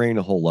doesn't rain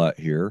a whole lot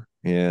here,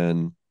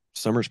 and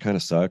summers kind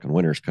of suck and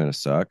winters kind of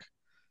suck.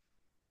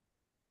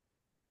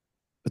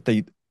 But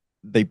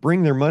they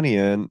bring their money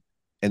in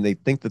and they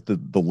think that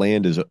the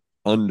land is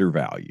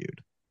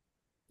undervalued.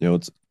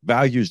 It's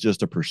value is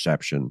just a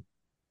perception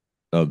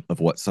of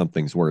what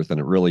something's worth, and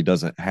it really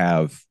doesn't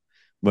have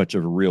much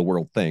of a real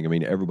world thing. I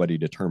mean, everybody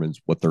determines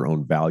what their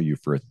own value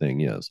for a thing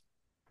is.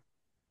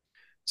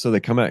 So they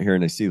come out here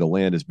and they see the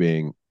land as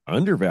being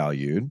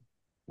undervalued,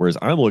 whereas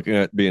I'm looking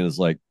at it being as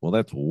like, well,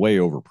 that's way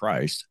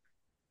overpriced.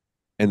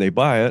 And they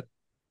buy it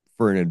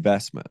for an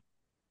investment,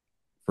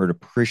 for an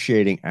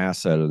appreciating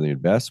asset of the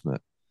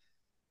investment.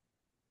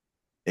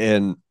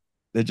 And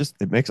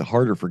it makes it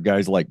harder for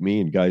guys like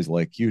me and guys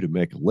like you to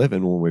make a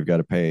living when we've got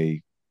to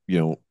pay,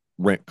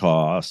 rent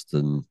costs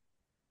and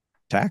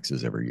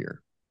taxes every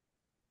year.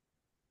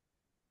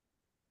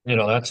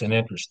 That's an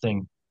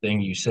interesting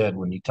thing you said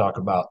when you talk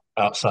about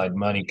outside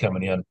money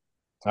coming in.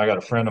 I got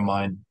a friend of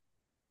mine.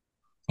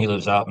 He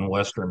lives out in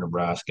western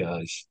Nebraska.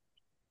 He's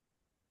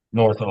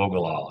north of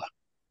Ogallala.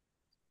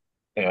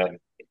 And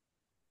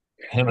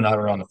him and I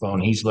were on the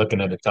phone. He's looking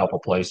at a couple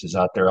places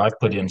out there. I've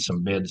put in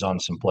some bids on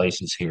some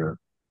places here.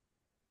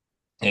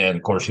 And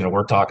of course,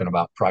 we're talking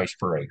about price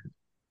per acre.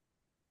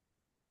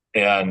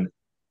 And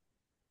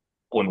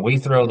when we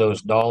throw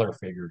those dollar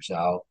figures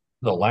out,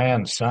 the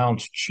land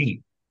sounds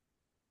cheap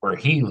where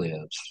he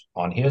lives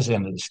on his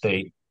end of the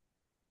state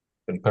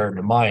compared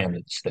to my end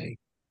of the state.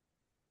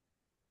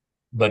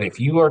 But if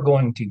you are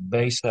going to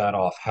base that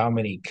off how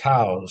many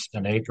cows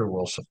an acre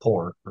will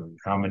support, or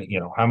how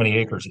many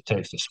acres it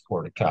takes to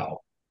support a cow,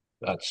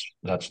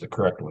 that's the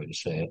correct way to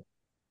say it.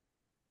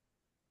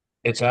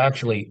 It's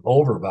actually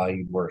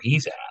overvalued where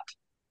he's at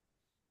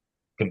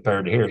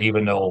compared to here,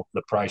 even though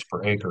the price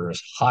per acre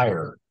is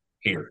higher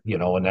here,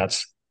 and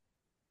that's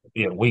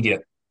we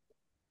get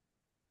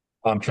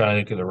I'm trying to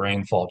think of the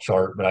rainfall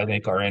chart, but I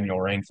think our annual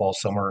rainfall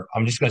somewhere,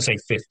 I'm just going to say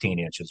 15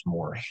 inches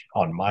more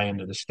on my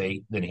end of the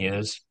state than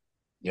his,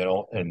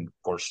 and of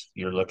course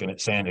you're looking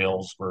at sand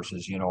hills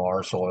versus,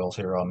 our soils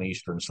here on the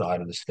eastern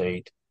side of the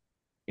state,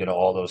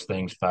 all those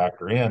things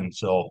factor in.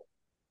 So,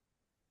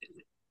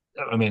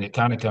 I mean, it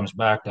kind of comes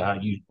back to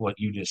what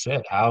you just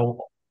said.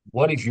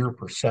 What is your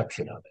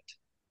perception of it?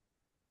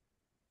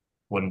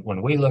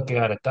 When we look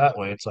at it that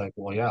way, it's like,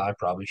 well, yeah, I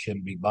probably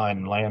shouldn't be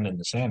buying land in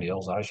the sand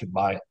hills. I should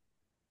buy it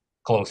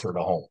closer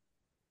to home.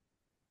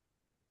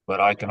 But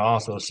I can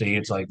also see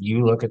it's like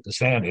you look at the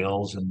sand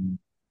hills and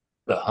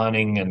the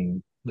hunting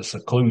and the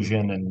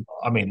seclusion. And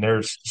I mean,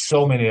 there's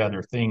so many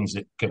other things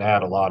that could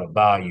add a lot of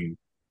value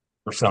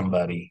for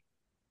somebody,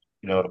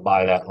 to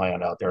buy that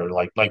land out there.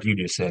 Like you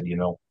just said,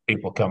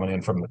 people coming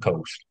in from the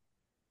coast.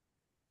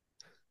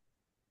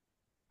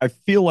 I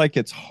feel like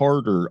it's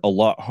harder, a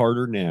lot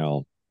harder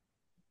now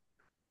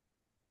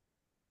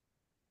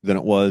than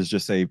it was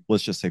just say,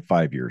 let's just say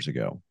 5 years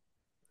ago.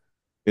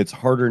 It's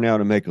harder now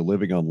to make a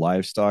living on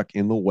livestock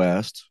in the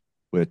West,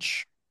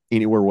 which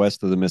anywhere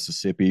west of the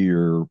Mississippi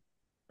or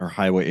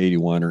Highway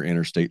 81 or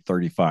Interstate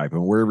 35,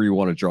 and wherever you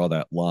want to draw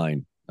that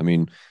line. I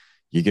mean,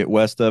 you get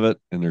west of it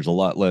and there's a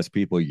lot less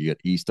people. You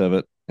get east of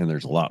it and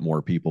there's a lot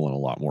more people and a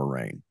lot more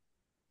rain.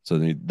 So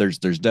there's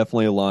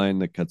definitely a line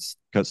that cuts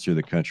through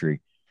the country.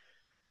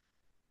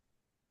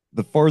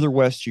 The farther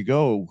west you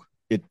go,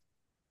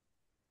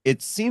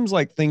 it seems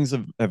like things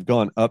have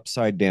gone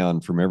upside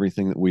down from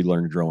everything that we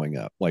learned growing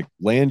up. Like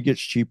land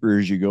gets cheaper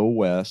as you go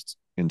west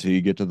until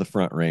you get to the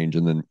front range,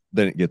 and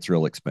then it gets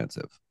real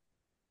expensive.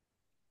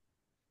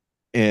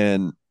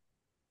 And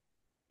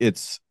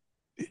it's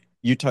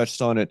you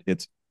touched on it.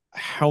 It's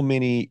how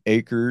many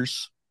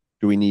acres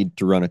do we need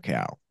to run a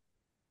cow?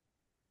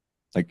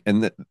 Like,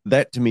 and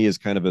that to me is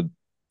kind of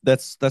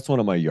that's one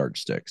of my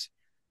yardsticks.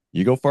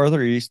 You go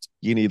farther east,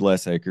 you need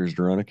less acres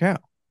to run a cow.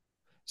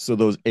 So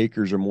those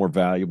acres are more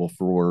valuable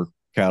for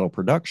cattle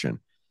production.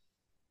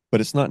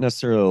 But it's not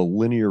necessarily a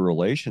linear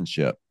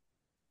relationship.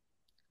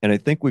 And I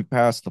think we've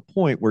passed the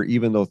point where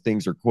even though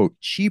things are, quote,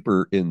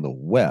 cheaper in the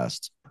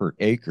West per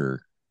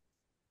acre,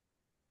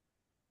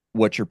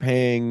 what you're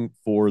paying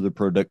for the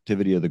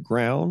productivity of the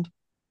ground,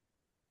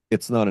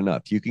 it's not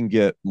enough. You can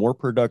get more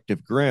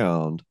productive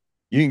ground,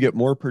 you can get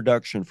more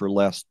production for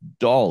less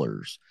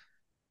dollars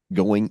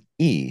going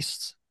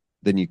east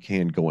than you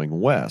can going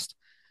west.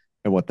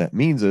 And what that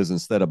means is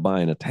instead of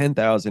buying a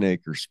 10,000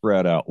 acre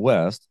spread out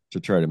west to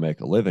try to make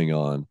a living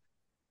on,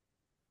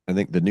 I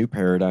think the new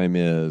paradigm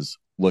is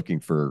looking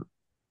for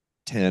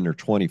 10 or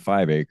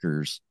 25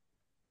 acres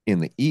in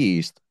the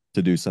east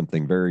to do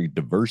something very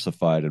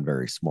diversified and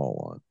very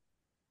small on.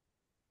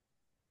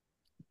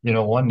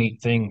 One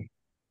neat thing,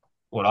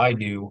 what I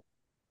do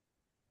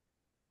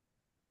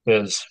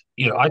is,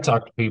 I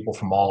talk to people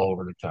from all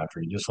over the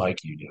country, just like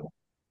you do.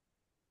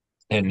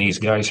 And these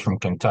guys from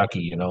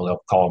Kentucky,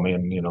 they'll call me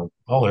and,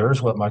 oh,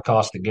 here's what my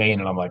cost of gain.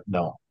 And I'm like,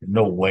 no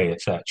way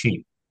it's that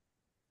cheap,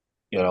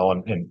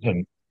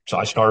 and so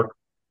I start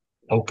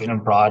poking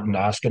and prodding,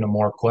 asking them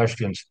more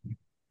questions.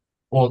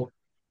 Well,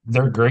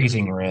 their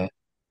grazing rent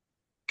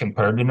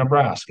compared to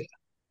Nebraska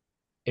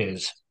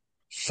is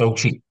so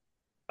cheap.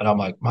 And I'm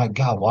like, my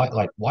God,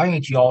 why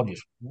ain't you all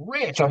just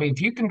rich? I mean,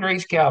 if you can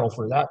graze cattle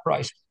for that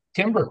price,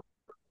 timber,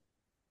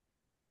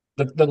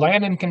 the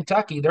land in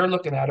Kentucky, they're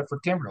looking at it for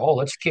timber. Oh,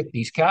 let's kick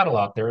these cattle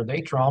out there.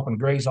 They tromp and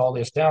graze all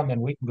this down,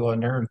 then we can go in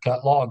there and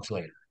cut logs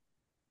later.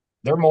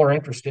 They're more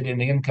interested in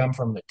the income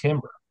from the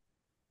timber.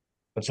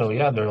 But so,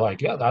 yeah, they're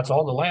like, yeah, that's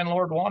all the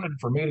landlord wanted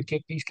for me to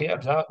kick these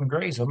calves out and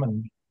graze them.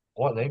 And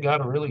boy, they got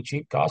a really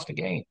cheap cost of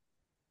gain.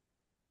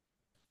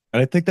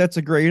 And I think that's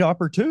a great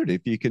opportunity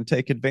if you can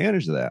take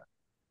advantage of that.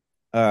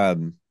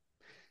 Um,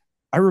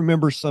 I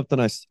remember something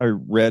I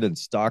read in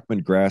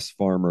Stockman Grass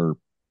Farmer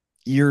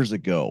years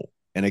ago,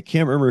 and I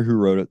can't remember who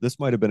wrote it. This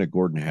might have been a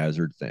Gordon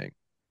Hazard thing.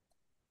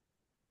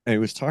 And he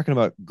was talking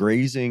about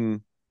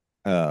grazing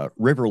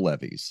river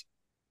levees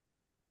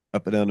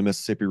up and down the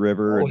Mississippi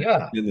River Oh, and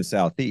yeah. in the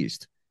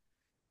southeast.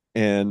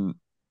 And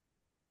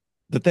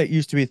that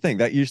used to be a thing.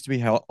 That used to be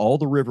how all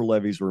the river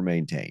levees were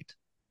maintained.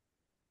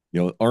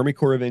 Army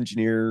Corps of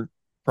Engineer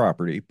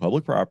property,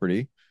 public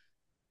property,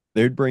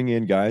 they'd bring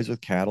in guys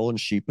with cattle and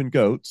sheep and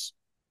goats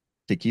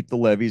to keep the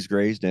levees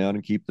grazed down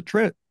and keep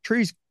the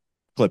trees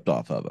clipped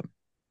off of them.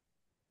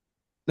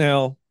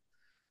 Now,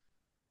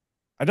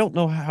 I don't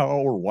know how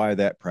or why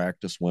that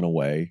practice went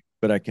away,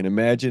 but I can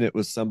imagine it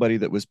was somebody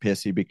that was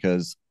pissy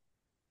because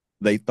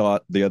they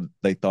thought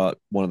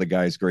one of the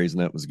guys grazing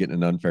that was getting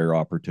an unfair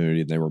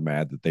opportunity, and they were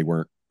mad that they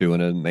weren't doing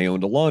it. And they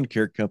owned a lawn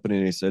care company,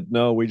 and they said,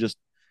 "No, we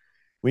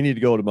need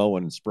to go to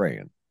mowing and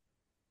spraying."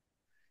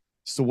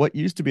 So what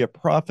used to be a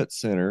profit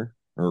center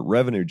or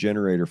revenue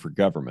generator for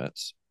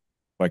governments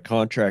by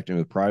contracting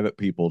with private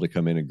people to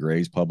come in and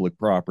graze public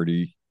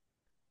property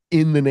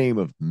in the name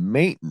of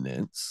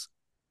maintenance,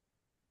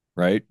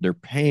 right? They're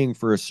paying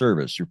for a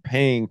service. You're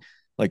paying,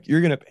 like,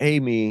 you're going to pay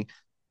me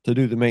to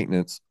do the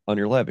maintenance on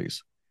your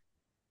levees.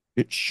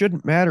 It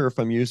shouldn't matter if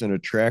I'm using a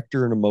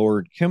tractor and a mower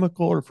and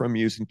chemical or if I'm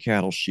using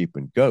cattle, sheep,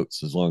 and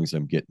goats, as long as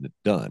I'm getting it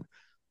done.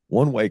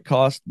 One way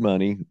costs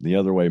money, the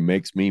other way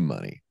makes me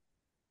money.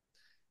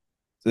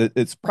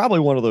 It's probably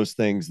one of those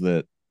things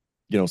that,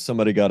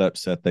 somebody got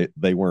upset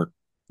they weren't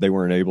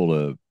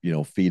able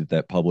to, feed at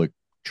that public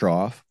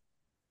trough.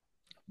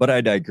 But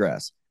I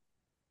digress.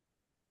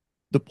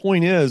 The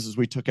point is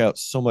we took out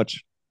so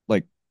much,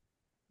 like,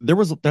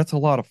 that's a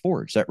lot of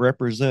forage. That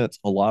represents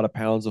a lot of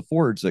pounds of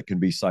forage that can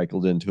be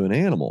cycled into an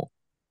animal.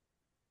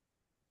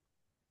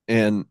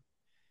 And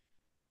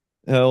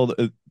hell,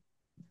 the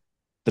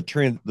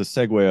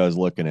segue I was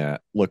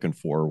looking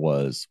for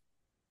was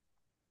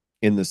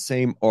in the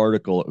same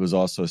article. It was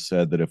also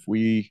said that if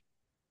we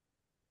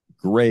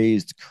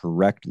grazed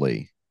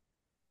correctly,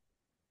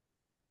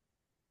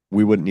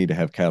 we wouldn't need to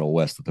have cattle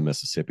west of the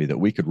Mississippi, that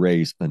we could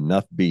raise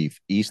enough beef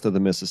east of the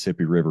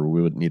Mississippi River.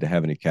 We wouldn't need to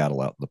have any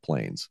cattle out in the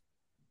plains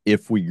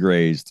if we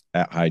grazed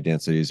at high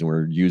densities and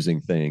we're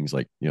using things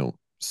like,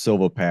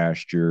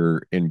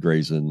 silvopasture and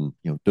grazing,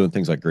 doing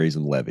things like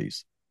grazing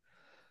levees.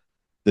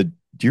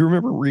 Do you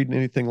remember reading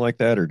anything like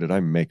that, or did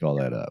I make all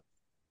that up?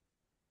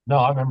 No,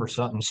 I remember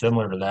something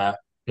similar to that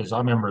because I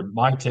remember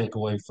my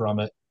takeaway from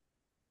it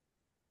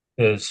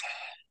is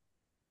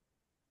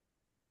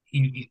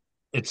you,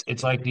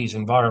 it's like these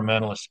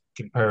environmentalists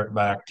compare it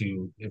back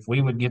to if we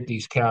would get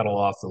these cattle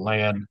off the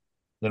land,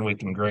 then we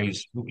can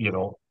graze,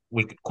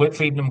 we could quit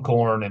feeding them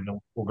corn and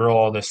we'll grow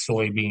all this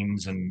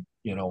soybeans and,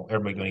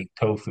 everybody gonna eat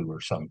tofu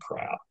or some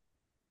crap.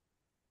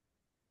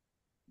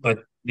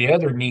 But the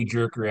other knee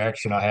jerk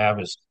reaction I have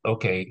is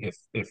okay,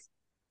 if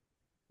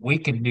we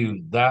can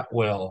do that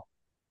well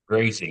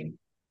grazing,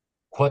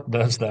 what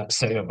does that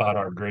say about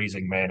our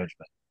grazing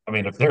management? I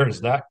mean, if there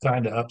is that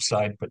kind of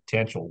upside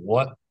potential,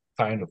 what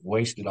kind of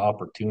wasted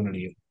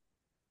opportunity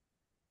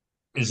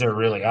is there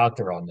really out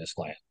there on this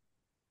land?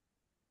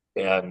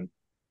 And,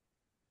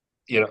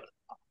 you know,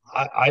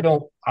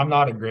 I'm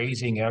not a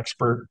grazing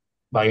expert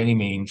by any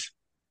means,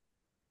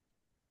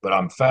 but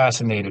I'm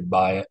fascinated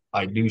by it.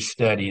 I do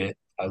study it.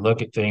 I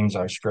look at things,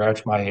 I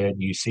scratch my head,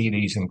 you see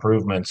these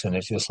improvements, and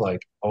it's just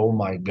like, oh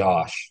my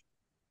gosh,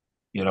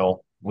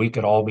 we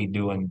could all be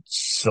doing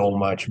so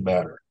much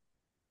better.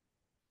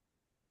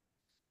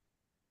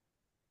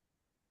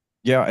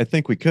 Yeah, I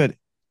think we could.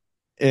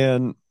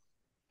 And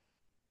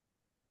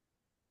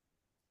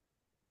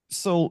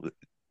so,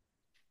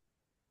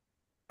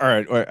 all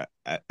right,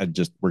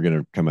 we're going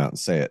to come out and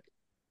say it.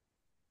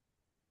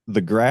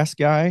 The grass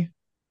guy,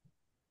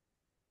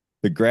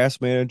 the grass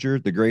manager,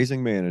 the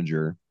grazing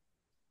manager,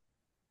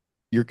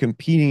 you're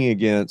competing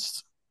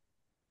against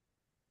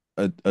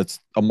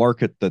a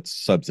market that's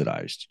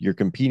subsidized. You're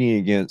competing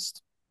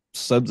against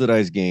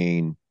subsidized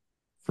gain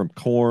from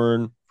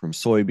corn, from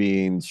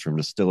soybeans, from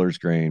distillers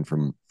grain,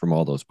 from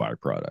all those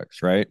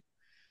byproducts, right?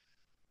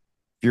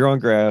 If you're on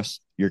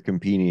grass, you're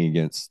competing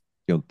against,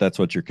 that's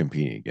what you're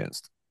competing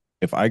against.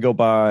 If I go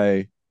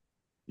buy,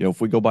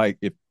 if we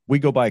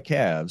go buy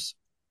calves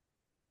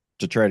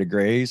to try to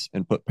graze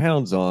and put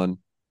pounds on,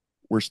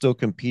 we're still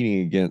competing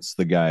against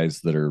the guys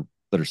that are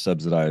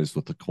subsidized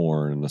with the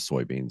corn and the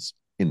soybeans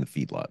in the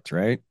feedlots,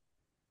 right?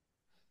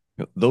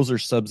 Those are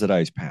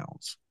subsidized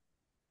pounds.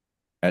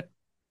 At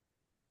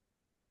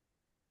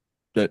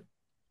that,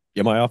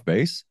 am I off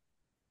base?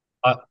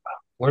 Uh,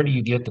 where do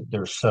you get that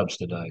they're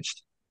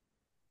subsidized?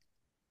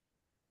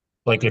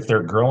 Like if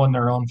they're growing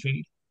their own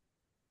feed?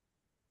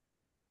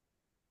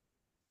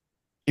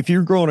 If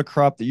you're growing a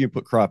crop that you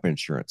put crop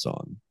insurance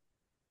on,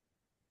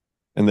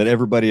 and that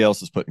everybody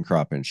else is putting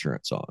crop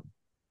insurance on,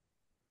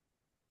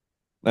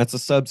 that's a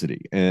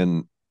subsidy.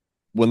 And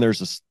when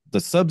the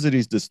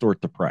subsidies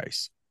distort the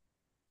price,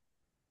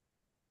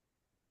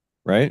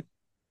 right?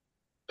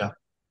 Yeah.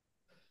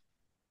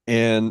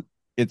 And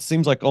it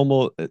seems like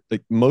almost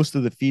like most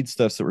of the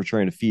feedstuffs that we're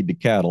trying to feed to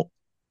cattle,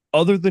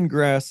 other than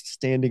grass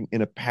standing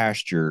in a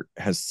pasture,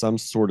 has some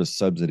sort of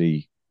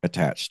subsidy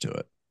attached to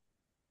it,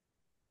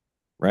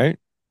 right?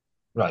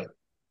 Right.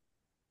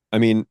 I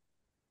mean,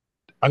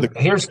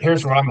 Here's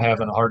where I'm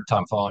having a hard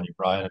time following you,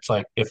 Brian. It's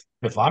like if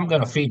I'm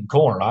going to feed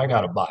corn, I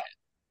got to buy it,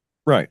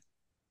 right.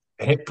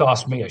 and it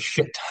costs me a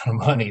shit ton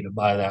of money to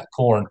buy that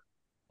corn.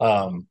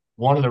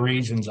 One of the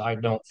reasons I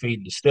don't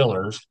feed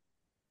distillers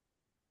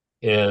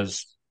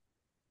is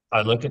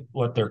I look at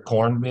what their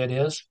corn bid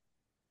is,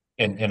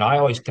 and I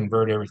always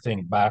convert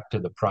everything back to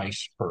the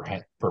price per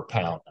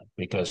pound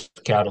because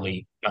cattle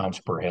eat pounds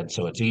per head,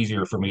 so it's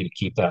easier for me to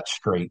keep that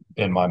straight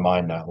in my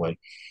mind that way.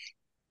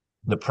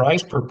 The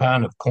price per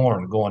pound of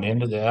corn going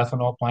into the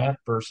ethanol plant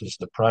versus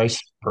the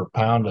price per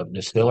pound of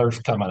distillers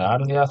coming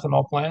out of the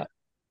ethanol plant,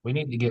 we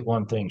need to get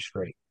one thing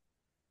straight.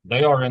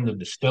 They are in the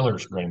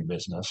distillers grain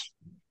business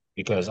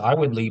because I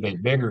would leave a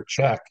bigger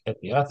check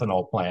at the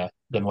ethanol plant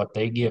than what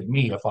they give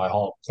me if I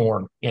haul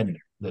corn in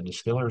there. The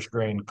distillers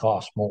grain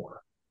costs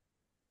more.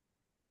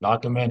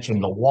 Not to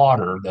mention the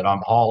water that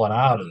I'm hauling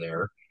out of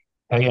there,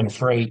 paying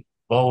freight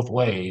both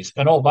ways.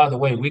 And oh, by the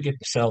way, we get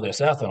to sell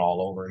this ethanol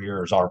over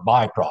here as our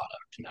byproduct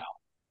now.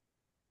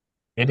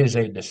 It is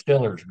a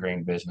distiller's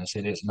grain business.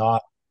 It is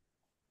not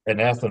an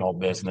ethanol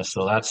business.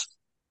 So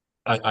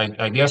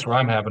I guess where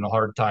I'm having a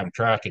hard time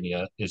tracking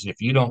you is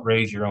if you don't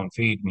raise your own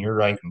feed and you're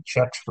writing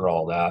checks for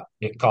all that,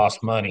 it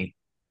costs money.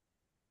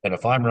 And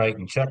if I'm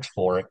writing checks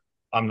for it,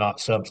 I'm not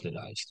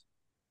subsidized.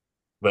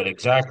 But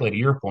exactly to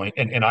your point,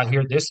 and I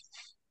hear this,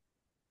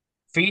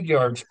 feed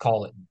yards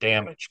call it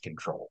damage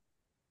control.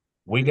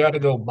 We got to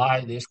go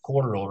buy this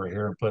quarter over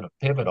here and put a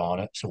pivot on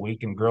it so we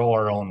can grow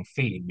our own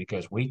feed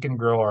because we can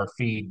grow our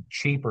feed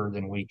cheaper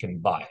than we can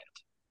buy it.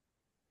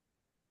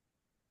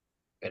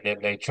 And then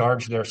they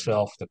charge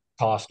themselves the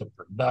cost of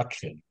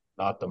production,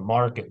 not the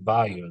market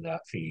value of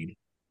that feed.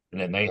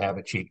 And then they have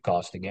a cheap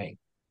cost of gain.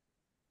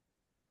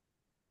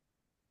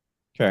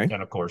 Okay.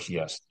 And of course,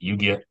 yes, you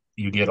get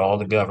all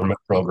the government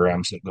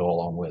programs that go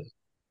along with it.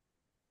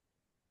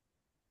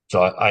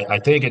 So I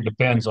think it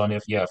depends on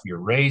if you're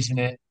raising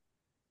it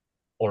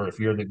or if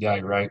you're the guy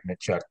writing a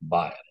check to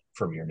buy it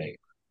from your neighbor.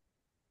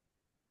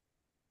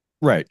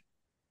 Right.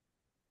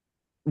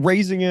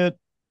 Raising it,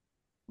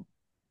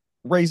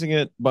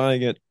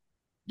 buying it.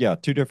 Yeah,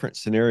 two different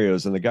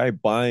scenarios. And the guy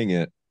buying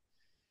it,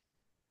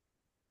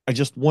 I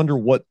just wonder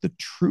what the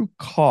true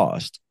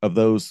cost of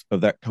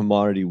that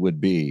commodity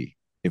would be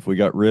if we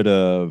got rid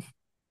of.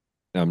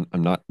 I'm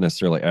not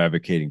necessarily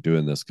advocating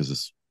doing this because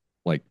it's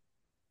like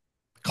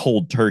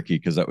cold turkey,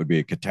 because that would be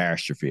a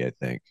catastrophe, I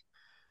think.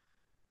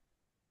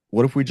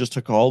 What if we just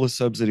took all the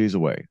subsidies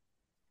away,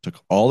 took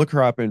all the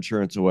crop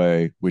insurance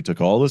away, we took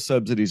all the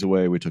subsidies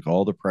away, we took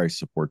all the price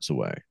supports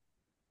away,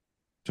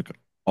 took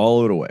all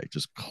of it away,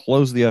 just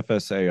close the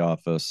FSA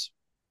office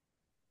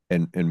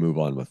and move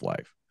on with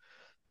life?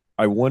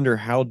 I wonder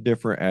how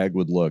different ag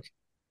would look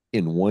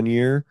in 1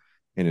 year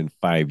and in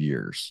 5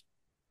 years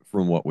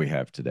from what we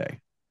have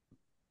today.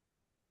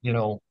 You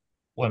know,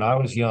 when I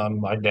was young,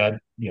 my dad,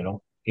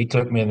 he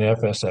took me in the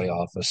FSA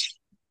office.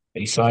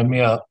 He signed me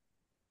up.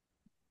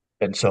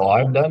 And so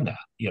I've done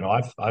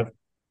that.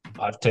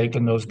 I've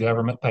taken those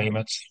government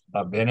payments.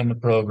 I've been in the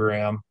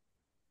program.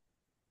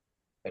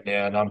 And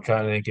then I'm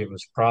trying to think it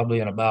was probably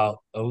in about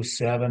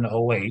 '07,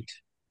 '08,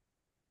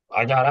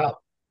 I got out.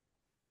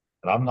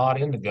 And I'm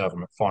not in the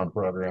government farm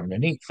program. The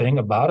neat thing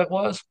about it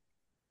was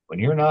when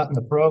you're not in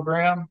the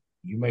program,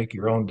 you make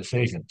your own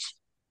decisions.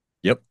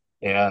 Yep.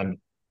 And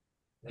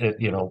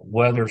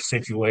weather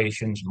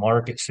situations,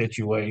 market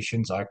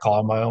situations, I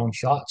call my own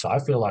shots. I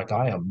feel like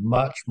I am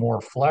much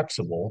more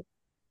flexible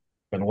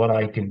in what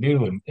I can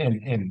do.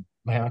 And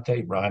man, I tell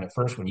you, Brian, at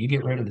first when you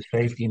get rid of the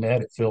safety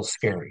net, it feels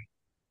scary.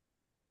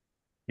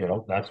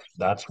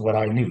 That's what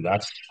I knew.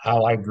 That's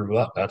how I grew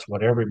up. That's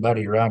what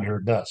everybody around here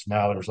does.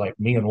 Now there's like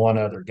me and one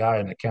other guy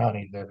in the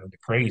county that are the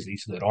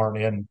crazies that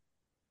aren't in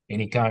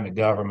any kind of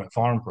government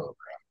farm program.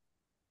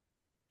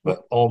 Well,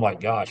 But oh my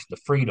gosh, the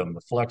freedom,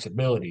 the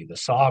flexibility, the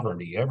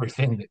sovereignty,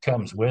 everything that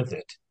comes with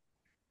it.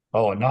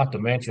 Oh, and not to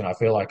mention, I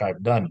feel like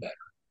I've done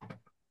better.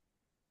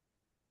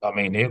 I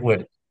mean,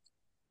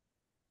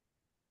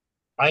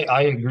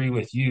 I agree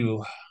with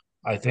you.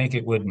 I think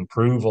it would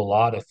improve a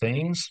lot of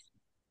things,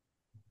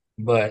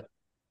 but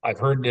I've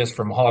heard this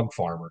from hog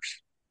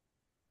farmers.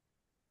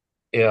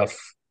 If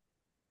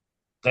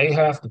they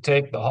have to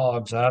take the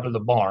hogs out of the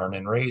barn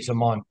and raise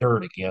them on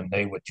dirt again,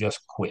 they would just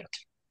quit.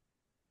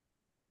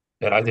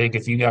 And I think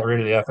if you got rid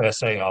of the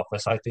FSA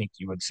office, I think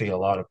you would see a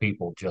lot of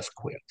people just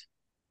quit.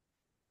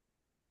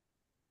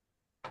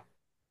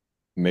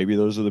 maybe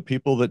those are the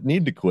people that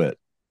need to quit.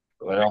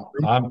 Well,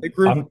 Make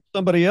room for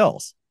somebody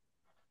else.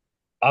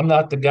 I'm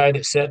not the guy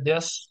that said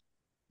this.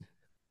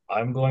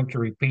 I'm going to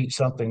repeat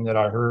something that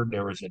I heard.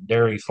 There was a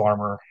dairy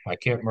farmer. I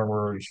can't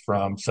remember where he's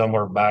from,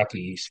 somewhere back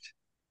east,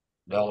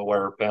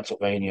 Delaware,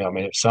 Pennsylvania. I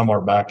mean, it's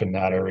somewhere back in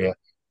that area.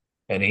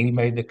 And he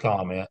made the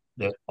comment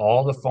that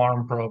all the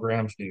farm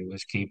programs do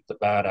is keep the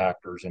bad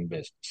actors in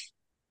business.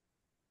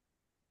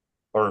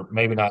 Or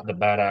maybe not the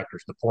bad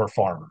actors, the poor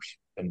farmers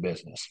in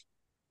business.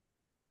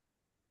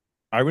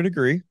 I would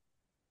agree.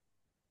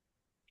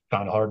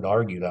 Kind of hard to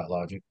argue that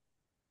logic.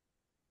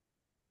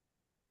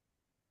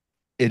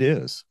 It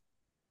is.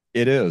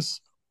 It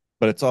is.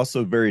 But it's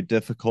also very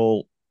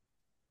difficult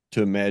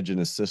to imagine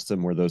a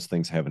system where those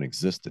things haven't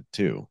existed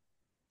too.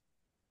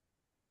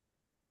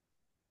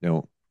 You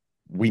know,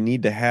 we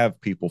need to have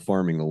people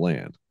farming the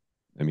land.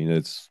 I mean,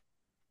 it's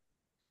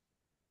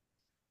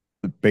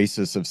the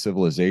basis of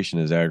civilization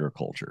is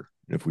agriculture.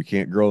 If we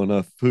can't grow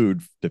enough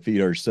food to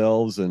feed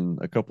ourselves and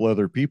a couple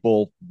other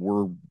people,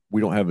 we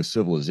don't have a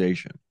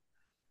civilization.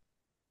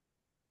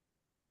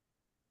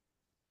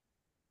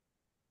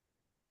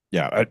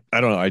 Yeah,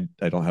 I don't know.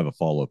 I don't have a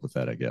follow up with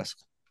that, I guess.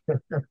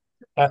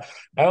 That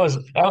was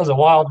a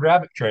wild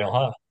rabbit trail,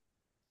 huh?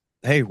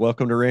 Hey,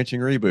 welcome to Ranching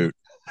Reboot.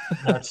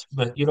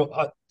 But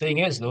thing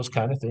is, those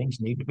kind of things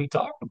need to be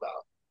talked about.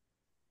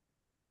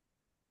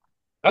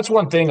 That's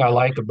one thing I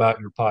like about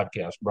your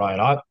podcast,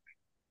 Brian.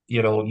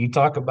 You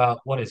talk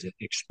about what is it,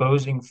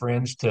 exposing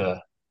friends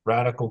to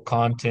radical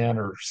content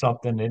or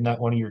something. Isn't that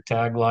one of your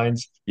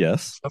taglines?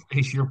 Yes. Some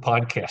days your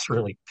podcast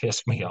really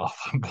pissed me off.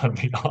 I'm going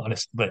to be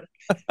honest, but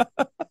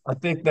I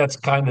think that's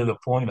kind of the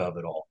point of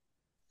it all.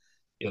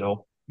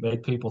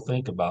 Make people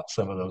think about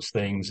some of those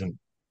things. And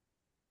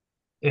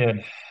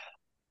And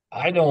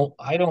I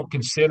don't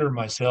consider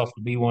myself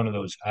to be one of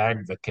those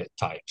advocate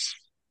types,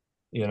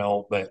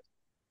 but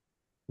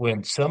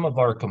when some of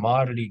our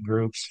commodity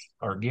groups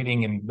are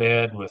getting in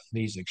bed with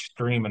these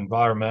extreme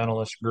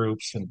environmentalist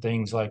groups and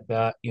things like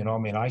that, I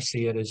mean, I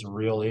see it as a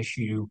real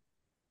issue.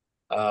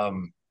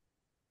 Um,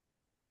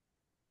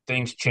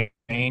 Things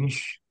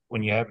change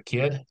when you have a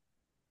kid.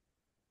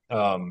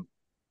 Um,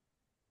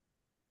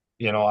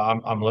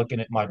 I'm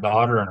looking at my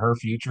daughter and her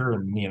future,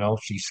 and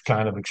she's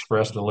kind of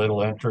expressed a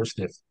little interest.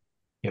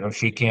 If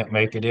she can't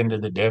make it into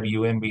the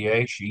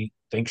WNBA, she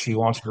thinks she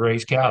wants to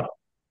raise cattle.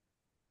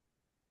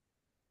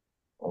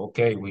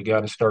 Okay, we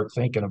got to start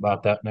thinking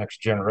about that next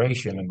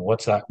generation and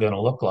what's that going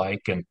to look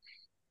like. And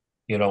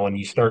when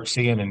you start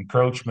seeing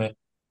encroachment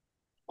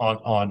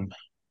on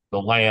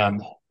the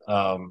land,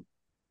 um,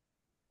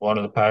 one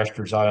of the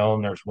pastures I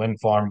own, there's wind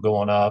farm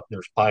going up,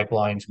 there's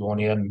pipelines going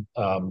in.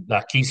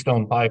 That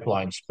Keystone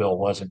pipeline spill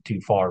wasn't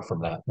too far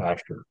from that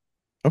pasture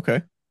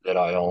Okay. that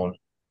I own,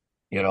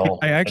 I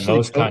and actually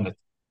those know kind of,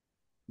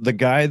 the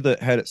guy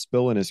that had it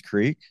spill in his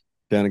creek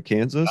down in yeah,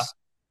 Kansas.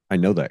 I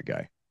know that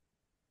guy.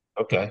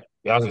 okay.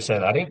 Yeah, as I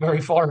said, that ain't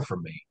very far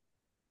from me.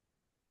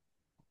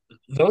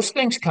 Those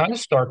things kind of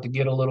start to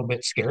get a little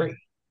bit scary.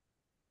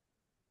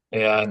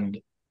 And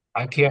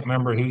I can't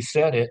remember who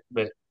said it,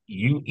 but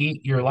you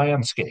eat your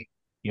landscape,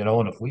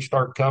 and if we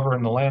start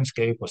covering the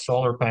landscape with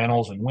solar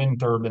panels and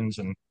wind turbines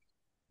and,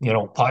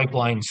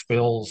 pipeline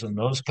spills and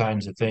those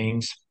kinds of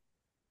things,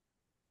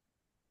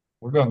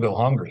 we're going to go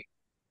hungry.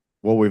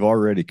 Well, we've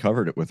already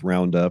covered it with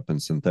Roundup and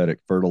synthetic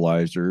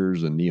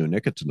fertilizers and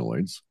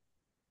neonicotinoids.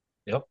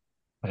 Yep.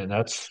 And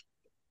uh,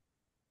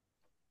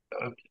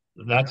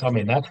 I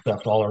mean, that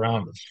stuff's all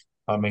around us.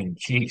 I mean,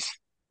 geez,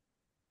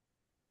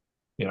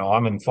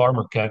 I'm in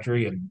farmer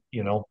country and,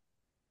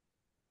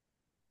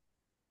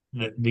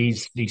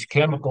 these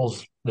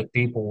chemicals that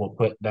people will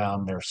put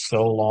down, they're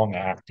so long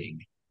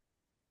acting.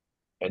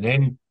 And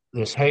then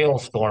this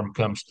hailstorm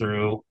comes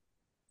through.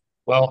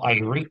 Well,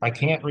 I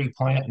can't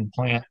replant and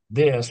plant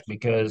this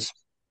because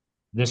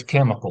this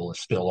chemical is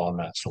still on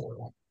that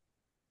soil.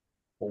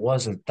 Well,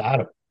 wasn't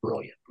that a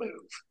brilliant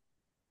move?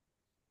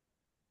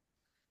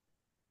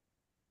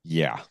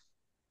 Yeah.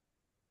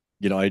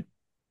 You know, I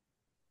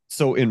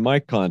so in my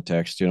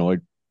context,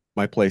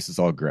 my place is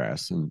all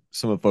grass, and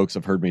some of the folks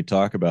have heard me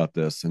talk about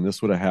this, and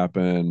this would have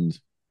happened.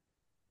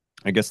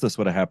 I guess this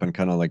would have happened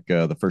kind of like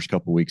the first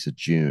couple of weeks of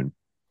June.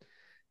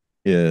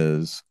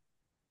 Is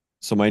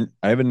so my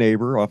I have a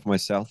neighbor off my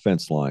south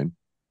fence line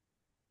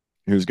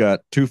who's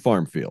got two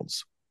farm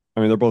fields.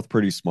 I mean, they're both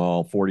pretty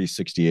small, 40,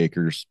 60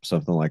 acres,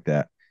 something like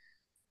that.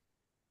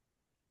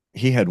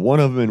 He had one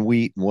of them in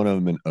wheat and one of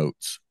them in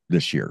oats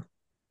this year.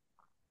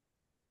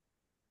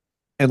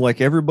 And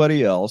like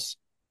everybody else,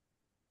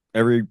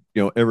 every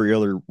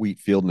other wheat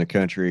field in the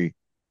country,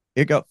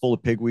 it got full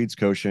of pigweeds,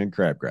 kochia, and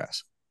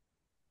crabgrass.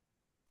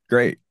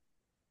 Great.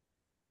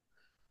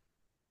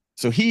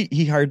 So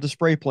he hired the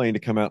spray plane to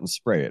come out and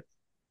spray it.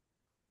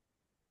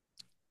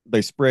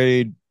 They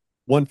sprayed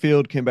one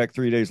field, came back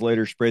 3 days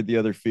later, sprayed the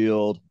other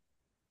field.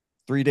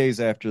 3 days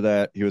after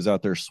that, he was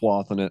out there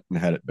swathing it and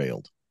had it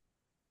baled.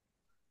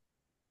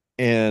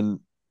 And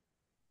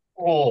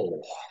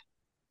Oh,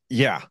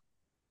 yeah,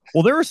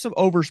 well, there was some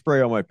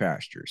overspray on my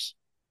pastures.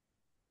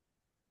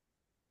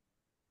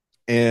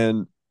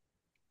 And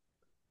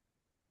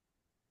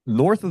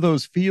north of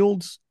those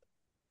fields,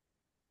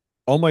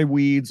 all my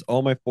weeds,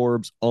 all my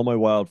forbs, all my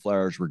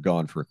wildflowers were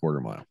gone for a quarter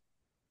mile,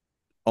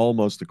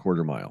 almost a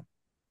quarter mile,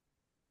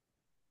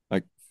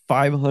 like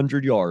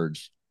 500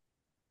 yards.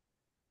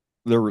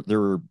 There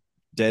were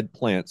dead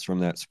plants from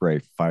that spray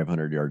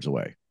 500 yards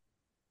away.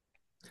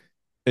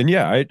 And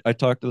yeah, I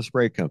talked to the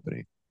spray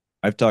company.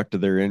 I've talked to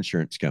their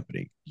insurance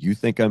company. You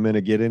think I'm going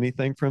to get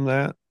anything from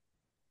that?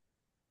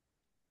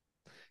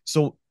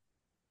 So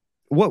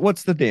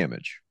what's the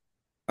damage?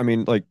 I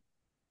mean, like,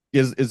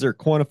 is there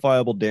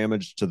quantifiable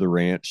damage to the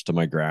ranch, to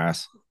my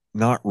grass?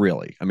 Not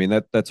really. I mean,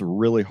 that's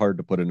really hard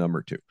to put a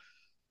number to.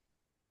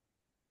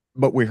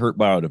 But we hurt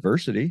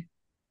biodiversity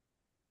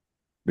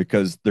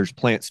because there's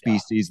plant yeah.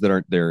 species that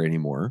aren't there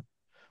anymore.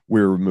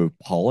 We remove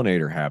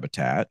pollinator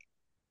habitat.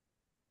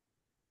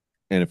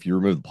 And if you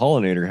remove the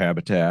pollinator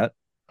habitat,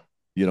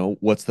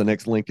 what's the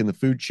next link in the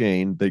food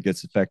chain that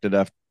gets affected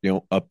after,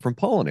 up from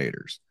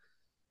pollinators?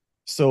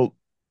 So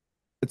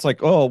it's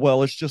like, oh,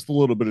 well, it's just a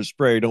little bit of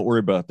spray. Don't worry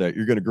about that.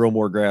 You're going to grow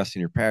more grass in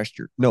your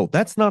pasture. No,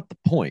 that's not the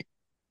point.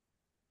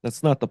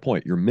 That's not the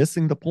point. You're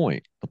missing the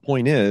point. The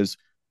point is,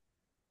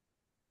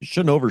 you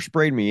shouldn't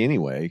oversprayed me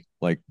anyway.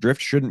 Like,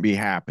 drift shouldn't be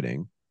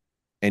happening.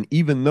 And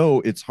even though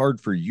it's hard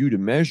for you to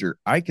measure,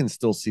 I can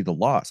still see the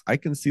loss. I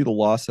can see the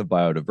loss of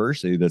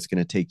biodiversity that's going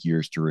to take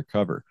years to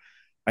recover.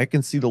 I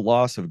can see the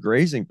loss of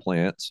grazing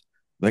plants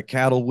that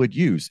cattle would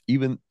use.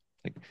 Even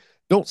like,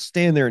 don't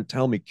stand there and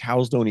tell me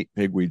cows don't eat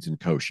pigweeds and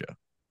kochia.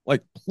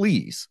 Like,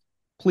 please,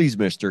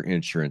 Mr.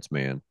 Insurance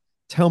Man,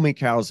 tell me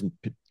cows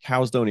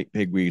don't eat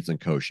pigweeds and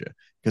kochia,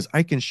 because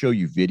I can show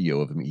you video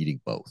of them eating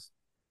both.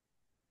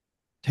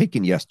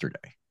 Taken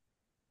yesterday.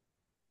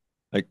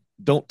 Like,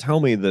 don't tell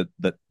me that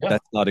Yeah.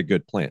 that's not a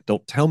good plant.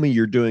 Don't tell me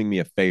you're doing me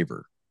a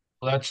favor.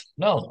 Well, that's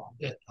no.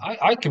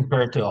 I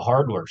compare it to a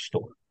hardware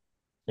store.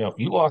 If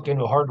you walk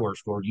into a hardware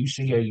store, you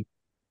see a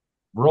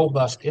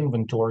robust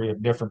inventory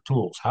of different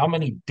tools. How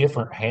many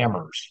different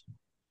hammers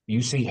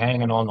you see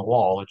hanging on the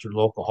wall at your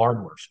local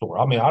hardware store?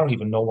 I mean, I don't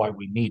even know why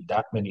we need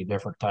that many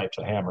different types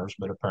of hammers,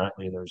 but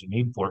apparently there's a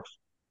need for it.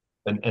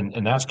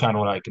 And that's kind of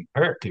what I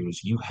compare it to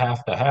is you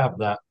have to have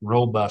that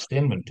robust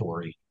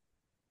inventory.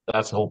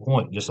 That's the whole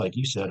point, just like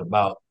you said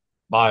about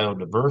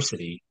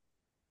biodiversity.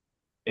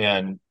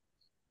 And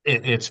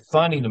it's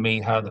funny to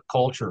me how the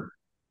culture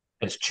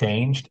has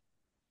changed.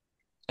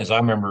 As I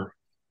remember,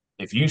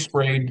 if you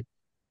sprayed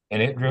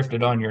and it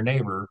drifted on your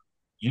neighbor,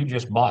 you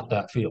just bought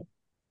that field.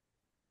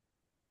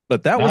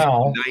 But that was the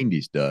Now,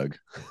 90s, Doug.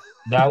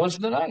 that was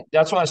the night.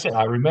 That's why I said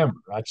I remember.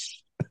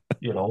 That's,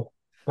 you know,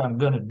 I'm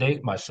going to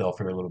date myself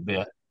here a little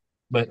bit.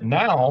 But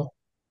now,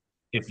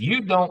 if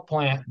you don't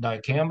plant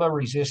dicamba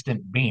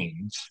resistant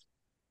beans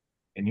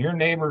and your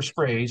neighbor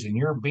sprays and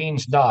your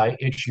beans die,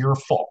 it's your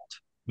fault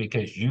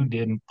because you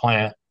didn't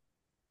plant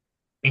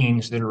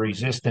beans that are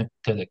resistant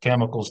to the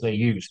chemicals they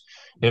use.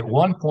 At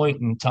one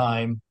point in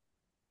time,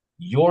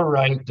 your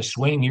right to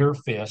swing your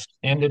fist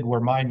ended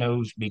where my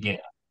nose began.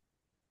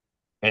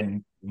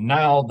 And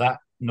now that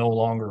no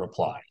longer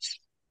applies.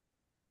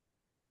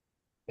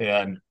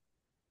 And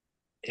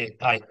it,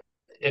 I,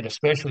 and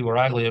especially where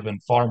I live in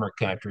farmer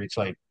country, it's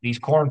like these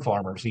corn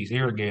farmers, these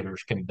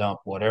irrigators can dump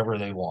whatever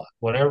they want,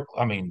 whatever,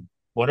 I mean,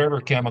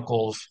 whatever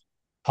chemicals,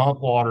 pump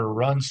water,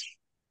 runs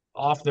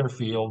off their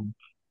field,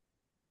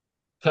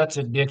 cuts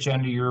a ditch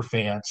under your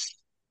fence.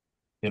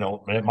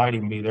 It might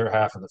even be their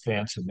half of the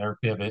fence and their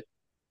pivot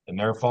and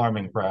their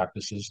farming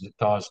practices that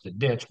caused the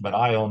ditch, but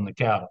I own the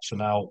cattle. So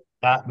now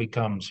that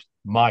becomes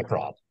my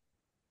problem.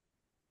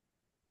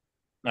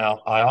 Now,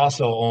 I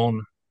also own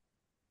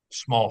a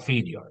small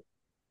feed yard,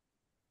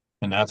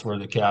 and that's where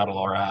the cattle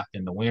are at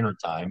in the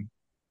wintertime.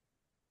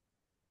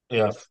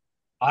 If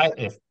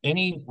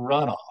any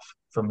runoff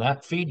from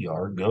that feed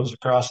yard goes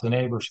across the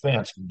neighbor's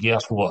fence,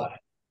 guess what?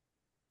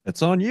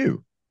 It's on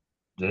you.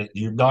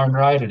 You're darn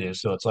right it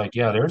is. So it's like,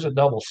 yeah, there's a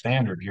double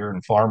standard here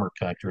in farmer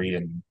country,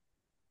 and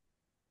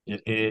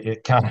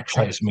it kind of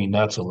drives me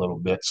nuts a little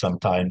bit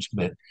sometimes.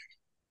 But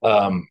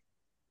um,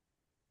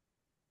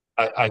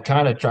 I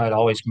kind of try to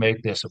always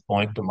make this a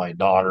point to my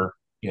daughter,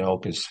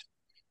 because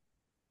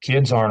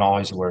kids aren't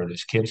always aware of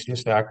this. Kids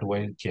just act the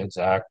way the kids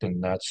act,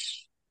 and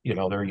that's,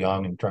 they're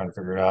young and trying to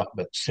figure it out.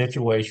 But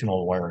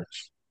situational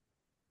awareness,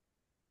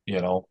 you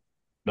know,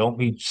 don't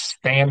be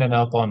standing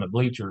up on the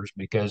bleachers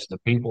because the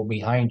people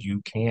behind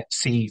you can't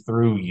see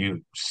through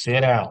you.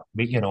 Sit out.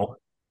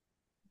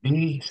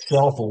 Be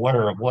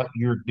self-aware of what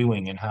you're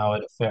doing and how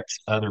it affects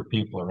other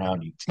people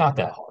around you. It's not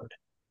that hard,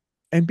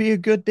 And be a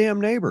good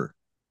damn neighbor.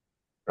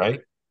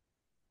 right?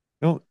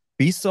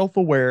 Be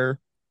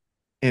self-aware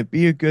and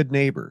be a good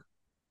neighbor.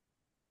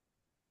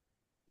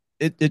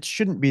 It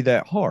shouldn't be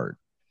that hard.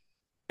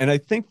 And I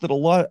feel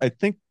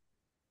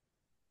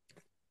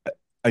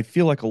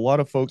like a lot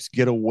of folks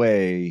get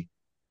away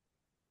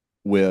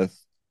with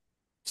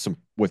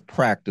with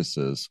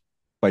practices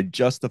by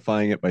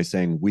justifying it by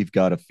saying we've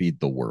got to feed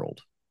the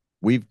world.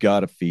 We've got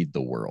to feed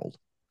the world.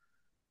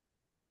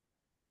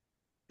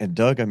 And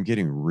Doug, I'm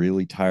getting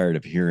really tired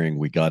of hearing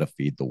we got to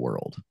feed the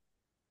world,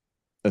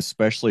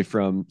 especially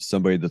from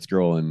somebody that's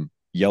growing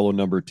yellow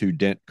number 2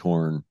 dent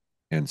corn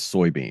and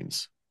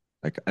soybeans.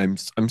 Like I'm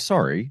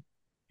sorry,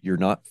 you're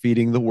not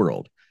feeding the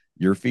world.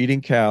 You're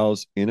feeding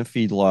cows in a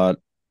feedlot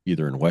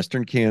either in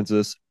western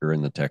Kansas or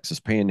in the Texas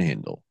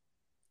Panhandle.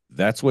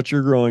 That's what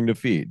you're growing to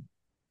feed.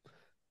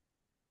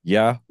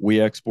 Yeah,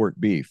 we export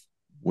beef.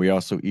 We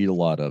also eat a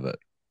lot of it.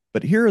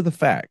 But here are the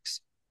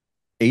facts.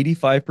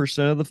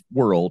 85% of the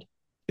world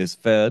is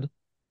fed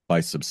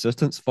by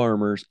subsistence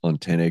farmers on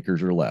 10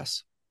 acres or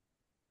less.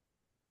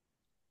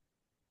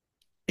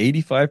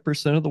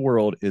 85% of the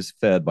world is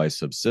fed by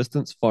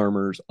subsistence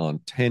farmers on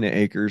 10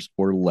 acres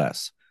or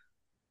less.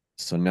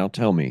 So now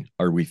tell me,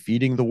 are we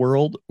feeding the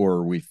world or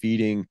are we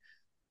feeding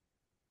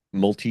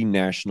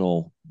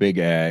multinational big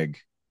ag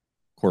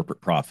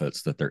corporate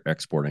profits that they're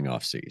exporting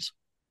off seas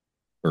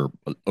or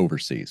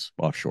overseas,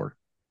 offshore?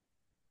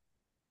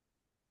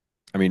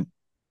 I mean,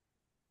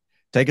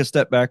 take a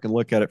step back and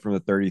look at it from a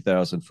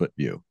 30,000-foot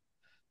view.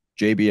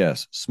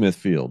 JBS,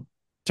 Smithfield,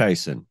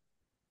 Tyson,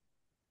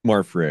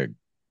 Marfrig,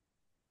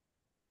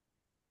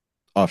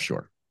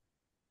 offshore.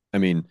 I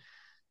mean,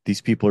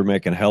 these people are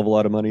making a hell of a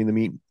lot of money in the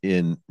meat,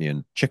 in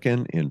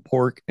chicken, in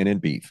pork, and in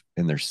beef,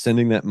 and they're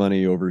sending that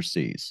money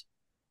overseas.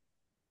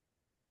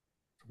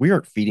 We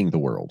aren't feeding the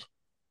world.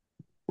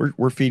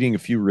 We're feeding a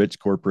few rich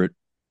corporate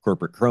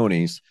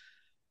cronies,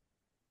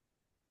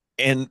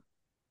 and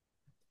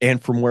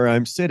from where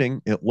I'm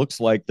sitting, it looks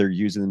like they're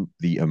using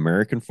the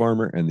American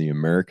farmer and the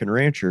American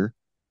rancher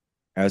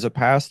as a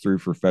pass through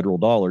for federal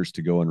dollars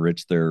to go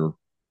enrich their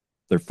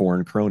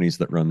foreign cronies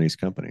that run these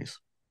companies.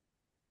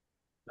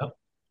 Yep.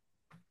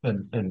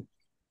 And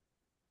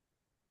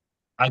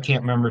I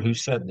can't remember who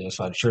said this.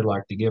 I'd sure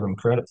like to give him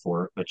credit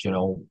for it, but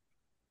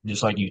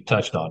just like you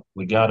touched on.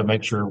 We got to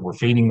make sure we're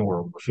feeding the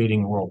world. We're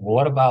feeding the world.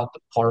 What about the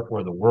part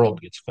where the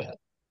world gets fed?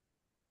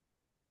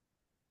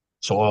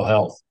 Soil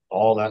health,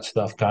 all that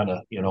stuff kind of,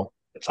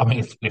 I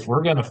mean, if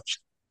we're going to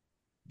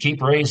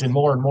keep raising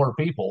more and more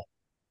people,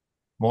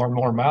 more and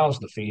more mouths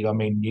to feed, I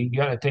mean, you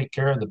got to take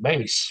care of the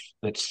base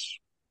that's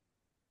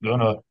going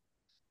to,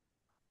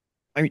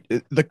 I mean,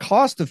 the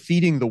cost of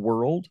feeding the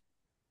world,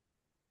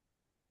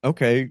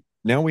 okay,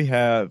 now we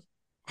have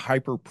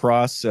hyper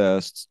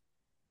processed,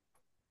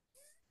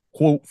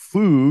 quote,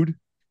 food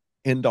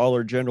in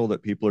Dollar General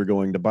that people are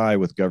going to buy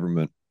with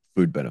government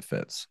food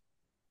benefits.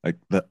 Like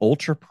the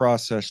ultra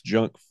processed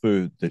junk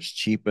food that's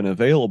cheap and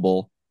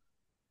available,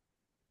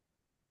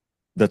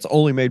 that's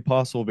only made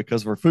possible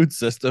because of our food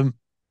system.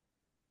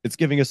 It's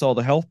giving us all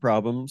the health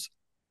problems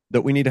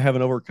that we need to have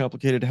an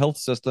overcomplicated health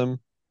system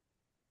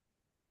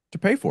to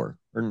pay for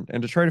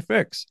and to try to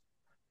fix.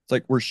 It's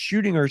like we're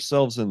shooting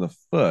ourselves in the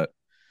foot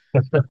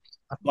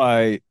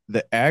by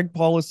the ag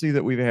policy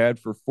that we've had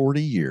for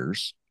 40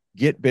 years,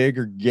 get big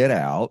or get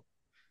out.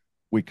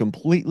 We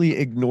completely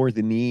ignore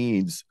the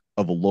needs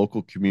of a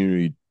local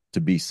community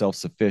to be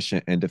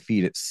self-sufficient and to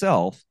feed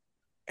itself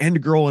and to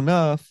grow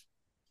enough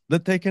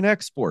that they can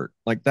export.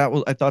 Like that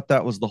was, I thought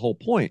that was the whole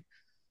point.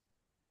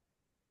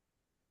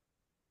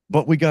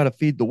 But we got to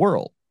feed the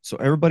world. So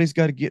everybody's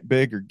got to get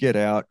big or get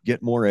out,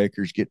 get more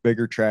acres, get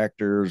bigger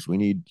tractors. We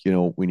need,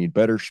 we need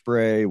better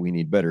spray. We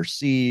need better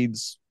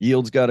seeds.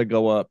 Yields got to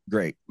go up.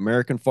 Great.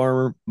 American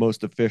farmer,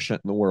 most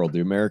efficient in the world. The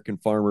American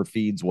farmer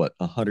feeds what,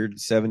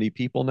 170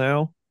 people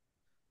now?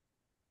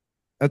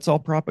 That's all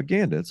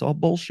propaganda. It's all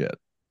bullshit.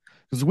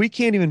 Because we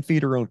can't even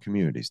feed our own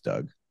communities,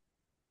 Doug.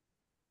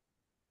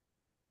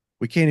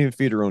 We can't even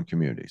feed our own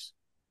communities.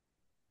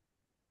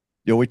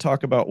 We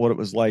talk about what it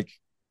was like,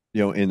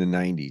 in the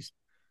 90s.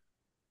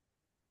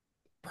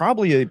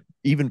 Probably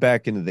even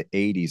back into the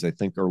 80s, I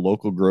think our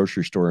local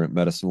grocery store at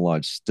Medicine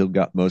Lodge still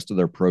got most of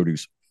their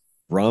produce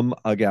from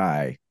a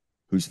guy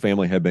whose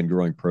family had been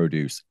growing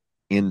produce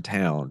in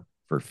town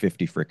for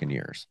 50 freaking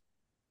years.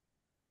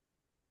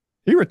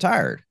 He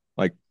retired.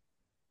 Like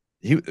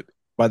he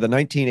by the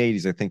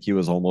 1980s, I think he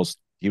was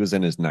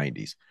in his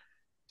 90s.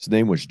 His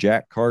name was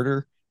Jack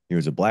Carter. He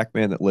was a black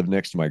man that lived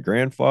next to my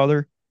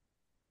grandfather.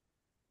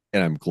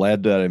 And I'm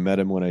glad that I met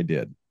him when I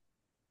did.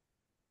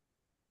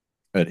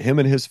 But him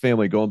and his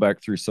family, going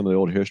back through some of the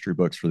old history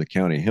books for the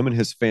county, him and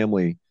his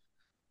family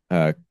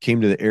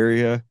came to the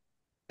area,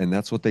 and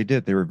that's what they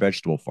did. They were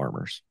vegetable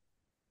farmers.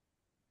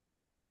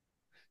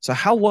 So,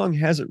 how long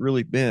has it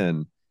really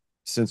been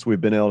since we've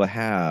been able to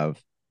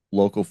have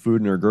local food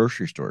in our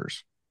grocery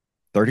stores?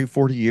 30,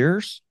 40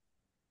 years?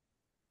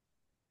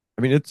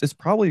 I mean, it's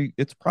probably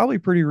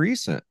pretty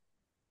recent,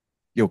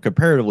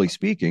 comparatively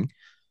speaking.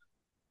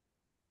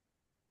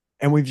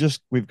 And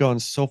we've gone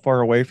so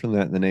far away from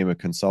that in the name of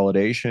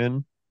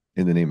consolidation,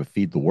 in the name of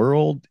feed the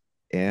world,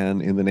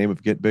 and in the name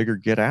of get bigger,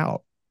 get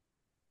out.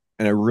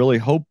 And I really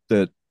hope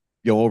that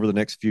over the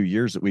next few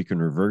years that we can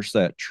reverse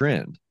that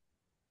trend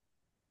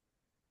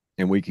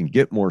and we can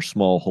get more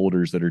small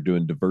holders that are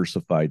doing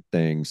diversified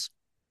things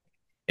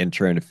and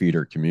trying to feed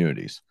our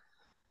communities.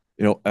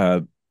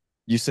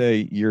 You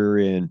say you're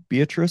in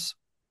Beatrice?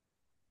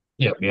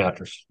 yeah,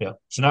 Beatrice. Yeah.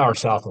 It's an hour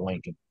south of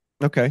Lincoln.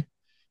 Okay.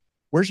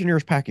 Where's your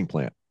nearest packing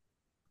plant?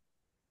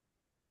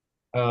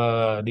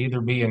 It'd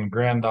either be in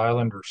Grand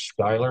Island or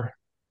Schuyler,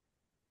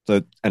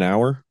 So an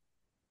hour?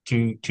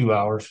 2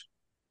 hours.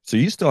 So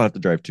you still have to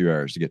drive 2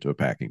 hours to get to a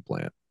packing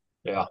plant.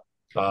 Yeah.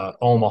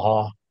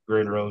 Omaha,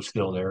 Greater O's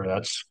still there.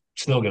 That's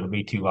still going to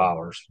be 2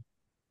 hours.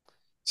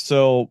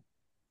 So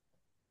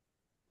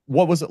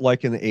what was it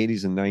like in the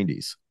 80s and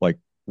 90s? Like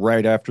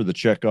right after the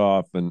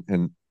checkoff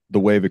and the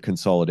wave of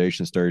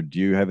consolidation started, do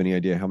you have any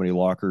idea how many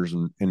lockers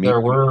and meat?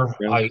 There were,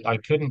 I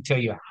couldn't tell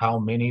you how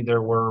many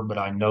there were, but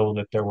I know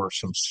that there were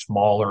some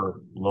smaller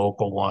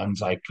local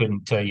ones. I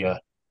couldn't tell you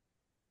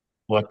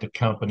what the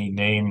company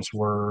names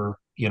were.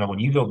 When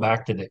you go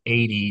back to the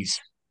 80s,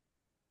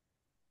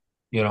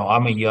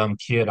 I'm a young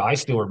kid. I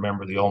still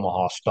remember the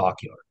Omaha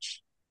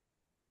stockyards.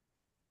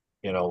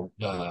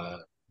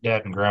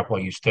 Dad and Grandpa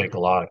used to take a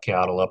lot of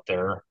cattle up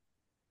there.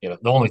 The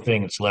only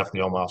thing that's left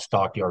the Omaha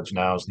stockyards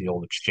now is the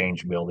old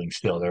exchange building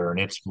still there, and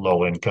it's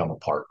low income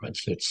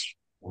apartments. It's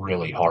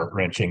really heart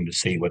wrenching to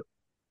see what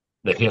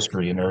the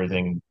history and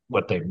everything,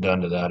 what they've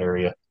done to that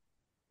area.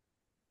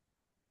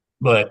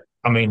 But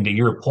I mean, to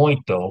your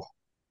point though,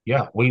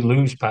 yeah, we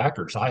lose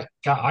packers. I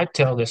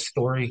tell this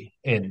story,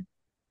 and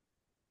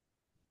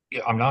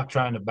I'm not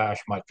trying to bash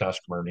my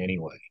customer in any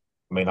way.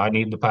 I mean, I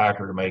need the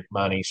packer to make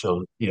money,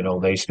 so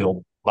they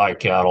still buy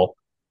cattle.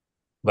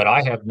 But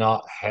I have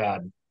not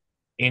had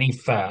any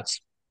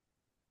fats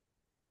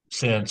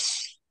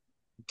since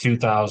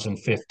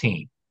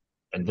 2015,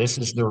 and this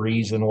is the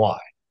reason why.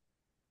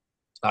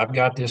 I've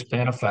got this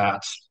pen of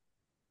fats.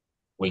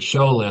 We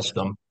show list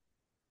them.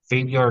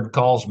 Feed yard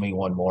calls me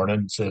one morning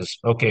and says,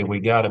 "Okay, we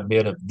got a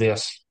bit of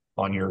this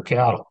on your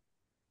cattle."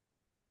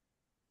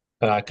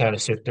 And I kind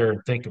of sit there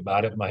and think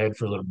about it in my head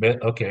for a little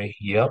bit. Okay,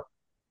 yep.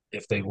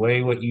 if they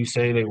weigh what you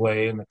say they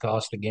weigh and the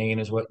cost of gain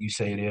is what you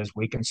say it is,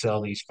 we can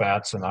sell these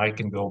fats and I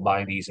can go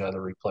buy these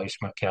other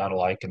replacement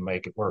cattle. I can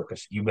make it work.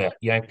 You bet.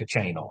 Yank the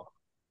chain on them.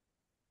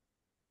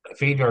 The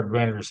feed yard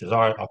vendor says, all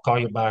right, I'll call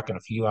you back in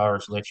a few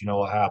hours to let you know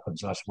what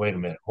happens. I said, wait a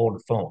minute, hold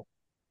the phone.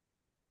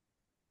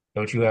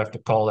 Don't you have to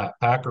call that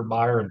packer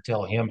buyer and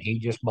tell him he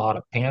just bought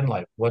a pen?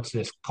 Like, what's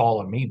this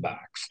calling me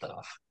back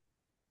stuff?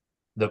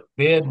 The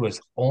bid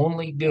was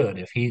only good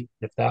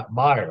if that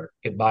buyer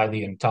could buy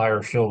the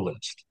entire show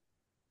list.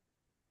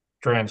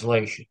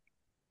 Translation: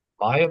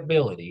 my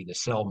ability to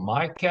sell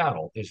my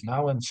cattle is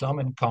now in some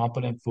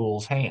incompetent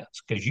fool's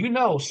hands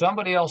because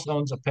somebody else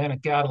owns a pen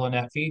of cattle in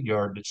that feed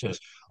yard that says,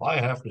 I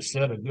have to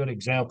set a good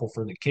example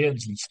for the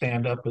kids and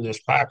stand up to this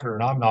packer,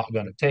 and I'm not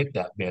going to take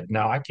that bid.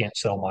 Now I can't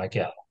sell my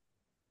cattle.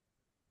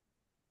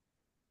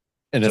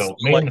 And So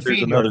me and the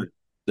feed yard.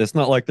 It's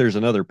not like there's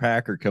another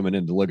packer coming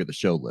in to look at the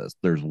show list.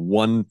 There's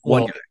one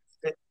Well,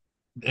 guy.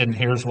 and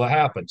here's what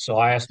happened. So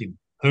I asked him,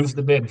 who's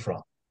the bid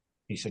from?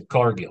 He said,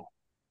 Cargill.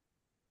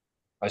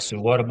 I said,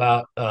 what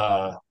about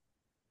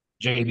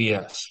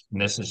JBS? And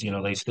this is,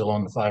 they still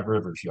own the Five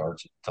Rivers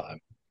yards at the time.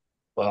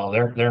 Well,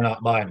 they're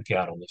not buying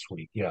cattle this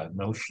week. Yeah,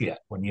 no shit.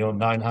 When you own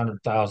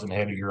 900,000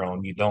 head of your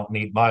own, you don't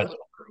need my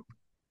little group.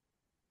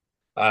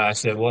 I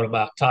said, what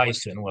about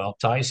Tyson? Well,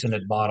 Tyson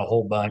had bought a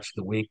whole bunch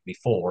the week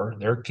before.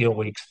 Their kill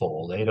week's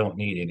full. They don't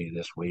need any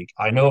this week.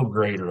 I know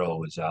Greater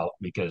O is out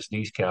because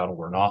these cattle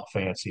were not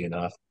fancy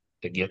enough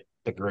to get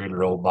the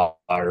Greater O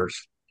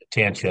buyers'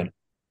 attention.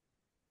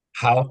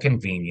 How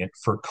convenient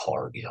for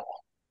Cargill.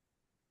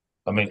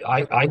 I mean,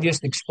 I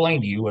just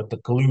explained to you what the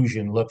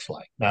collusion looks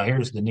like. Now,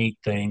 here's the neat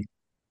thing.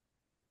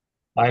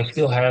 I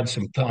still had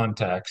some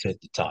contacts at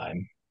the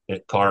time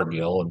at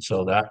Cargill, and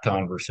so that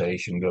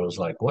conversation goes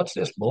like, "What's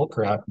this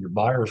bullcrap your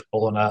buyer's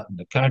pulling out in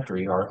the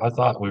country?" Or I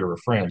thought we were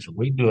friends. Are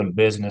we doing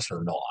business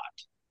or not?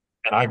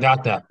 And I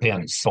got that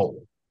pen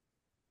sold.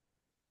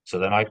 So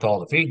then I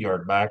called the feed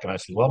yard back and I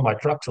said, "Well, my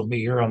trucks will be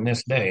here on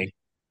this day.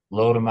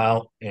 Load them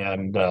out,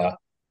 and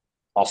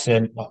I'll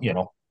send.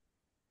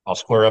 I'll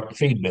square up the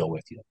feed bill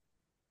with you."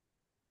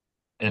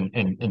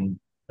 And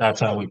that's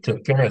how we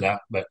took care of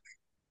that. But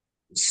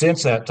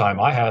since that time,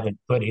 I haven't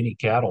put any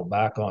cattle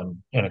back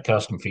on in a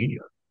custom feed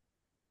yard.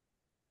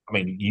 I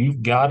mean,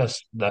 you've got to,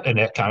 and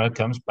that kind of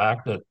comes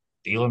back to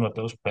dealing with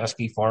those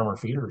pesky farmer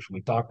feeders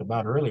we talked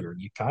about earlier.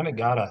 You kind of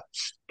got to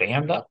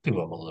stand up to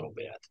them a little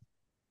bit.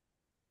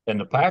 And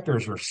the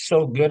Packers are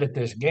so good at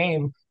this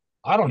game,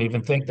 I don't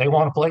even think they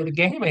want to play the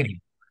game anymore.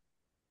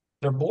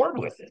 They're bored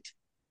with it.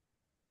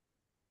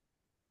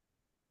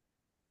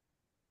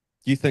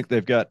 Do you think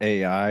they've got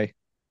AI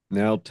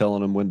now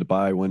telling them when to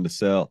buy, when to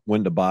sell,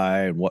 when to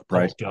buy, and what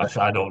price? Oh gosh,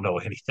 I don't know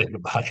anything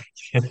about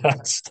any of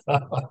that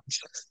stuff.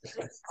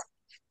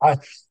 I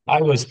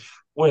I was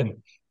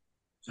when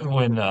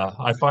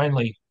I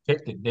finally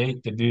picked a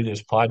date to do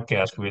this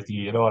podcast with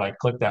you, and I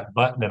click that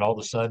button and all of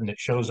a sudden it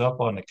shows up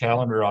on the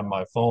calendar on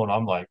my phone.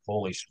 I'm like,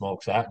 holy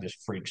smokes, that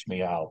just freaks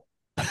me out.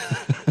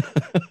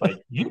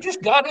 Like you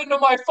just got into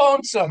my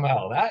phone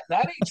somehow. That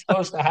ain't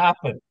supposed to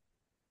happen.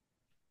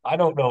 I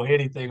don't know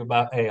anything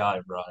about AI,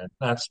 Brian.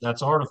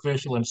 That's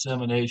artificial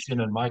insemination,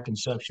 and my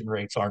conception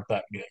rates aren't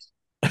that good.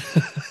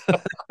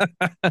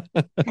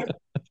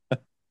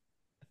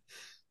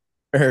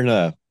 Fair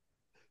enough.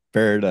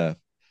 Fair enough.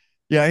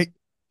 Yeah,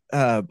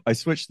 I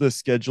switched the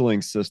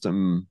scheduling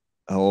system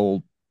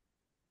oh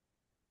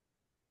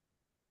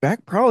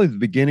back probably the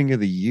beginning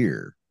of the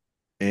year,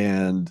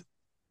 and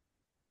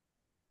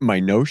my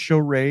no-show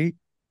rate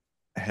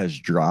has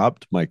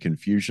dropped. My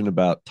confusion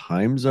about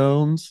time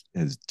zones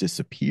has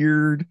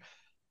disappeared.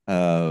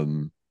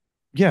 Um,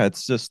 yeah,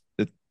 it's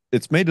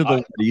made it a I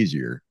lot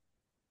easier.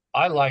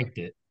 I liked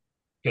it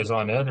because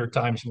on other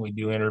times when we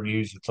do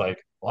interviews, it's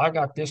like, well, I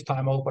got this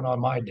time open on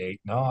my date.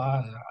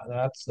 No,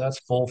 that's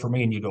full for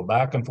me. And you go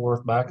back and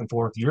forth, back and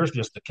forth. Yours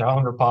just the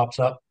calendar pops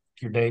up,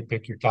 pick your day,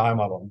 pick your time.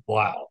 I'm like,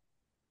 wow,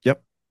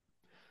 Yep.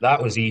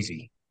 that was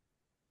easy.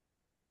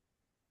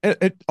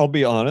 I'll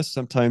be honest.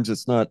 Sometimes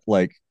it's not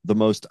like the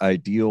most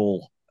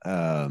ideal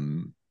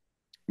thing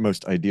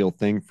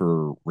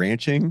for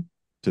ranching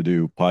to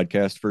do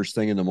podcast first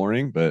thing in the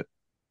morning, but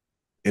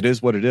it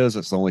is what it is.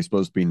 It's only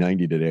supposed to be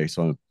 90 today,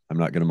 so I'm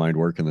not going to mind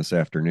working this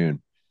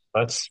afternoon.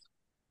 That's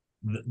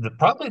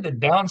probably the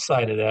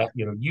downside of that.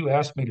 You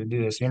asked me to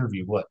do this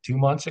interview, what, 2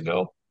 months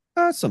ago?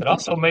 It Something.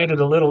 also made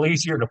it a little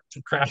easier to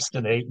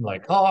procrastinate and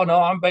like, oh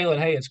no, I'm bailing.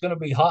 Hey, it's going to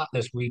be hot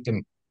this week,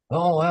 and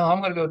oh well, I'm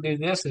going to go do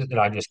this, and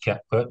I just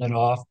kept putting it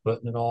off,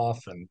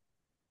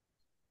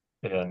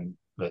 and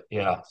but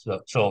yeah.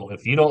 So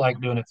if you don't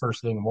like doing it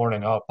first thing in the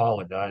morning, I'll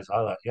apologize.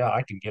 Yeah,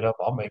 I can get up.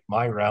 I'll make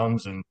my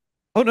rounds, and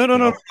Oh no, no,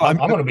 no. I'm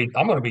gonna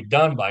be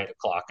done by 8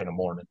 o'clock in the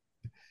morning.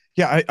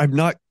 Yeah, I'm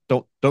not.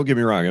 Don't get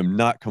me wrong. I'm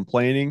not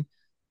complaining.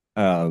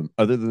 Other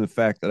than the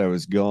fact that I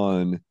was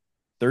gone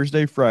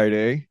Thursday,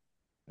 Friday,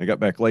 I got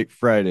back late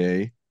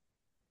Friday.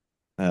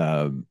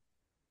 Um,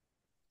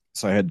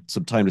 so I had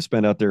some time to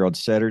spend out there on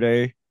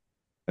Saturday.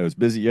 I was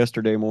busy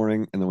yesterday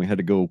morning, and then we had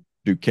to go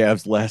do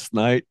calves last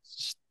night.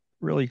 Just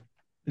really,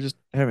 I just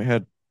haven't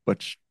had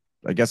much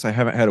I guess I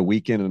haven't had a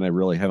weekend and I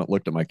really haven't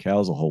looked at my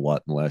cows a whole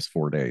lot in the last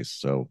 4 days.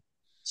 So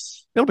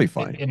it'll be And,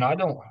 fine. and I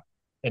don't,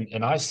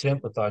 and I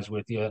sympathize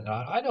with you. And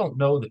I don't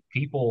know that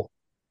people,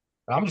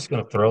 I'm just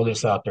going to throw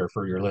this out there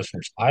for your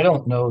listeners. I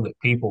don't know that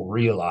people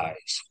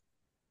realize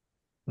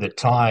the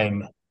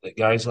time that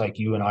guys like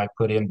you and I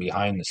put in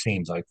behind the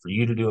scenes, like for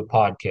you to do a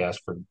podcast,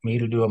 for me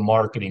to do a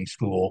marketing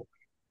school,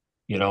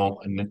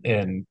 and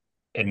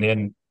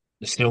then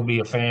to still be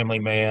a family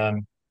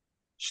man,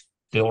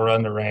 still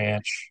run the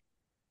ranch.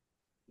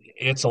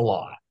 It's a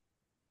lot.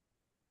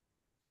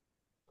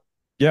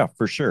 Yeah,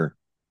 for sure.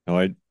 No,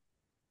 I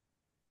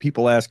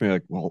people ask me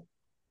like, well,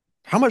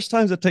 how much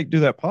time does it take to do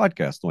that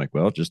podcast? I'm like,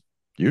 well, it just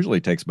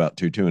usually takes about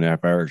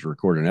 2.5 hours to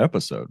record an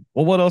episode.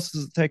 Well, what else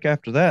does it take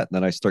after that? And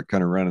then I start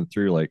kind of running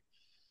through like,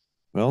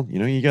 well,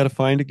 you got to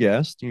find a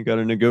guest, you got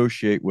to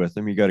negotiate with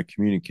them, you got to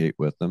communicate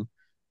with them.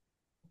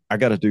 I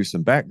got to do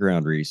some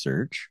background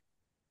research,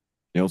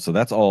 so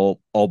that's all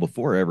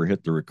before I ever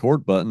hit the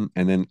record button.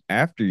 And then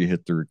after you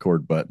hit the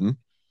record button,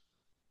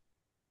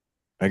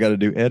 I got to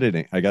do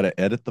editing. I got to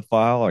edit the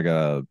file. I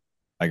got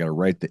to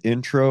write the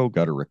intro,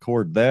 got to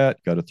record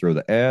that, got to throw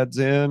the ads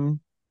in,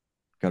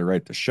 got to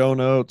write the show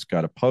notes,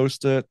 got to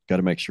post it, got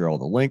to make sure all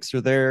the links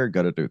are there,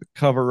 got to do the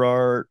cover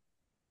art.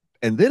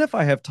 And then if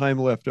I have time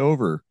left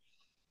over,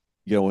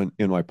 in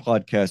my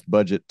podcast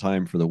budget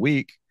time for the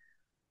week,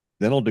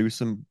 then I'll do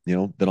some,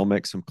 then I'll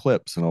make some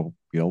clips and I'll,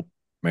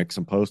 make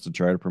some posts to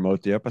try to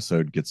promote the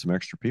episode, get some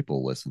extra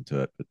people to listen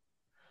to it. But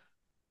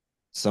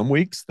some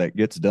weeks that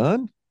gets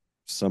done.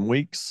 Some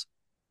weeks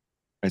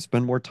I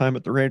spend more time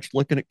at the ranch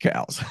looking at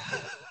cows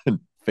and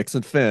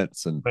fixing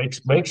fence. And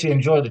Makes you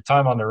enjoy the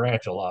time on the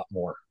ranch a lot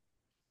more.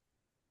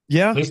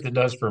 yeah, At least it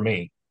does for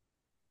me.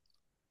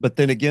 but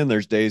then again,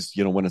 there's days,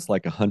 when it's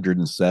like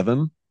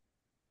 107.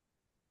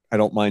 I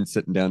don't mind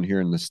sitting down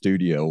here in the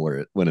studio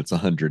when it's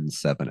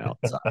 107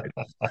 outside.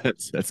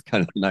 That's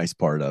kind of the nice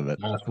part of it.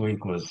 Last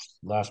week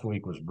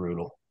was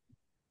brutal.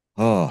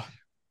 Oh,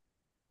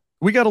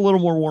 we got a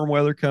little more warm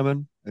weather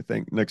coming, I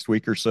think, next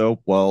week or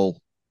so. While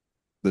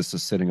this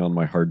is sitting on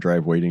my hard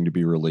drive waiting to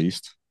be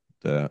released.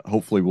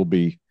 Hopefully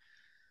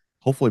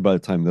by the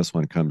time this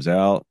one comes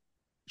out,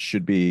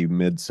 should be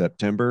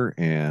mid-September,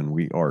 and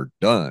we are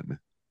done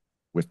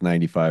with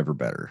 95 or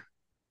better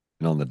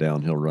and on the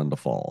downhill run to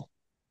fall.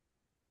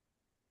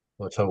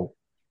 Let's hope.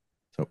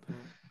 So,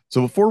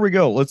 so before we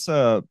go, let's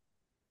tell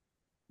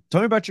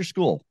me about your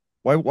school.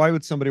 Why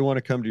would somebody want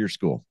to come to your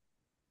school?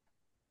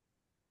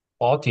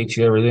 I'll teach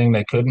you everything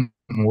they couldn't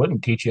and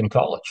wouldn't teach you in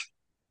college.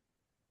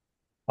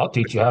 I'll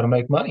teach you how to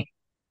make money.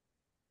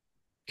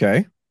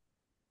 Okay.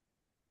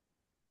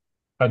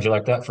 How'd you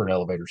like that for an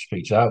elevator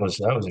speech? That was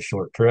a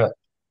short trip.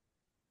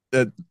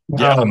 Yeah.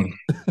 Um,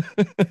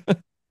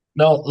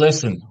 no,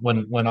 listen,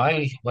 when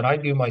I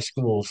do my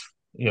schools,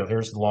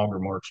 here's the longer,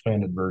 more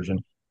expanded version.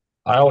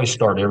 I always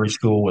start every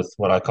school with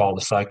what I call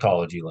the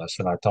psychology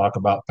lesson. I talk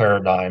about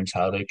paradigms,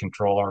 how they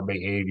control our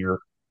behavior,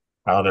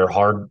 how they're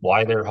hard,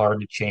 why they're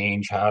hard to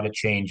change, how to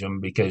change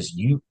them. Because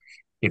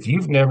if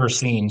you've never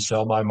seen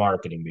sell by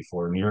marketing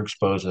before and you're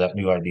exposed to that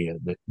new idea,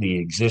 that the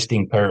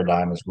existing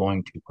paradigm is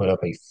going to put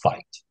up a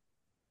fight.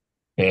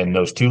 And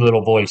those two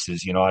little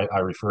voices, I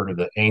refer to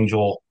the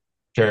angel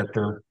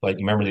character. Like,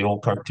 you remember the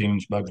old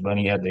cartoons, Bugs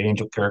Bunny had the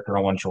angel character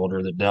on one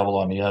shoulder, the devil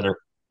on the other,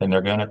 and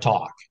they're going to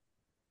talk.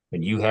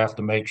 And you have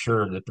to make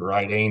sure that the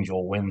right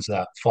angel wins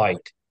that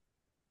fight.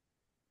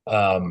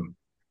 Um,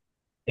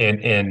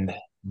 and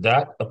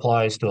that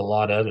applies to a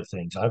lot of other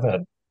things. I've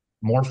had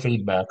more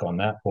feedback on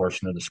that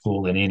portion of the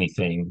school than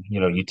anything.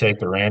 You take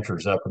the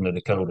ranchers up in the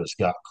Dakotas,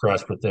 got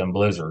crushed with them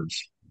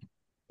blizzards,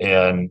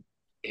 and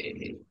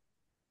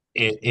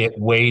it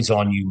weighs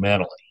on you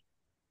mentally.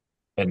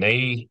 And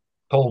they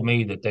told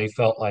me that they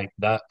felt like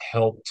that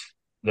helped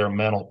their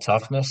mental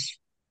toughness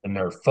and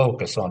their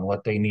focus on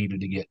what they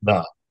needed to get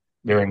done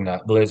during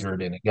that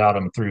blizzard, and it got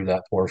them through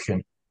that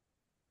portion.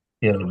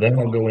 Then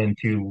I'll go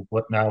into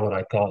what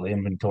I call the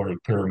inventory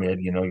pyramid,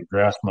 your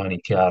grass, money,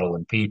 cattle,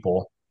 and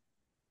people,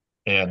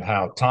 and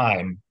how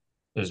time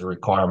is a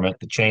requirement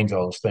to change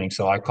all those things.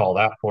 So I call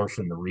that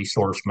portion the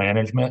resource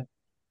management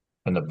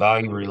and the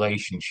value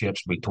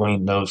relationships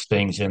between those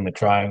things in the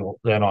triangle.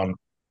 Then on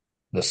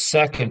the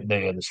second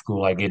day of the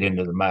school, I get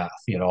into the math.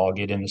 I'll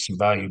get into some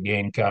value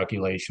gain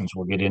calculations.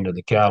 We'll get into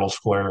the cattle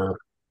square,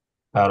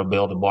 how to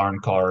build a barn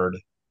card,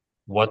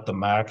 what the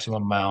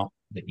maximum amount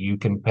that you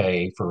can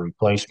pay for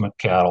replacement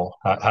cattle,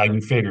 how you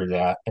figure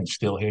that and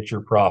still hit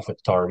your profit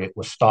target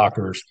with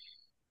stockers.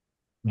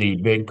 The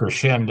big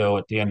crescendo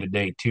at the end of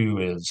day two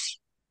is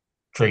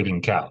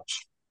trading cows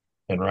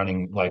and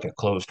running like a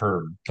closed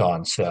herd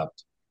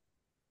concept.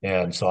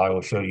 And so I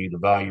will show you the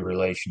value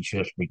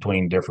relationships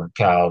between different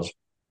cows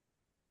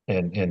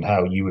and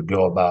how you would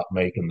go about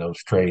making those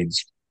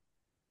trades.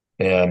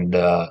 And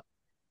the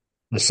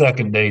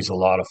second day is a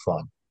lot of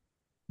fun.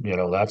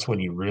 That's when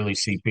you really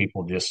see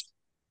people just,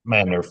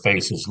 man, their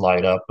faces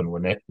light up. And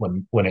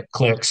when it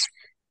clicks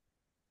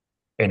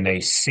and they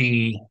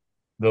see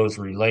those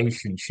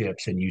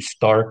relationships and you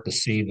start to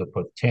see the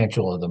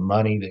potential of the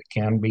money that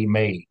can be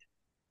made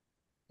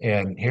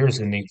And here's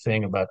the neat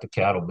thing about the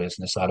cattle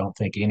business I don't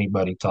think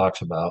anybody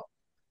talks about.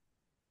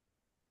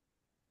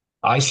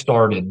 I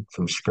started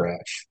from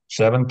scratch,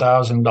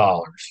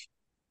 $7,000,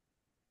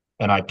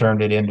 and I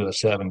turned it into a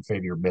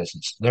seven-figure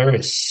business. There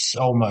is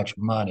so much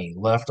money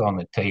left on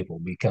the table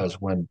because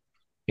when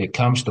it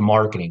comes to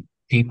marketing,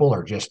 people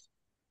are just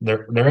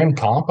they're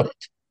incompetent.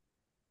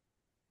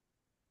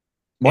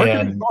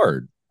 Marketing's And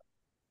hard.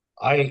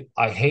 I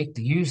hate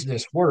to use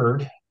this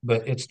word,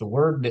 but it's the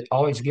word that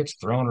always gets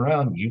thrown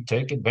around. You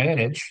take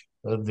advantage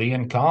of the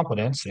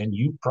incompetence and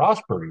you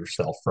prosper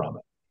yourself from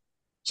it.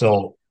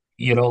 So,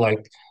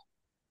 like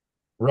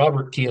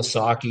Robert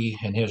Kiyosaki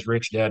and his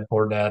Rich Dad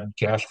Poor Dad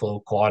cash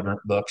flow quadrant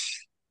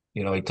books,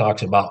 he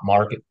talks about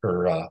market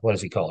or what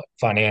does he call it?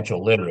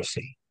 Financial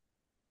literacy.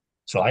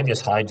 So I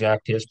just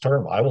hijacked his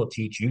term. I will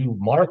teach you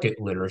market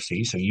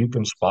literacy so you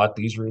can spot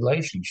these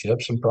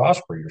relationships and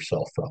prosper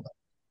yourself from it.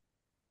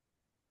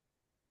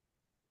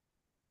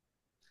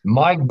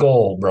 My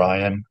goal,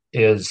 Brian,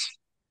 is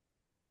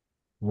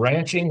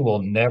ranching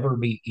will never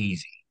be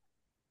easy,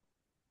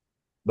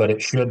 but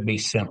it should be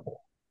simple.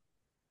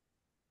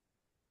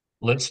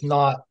 Let's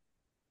not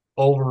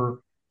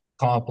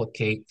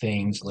overcomplicate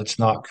things. Let's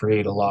not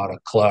create a lot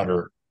of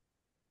clutter.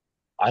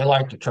 I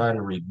like to try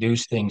to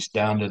reduce things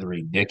down to the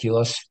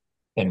ridiculous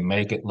and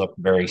make it look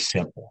very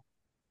simple.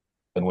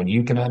 And when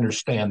you can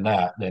understand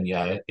that, then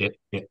yeah,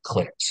 it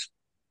clicks.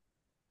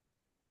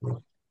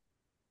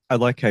 I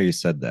like how you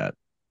said that.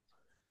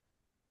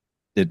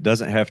 It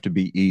doesn't have to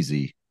be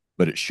easy,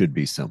 but it should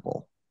be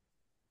simple.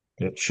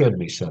 It should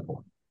be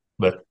simple,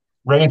 but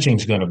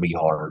ranching's going to be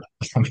hard.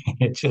 I mean,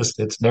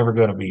 it's never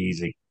going to be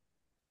easy.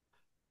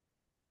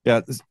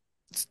 Yeah, this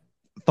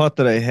thought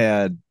that I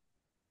had.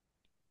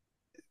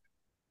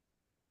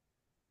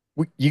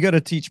 You got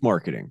to teach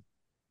marketing.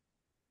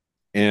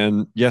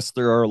 And yes,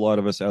 there are a lot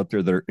of us out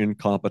there that are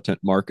incompetent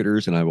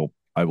marketers, and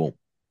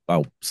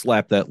I'll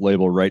slap that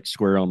label right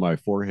square on my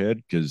forehead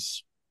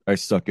because I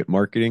suck at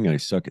marketing. I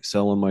suck at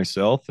selling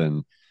myself,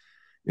 and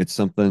it's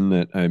something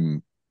that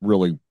I'm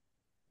really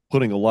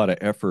putting a lot of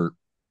effort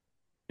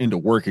into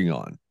working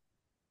on.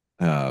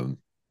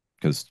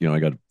 Because I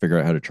got to figure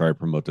out how to try to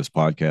promote this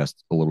podcast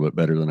a little bit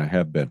better than I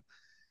have been.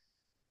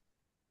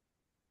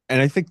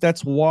 And I think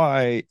that's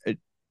why,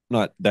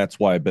 not that's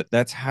why, but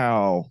that's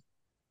how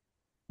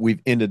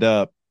we've ended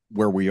up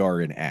where we are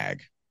in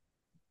ag,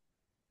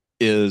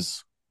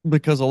 is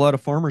because a lot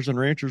of farmers and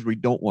ranchers, we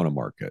don't want to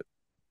market.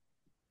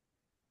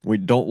 We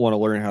don't want to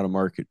learn how to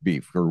market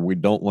beef, or we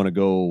don't want to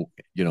go,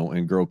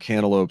 and grow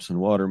cantaloupes and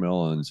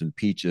watermelons and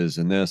peaches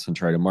and this and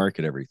try to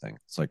market everything.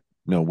 It's like,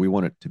 no, we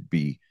want it to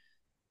be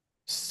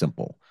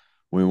simple.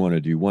 We want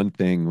to do one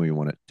thing. We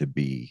want it to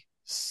be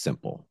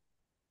simple.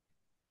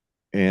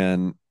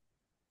 And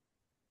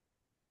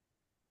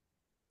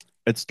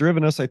it's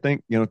driven us, I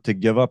think, to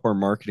give up our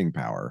marketing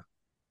power,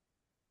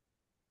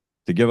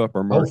 to give up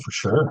our Oh, market. for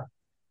sure.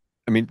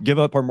 I mean, give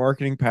up our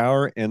marketing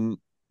power. And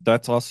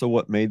that's also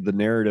what made the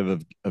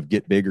narrative of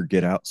get big or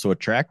get out so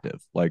attractive.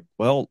 Like,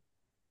 well,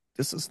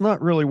 this is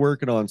not really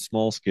working on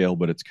small scale,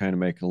 but it's kind of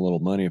making a little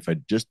money. If I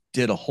just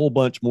did a whole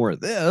bunch more of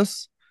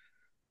this,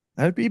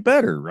 that'd be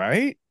better,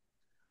 right?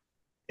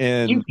 You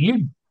And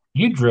you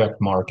you direct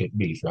market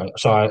beef, right?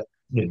 So I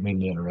didn't mean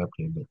to interrupt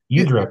you, but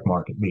you it, direct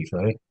market beef,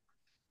 right?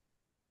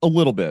 a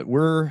little bit,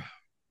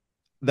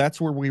 that's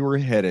where we were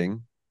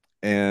heading,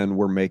 and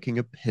we're making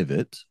a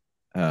pivot.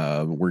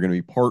 We're going to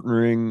be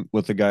partnering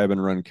with the guy I've been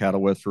running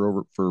cattle with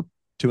for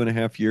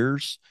 2.5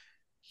 years.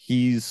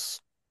 He's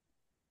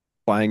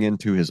buying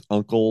into his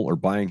uncle, or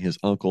buying his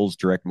uncle's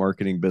direct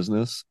marketing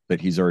business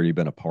that he's already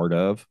been a part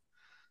of.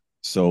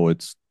 So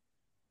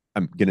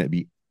I'm going to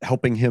be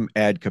helping him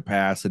add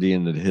capacity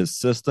into his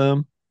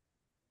system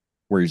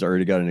where he's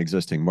already got an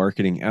existing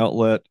marketing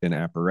outlet and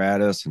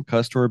apparatus and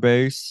customer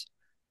base.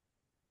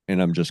 And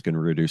I'm just going to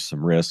reduce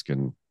some risk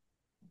and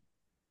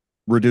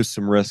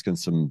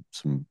some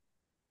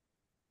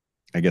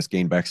I guess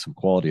gain back some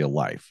quality of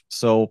life.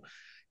 So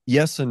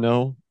yes and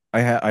no. I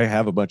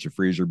have a bunch of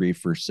freezer beef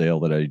for sale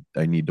that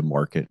I need to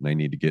market and I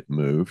need to get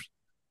moved.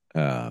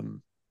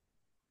 Um,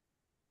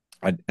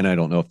 and I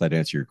don't know if that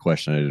answered your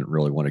question. I didn't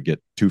really want to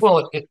get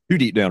Well, too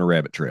deep down a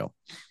rabbit trail.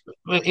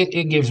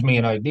 it gives me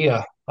an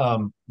idea.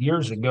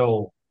 Years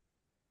ago,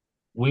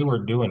 we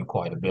were doing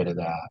quite a bit of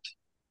that,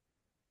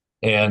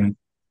 and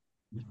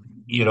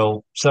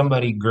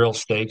somebody grills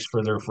steaks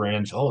for their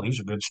friends. Oh, these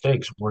are good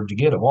steaks. Where'd you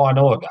get them? Oh, I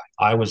know a guy.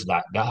 I was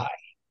that guy,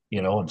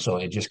 and so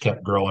it just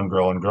kept growing,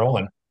 growing,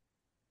 growing.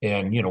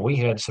 And we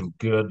had some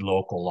good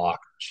local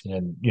lockers,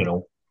 and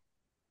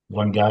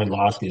one guy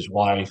lost his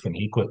wife and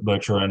he quit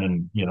butchering,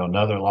 and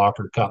another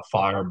locker caught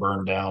fire,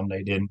 burned down,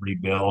 they didn't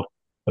rebuild,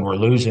 and we're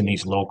losing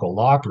these local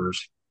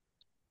lockers,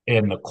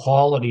 and the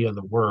quality of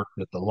the work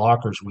that the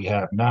lockers we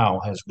have now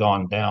has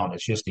gone down.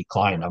 It's just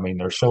declined. I mean,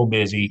 they're so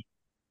busy,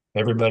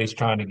 everybody's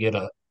trying to get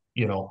a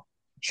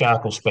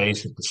shackle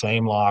space at the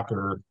same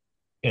locker,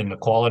 and the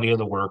quality of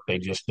the work, they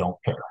just don't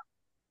care.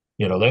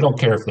 They don't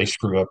care if they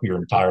screw up your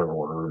entire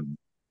order, and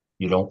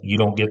you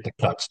don't get the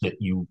cuts that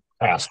you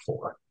asked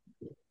for.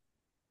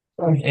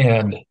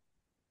 And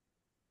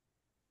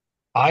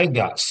I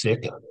got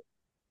sick of it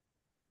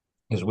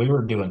because we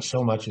were doing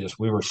so much of this.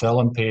 We were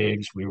selling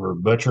pigs, we were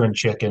butchering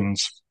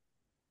chickens,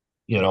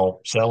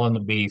 selling the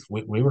beef.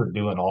 We were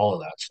doing all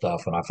of that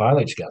stuff. And I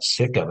finally just got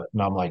sick of it.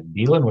 And I'm like,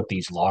 dealing with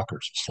these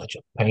lockers is such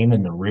a pain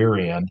in the rear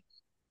end.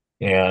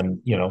 And,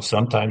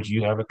 sometimes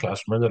you have a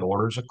customer that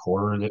orders a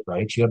quarter that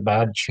writes you a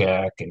bad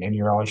check, and then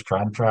you're always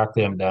trying to track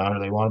them down, or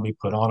they want to be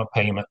put on a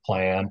payment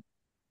plan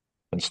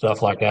and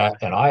stuff like that.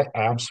 And I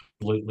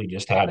absolutely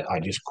just had it. I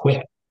just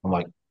quit. I'm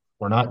like,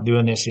 we're not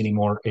doing this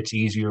anymore. It's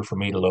easier for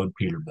me to load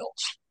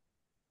Peterbilt's,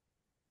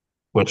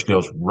 which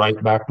goes right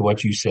back to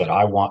what you said.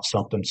 I want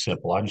something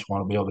simple. I just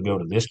want to be able to go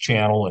to this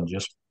channel and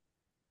just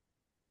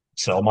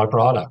sell my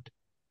product.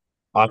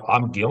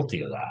 I'm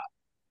guilty of that.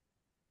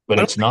 But I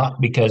don't it's think,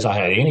 not because I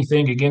had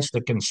anything against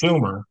the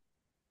consumer.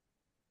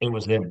 It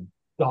was them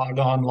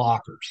doggone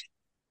lockers.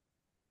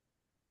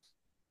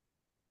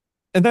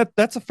 and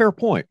that's a fair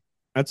point.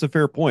 That's a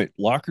fair point.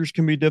 Lockers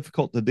can be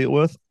difficult to deal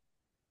with.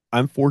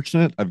 I'm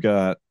fortunate. I've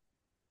got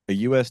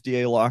a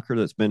USDA locker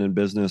that's been in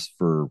business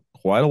for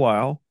quite a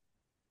while.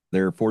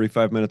 They're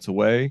 45 minutes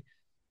away.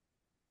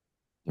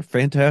 They're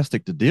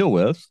fantastic to deal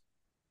with.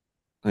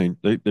 I mean,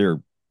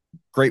 they're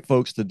great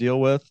folks to deal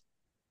with.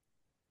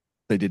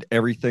 They did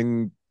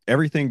everything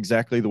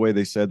exactly the way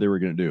they said they were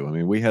going to do. I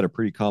mean, we had a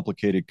pretty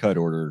complicated cut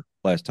order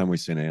last time we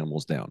sent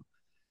animals down.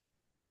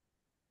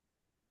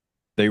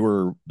 They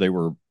were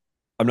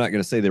I'm not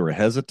going to say they were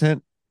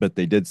hesitant, but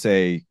they did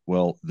say,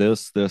 well,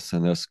 this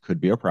and this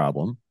could be a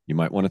problem. You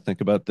might want to think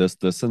about this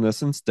and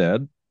this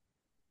instead.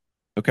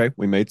 Okay,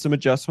 we made some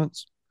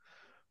adjustments,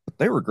 but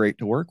they were great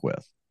to work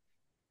with.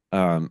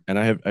 And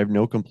I have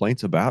no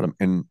complaints about them.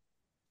 And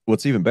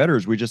what's even better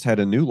is we just had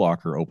a new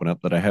locker open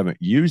up that I haven't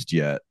used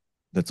yet.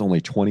 That's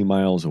only 20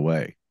 miles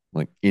away,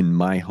 like in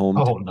my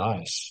hometown. Oh,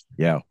 nice.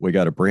 Yeah, we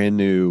got a brand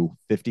new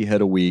 50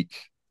 head a week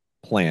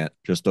plant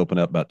just opened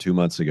up about 2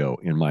 months ago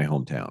in my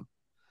hometown.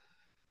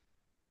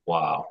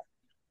 Wow.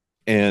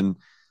 And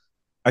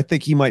I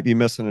think he might be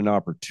missing an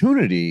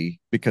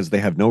opportunity because they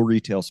have no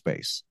retail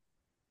space.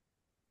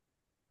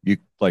 You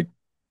like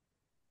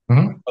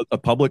Mhm. a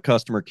public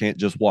customer can't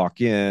just walk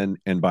in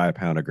and buy a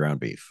pound of ground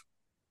beef.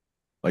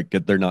 Like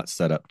they're not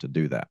set up to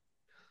do that.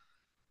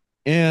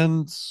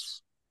 And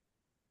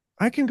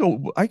I could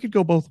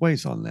go both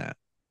ways on that.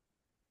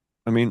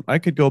 I mean, I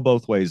could go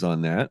both ways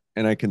on that,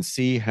 and I can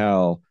see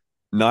how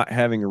not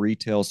having a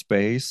retail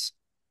space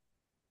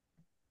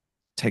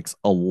takes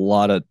a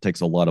lot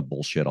of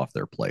bullshit off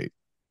their plate.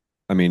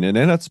 I mean, and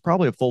that's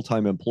probably a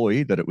full-time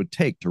employee that it would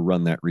take to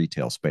run that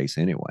retail space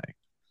anyway.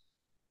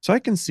 So I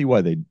can see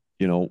why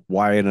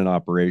why in an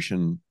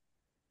operation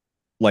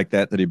like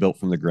that he built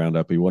from the ground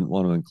up, he wouldn't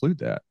want to include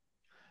that.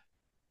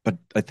 But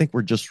I think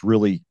we're just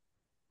really,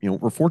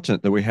 we're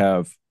fortunate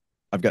that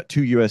I've got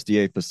two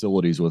USDA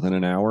facilities within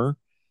an hour,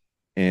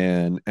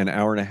 and an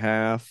hour and a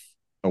half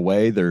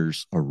away,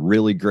 there's a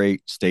really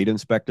great state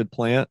inspected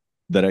plant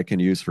that I can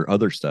use for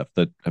other stuff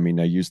that, I mean,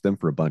 I used them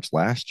for a bunch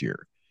last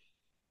year.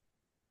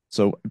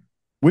 So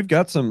we've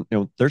got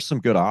there's some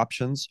good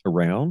options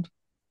around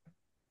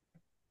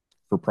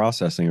for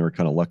processing. We're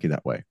kind of lucky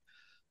that way.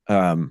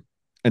 Um,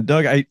 and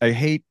Doug, I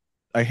hate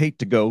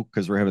to go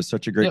because we're having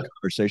such a great Yeah.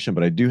 conversation,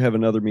 but I do have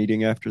another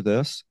meeting after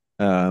this.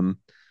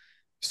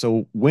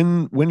 So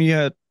when you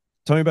had,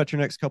 tell me about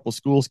your next couple of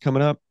schools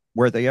coming up.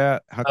 Where are they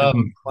at? How can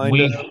people find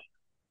it? We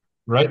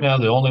right now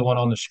the only one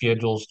on the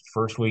schedule is the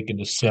first week in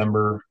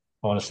December.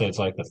 I want to say it's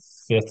like the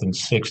fifth and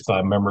sixth, if I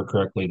remember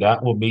correctly.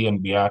 That will be in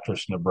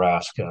Beatrice,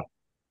 Nebraska.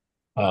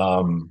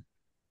 Um,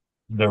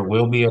 there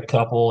will be a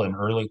couple in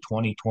early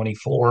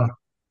 2024.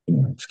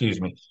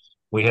 Excuse me.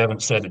 We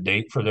haven't set a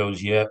date for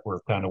those yet.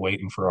 We're kind of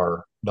waiting for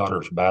our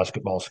daughter's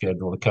basketball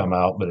schedule to come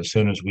out. But as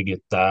soon as we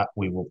get that,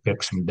 we will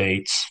pick some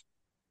dates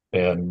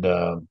and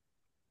Uh,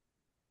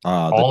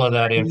 the all of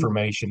that tyranny,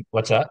 information.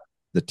 What's that?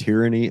 the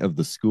tyranny of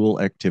the school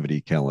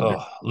activity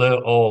calendar.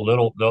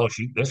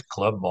 This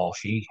club ball,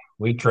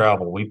 we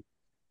travel.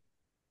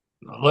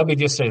 Let me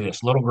just say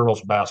this, little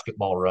girls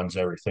basketball runs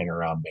everything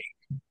around me.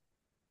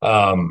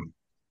 Um,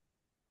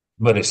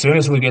 but as soon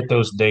as we get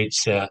those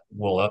dates set,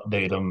 we'll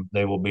update them.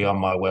 They will be on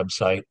my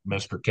website,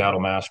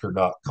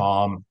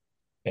 mrcattlemaster.com.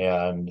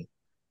 And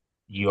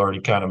you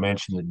already kind of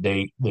mentioned the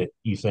date that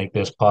you think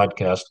this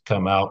podcast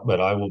come out, but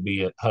I will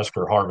be at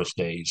Husker Harvest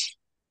Days,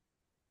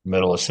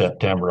 middle of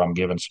September. I'm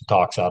giving some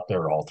talks out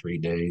there all 3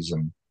 days.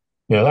 And,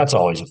 that's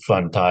always a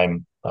fun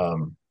time.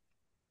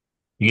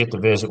 You get to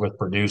visit with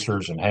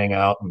producers and hang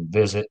out and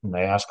visit, and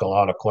they ask a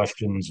lot of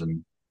questions.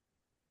 And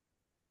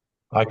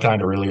I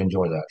kind of really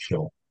enjoy that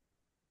show.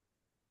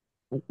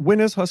 When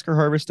is Husker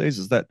Harvest Days?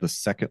 Is that the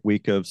second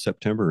week of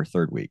September or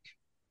third week?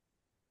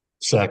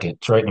 Second,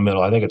 it's right in the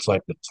middle. I think it's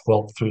like the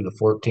 12th through the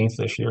 14th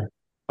this year.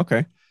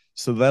 Okay.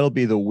 So that'll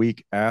be the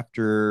week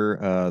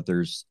after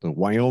there's the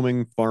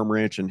Wyoming Farm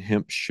Ranch and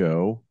Hemp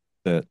show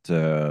that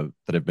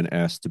I've been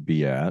asked to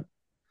be at.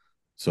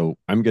 So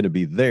I'm going to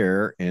be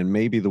there, and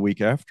maybe the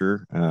week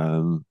after,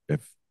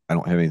 if I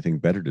don't have anything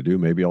better to do,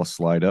 maybe I'll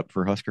slide up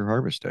for Husker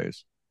Harvest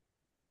Days.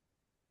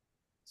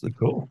 So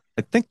Cool.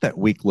 I think that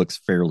week looks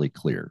fairly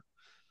clear.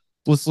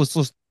 Let's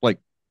like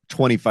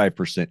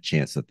 25%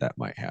 chance that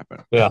might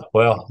happen. Yeah,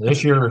 well,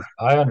 this year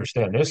I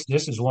understand this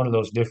is one of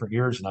those different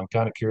years, and I'm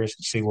kind of curious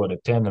to see what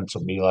attendance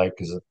will be like.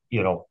 Because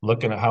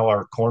looking at how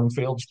our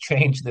cornfields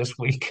changed this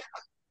week,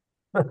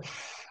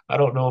 I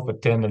don't know if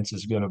attendance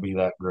is going to be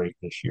that great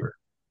this year,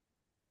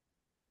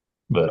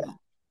 but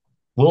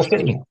we'll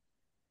see.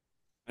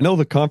 I know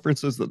the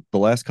conferences that the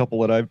last couple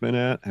that I've been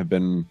at have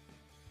been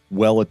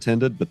well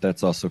attended, but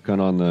that's also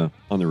kind of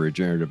on the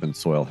regenerative and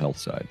soil health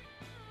side.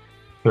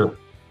 Sure.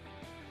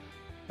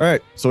 All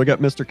right, so we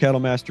got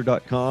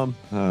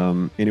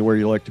MrCattleMaster.com. Anywhere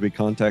you like to be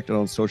contacted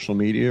on social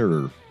media,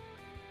 or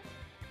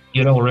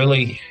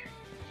Really,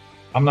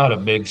 I'm not a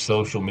big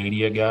social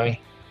media guy.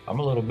 I'm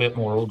a little bit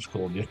more old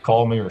school. Just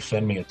call me or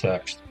send me a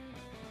text.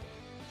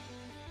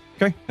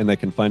 okay, and they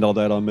can find all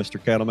that on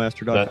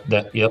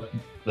MrCattleMaster.com. Yep,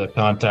 the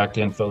contact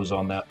info's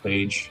on that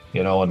page.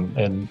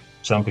 And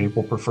some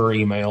people prefer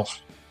emails.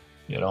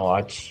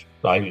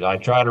 I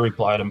try to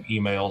reply to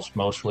emails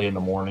mostly in the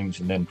mornings,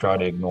 and then try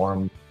to ignore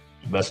them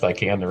the best I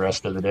can the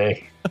rest of the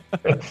day.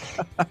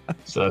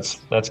 So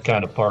that's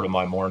kind of part of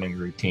my morning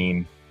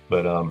routine.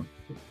 But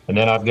and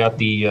then I've got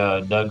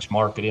the Doug's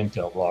Market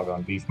Intel blog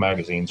on Beef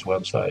Magazine's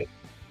website.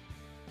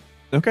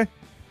 Okay,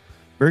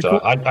 very So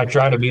cool. I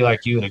try to be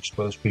like you and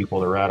expose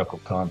people to radical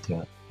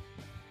content.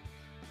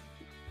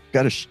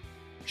 Got to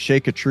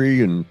shake a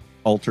tree and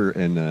alter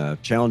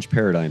and challenge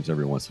paradigms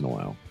every once in a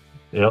while.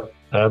 Yep,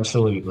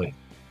 absolutely.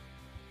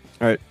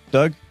 All right,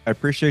 Doug, I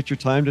appreciate your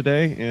time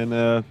today, and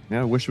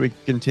I wish we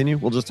could continue.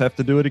 We'll just have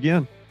to do it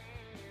again.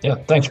 Yeah,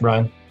 thanks,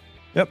 Brian.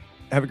 Yep.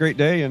 Have a great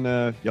day,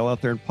 and y'all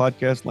out there in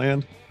podcast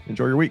land,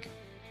 enjoy your week.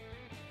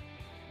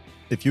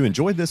 If you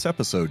enjoyed this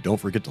episode, don't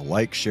forget to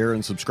like, share,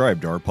 and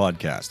subscribe to our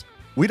podcast.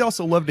 We'd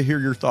also love to hear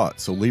your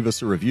thoughts, so leave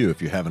us a review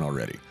if you haven't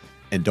already.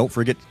 And don't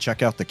forget to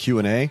check out the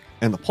Q&A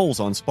and the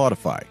polls on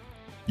Spotify.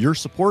 Your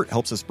support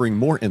helps us bring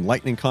more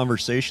enlightening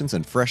conversations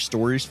and fresh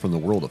stories from the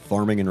world of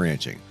farming and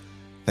ranching.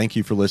 Thank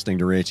you for listening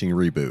to Ranching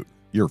Reboot,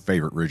 your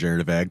favorite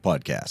regenerative ag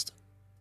podcast.